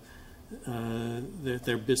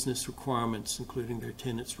their business requirements, including their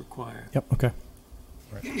tenants, require. Yep, okay.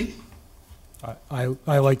 Right.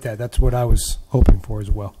 I like that. That's what I was hoping for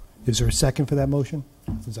as well. Is there a second for that motion?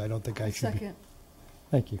 Since I don't think I should Second.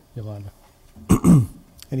 Thank you, Yolanda.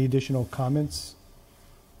 Any additional comments,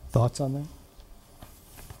 thoughts on that?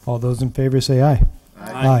 All those in favor say aye.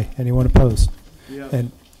 Aye. Anyone opposed? Yeah.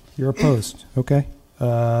 And you're opposed, okay?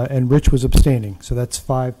 And Rich was abstaining, so that's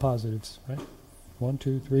 5 positives, right? 1,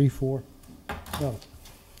 2, 3, 4. No.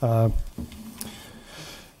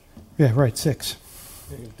 Yeah, right, 6.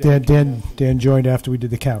 Dan joined after we did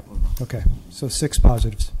the count. Okay, so 6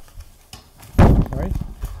 positives. All right.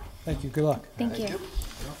 Thank you. Good luck. Thank you.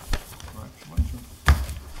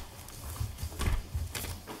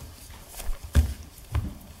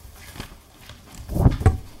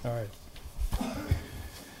 All right.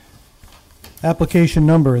 Application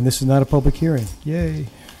number, and this is not a public hearing. Yay.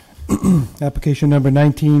 Application number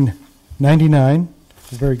 1999,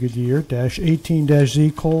 a very good year,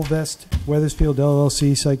 -18-Z Colvest Wethersfield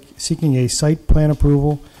LLC seeking a site plan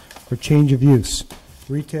approval for change of use,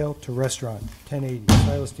 retail to restaurant, 1080,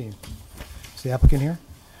 Webb-Deane. Is the applicant here?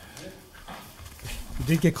 You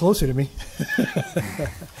did get closer to me.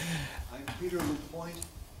 I'm Peter LaPointe.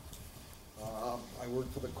 I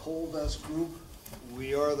work for the Colvest Group.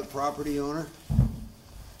 We are the property owner.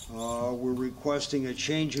 We're requesting a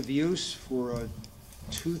change of use for a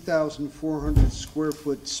 2,400 square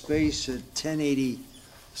foot space at 1080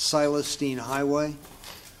 Webb-Deane Highway.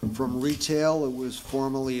 From retail, it was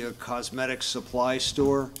formerly a cosmetic supply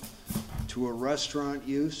store, to a restaurant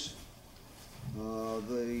use.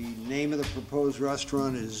 The name of the proposed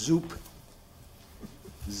restaurant is Zoop,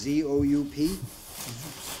 Z-O-U-P.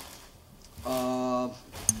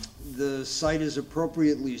 The site is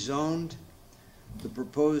appropriately zoned. The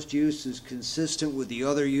proposed use is consistent with the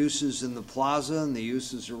other uses in the plaza and the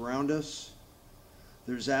uses around us.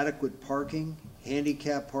 There's adequate parking,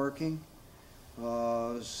 handicap parking.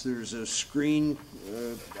 There's a screen,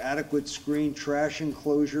 adequate screen trash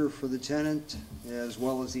enclosure for the tenant as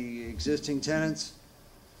well as the existing tenants,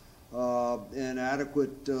 and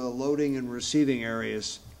adequate loading and receiving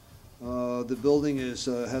areas. The building has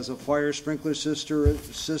a fire sprinkler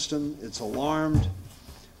system. It's alarmed.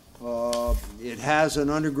 It has an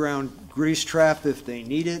underground grease trap if they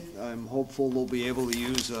need it. I'm hopeful they'll be able to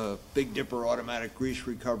use a Big Dipper automatic grease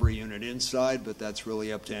recovery unit inside, but that's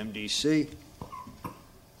really up to MDC.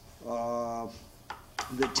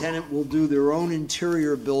 The tenant will do their own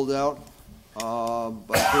interior build-out. I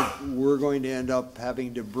think we're going to end up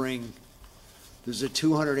having to bring, there's a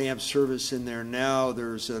 200 amp service in there now.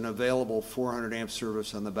 There's an available 400 amp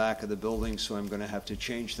service on the back of the building, so I'm going to have to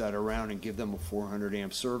change that around and give them a 400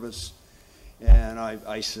 amp service. And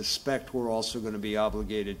I suspect we're also going to be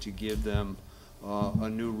obligated to give them a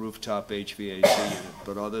new rooftop HVAC unit.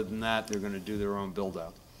 But other than that, they're going to do their own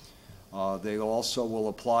build-out. They also will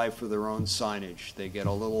apply for their own signage. They get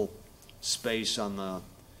a little space on the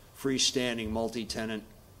freestanding multi-tenant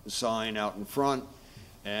sign out in front,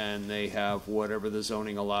 and they have whatever the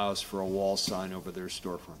zoning allows for a wall sign over their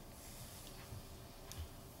storefront.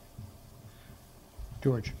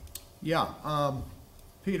 George. Yeah,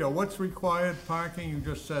 Peter, what's required parking? You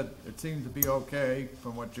just said it seems to be okay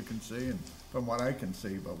from what you can see and from what I can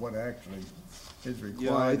see, but what actually is required?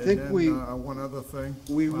 Yeah, I think and then, one other thing.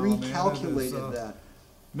 We while I'm at it recalculated is, that.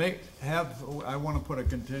 I want to put a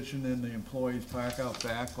condition in the employees park out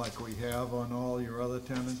back like we have on all your other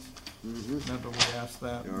tenants. Remember we asked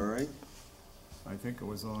that? All right. I think it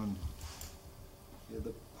was on. Yeah,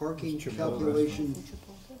 the parking calculation.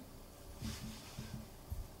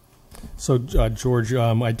 So, George,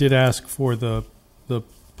 I did ask for the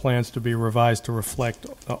plans to be revised to reflect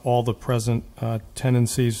all the present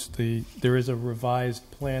tenancies. There is a revised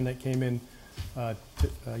plan that came in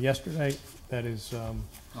yesterday that is,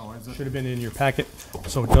 should have been in your packet.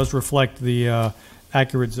 So it does reflect the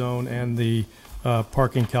accurate zone and the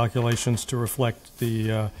parking calculations to reflect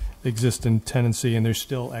the existing tenancy, and there's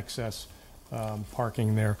still excess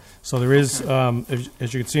parking there. So there is,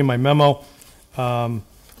 as you can see in my memo,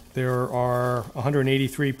 there are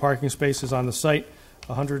 183 parking spaces on the site.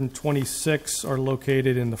 126 are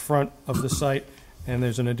located in the front of the site, and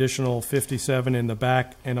there's an additional 57 in the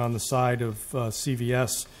back and on the side of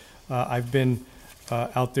CVS. I've been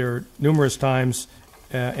out there numerous times,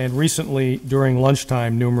 and recently during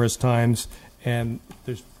lunchtime numerous times, and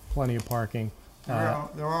there's plenty of parking.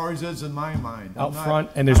 There always is in my mind. Out I'm front,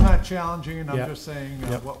 not, and there's. I'm not challenging it. I'm Yep. just saying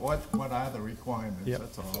Yep. what are the requirements. Yep.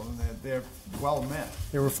 That's all, and they're well met.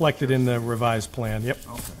 They're reflected in the revised plan. Yep.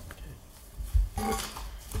 Okay.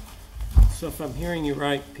 So if I'm hearing you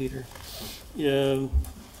right, Peter,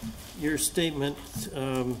 your statement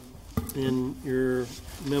in your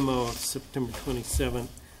memo of September 27th,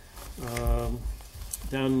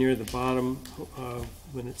 down near the bottom,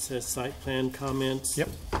 when it says site plan comments, yep.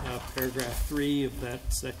 Paragraph 3 of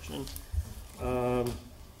that section,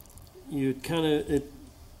 you kind of,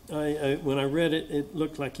 when I read it, it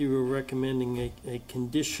looked like you were recommending a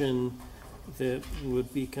condition that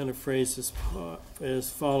would be kind of phrased as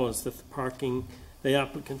follows: that the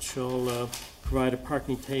applicant shall provide a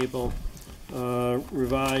parking table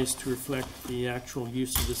revised to reflect the actual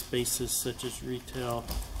use of the spaces, such as retail,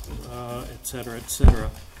 et cetera, et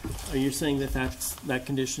cetera. Are you saying that that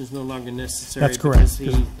condition is no longer necessary? That's correct. Because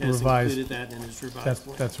he has Revised. included that in his revised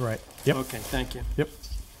plan? That's right. Yep. Okay, thank you. Yep.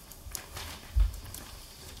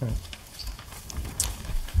 All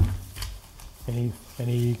right.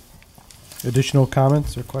 Any additional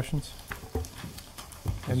comments or questions?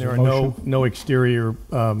 And there are no exterior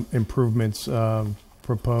improvements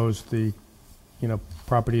proposed. The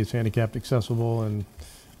property is handicapped accessible, and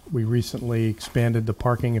we recently expanded the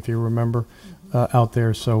parking, if you remember, out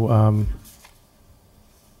there. So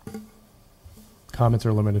comments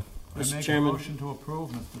are limited. I Mr. make Chairman. a motion to approve,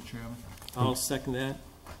 Mr. Chairman. I'll second that.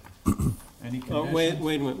 Any Oh, conditions?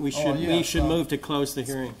 wait a minute. We should move to close the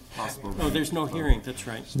hearing. Oh, there's no hearing. That's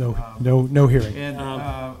right. No hearing. And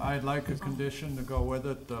I'd like a condition to go with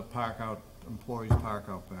it, the employees park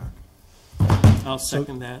out back. I'll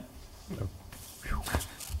second that.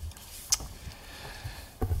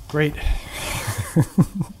 Great.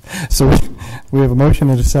 So we have a motion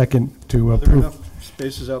and a second to Are there approve. enough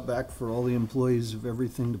spaces out back for all the employees of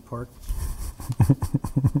everything to park?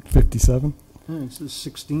 57? It says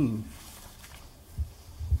 16.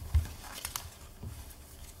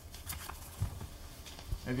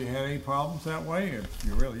 Have you had any problems that way? If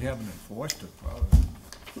you really haven't enforced it, probably.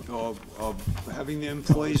 Having the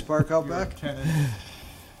employees park out You're a back? tenant.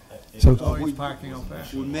 So- Always parking out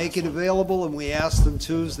back. We make it available and we ask them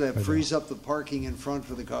to, so that frees up the parking in front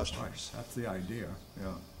for the customers. That's the idea, yeah.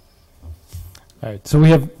 All right, so we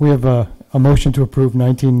have a motion to approve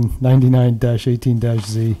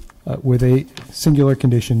 1999-18-Z with a singular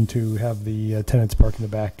condition to have the tenants park in the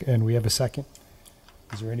back, and we have a second.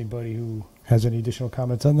 Is there anybody who has any additional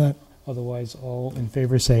comments on that? Otherwise, all in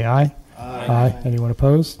favor say aye. Aye. Anyone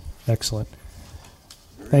opposed? Excellent.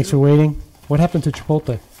 Thanks for waiting. What happened to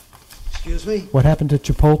Chipotle? Excuse me? What happened to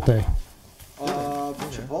Chipotle?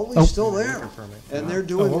 Chipotle's Oh. still there, and they're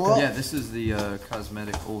doing well. Yeah, this is the old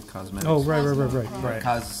cosmetics. Oh, right.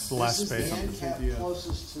 Cos- The last This is space. the end cap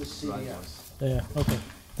closest to CVS. Yeah, okay. Yeah,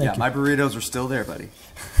 Thank you. my burritos are still there, buddy.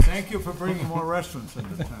 Thank you for bringing more restaurants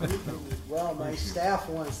into town, too. Well, my staff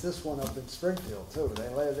wants this one up in Springfield, too. They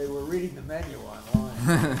were reading the menu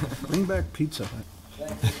online. Bring back Pizza Hut.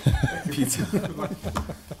 Pizza.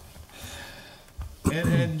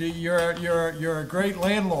 And you're a great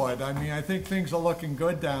landlord. I mean, I think things are looking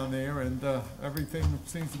good down there, and everything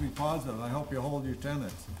seems to be positive. I hope you hold your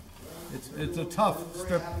tenants. It's a tough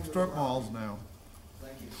strip malls now.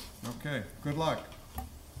 Thank you. Okay, good luck.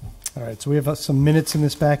 All right, so we have some minutes in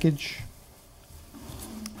this package.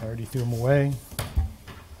 I already threw them away.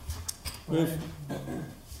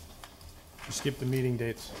 Skip the meeting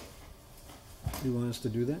dates. You want us to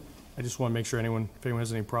do that? I just want to make sure if anyone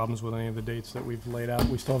has any problems with any of the dates that we've laid out,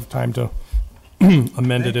 we still have time to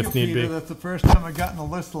amend it if Thank you, need Peter. be. That's the first time I've gotten a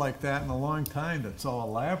list like that in a long time that's so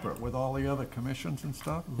elaborate with all the other commissions and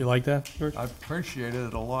stuff. You like that, George? I've appreciated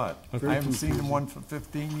it a lot. Okay. I haven't seen one for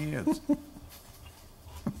 15 years.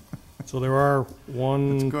 So there are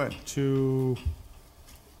one, good. two,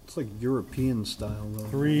 It's like European style, though.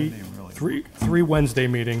 three Wednesday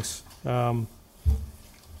meetings.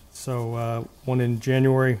 So one in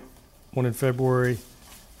January, one in February,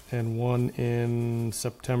 and one in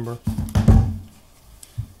September.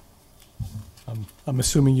 I'm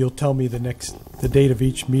assuming you'll tell me the date of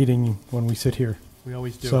each meeting when we sit here. We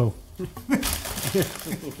always do. So.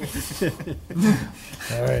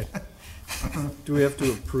 All right. Do we have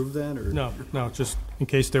to approve that, or? No, just in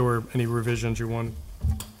case there were any revisions you want.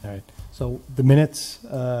 All right. So the minutes,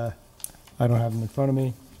 I don't have them in front of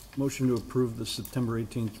me. Motion to approve the September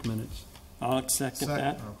 18th minutes. I'll second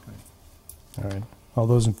that. Okay. All right. All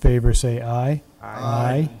those in favor say aye.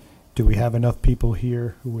 Aye. Do we have enough people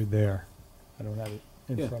here who were there? I don't have it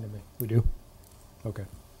in Yeah. front of me. We do? Okay.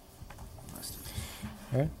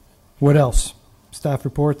 All right. What else? Staff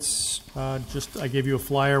reports? I gave you a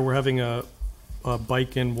flyer. We're having a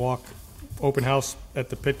bike and walk open house at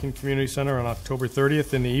the Pitkin Community Center on October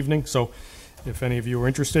 30th in the evening. So if any of you are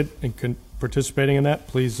interested in participating in that,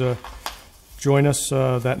 please join us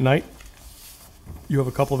that night. You have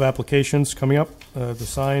a couple of applications coming up, the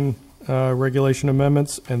sign regulation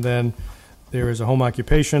amendments, and then there is a home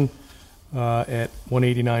occupation at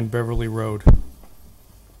 189 Beverly Road.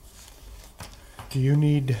 Do you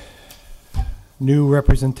need new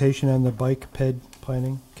representation on the bike ped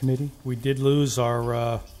planning committee? We did lose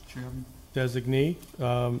our Chairman? designee,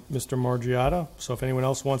 Mr. Margiotta. So if anyone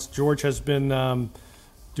else wants, George has been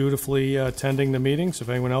dutifully attending the meetings. If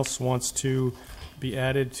anyone else wants to be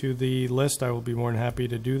added to the list, I will be more than happy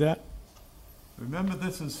to do that. Remember,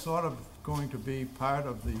 this is sort of going to be part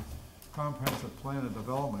of the comprehensive plan of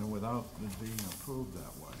development without it being approved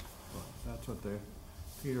that way. But that's what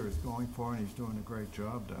Peter is going for, and he's doing a great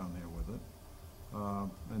job down there with it.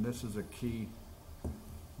 And this is a key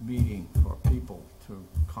meeting for people to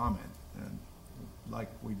comment, and like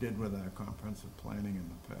we did with our comprehensive planning in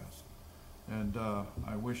the past. And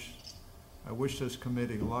I wish this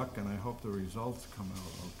committee luck, and I hope the results come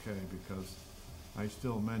out okay, because I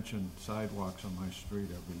still mention sidewalks on my street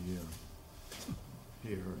every year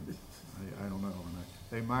here. And I don't know, and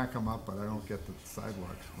they mark them up, but I don't get the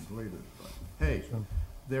sidewalks completed. But hey,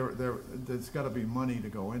 there's got to be money to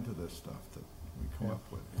go into this stuff that we come up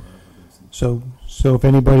with, wherever it is. So if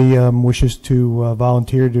anybody wishes to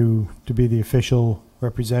volunteer to be the official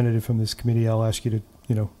representative from this committee, I'll ask you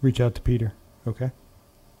to, reach out to Peter, okay?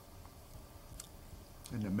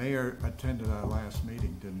 And the mayor attended our last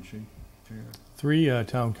meeting, didn't she, Tina? 3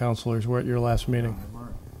 town councilors were at your last meeting. They were.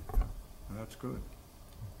 That's good.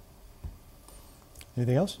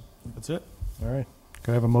 Anything else? That's it. All right.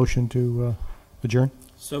 Could I have a motion to Adjourn?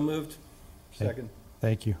 So moved. Second.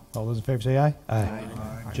 Thank you. All those in favor say aye.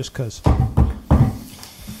 Aye. Just 'cause.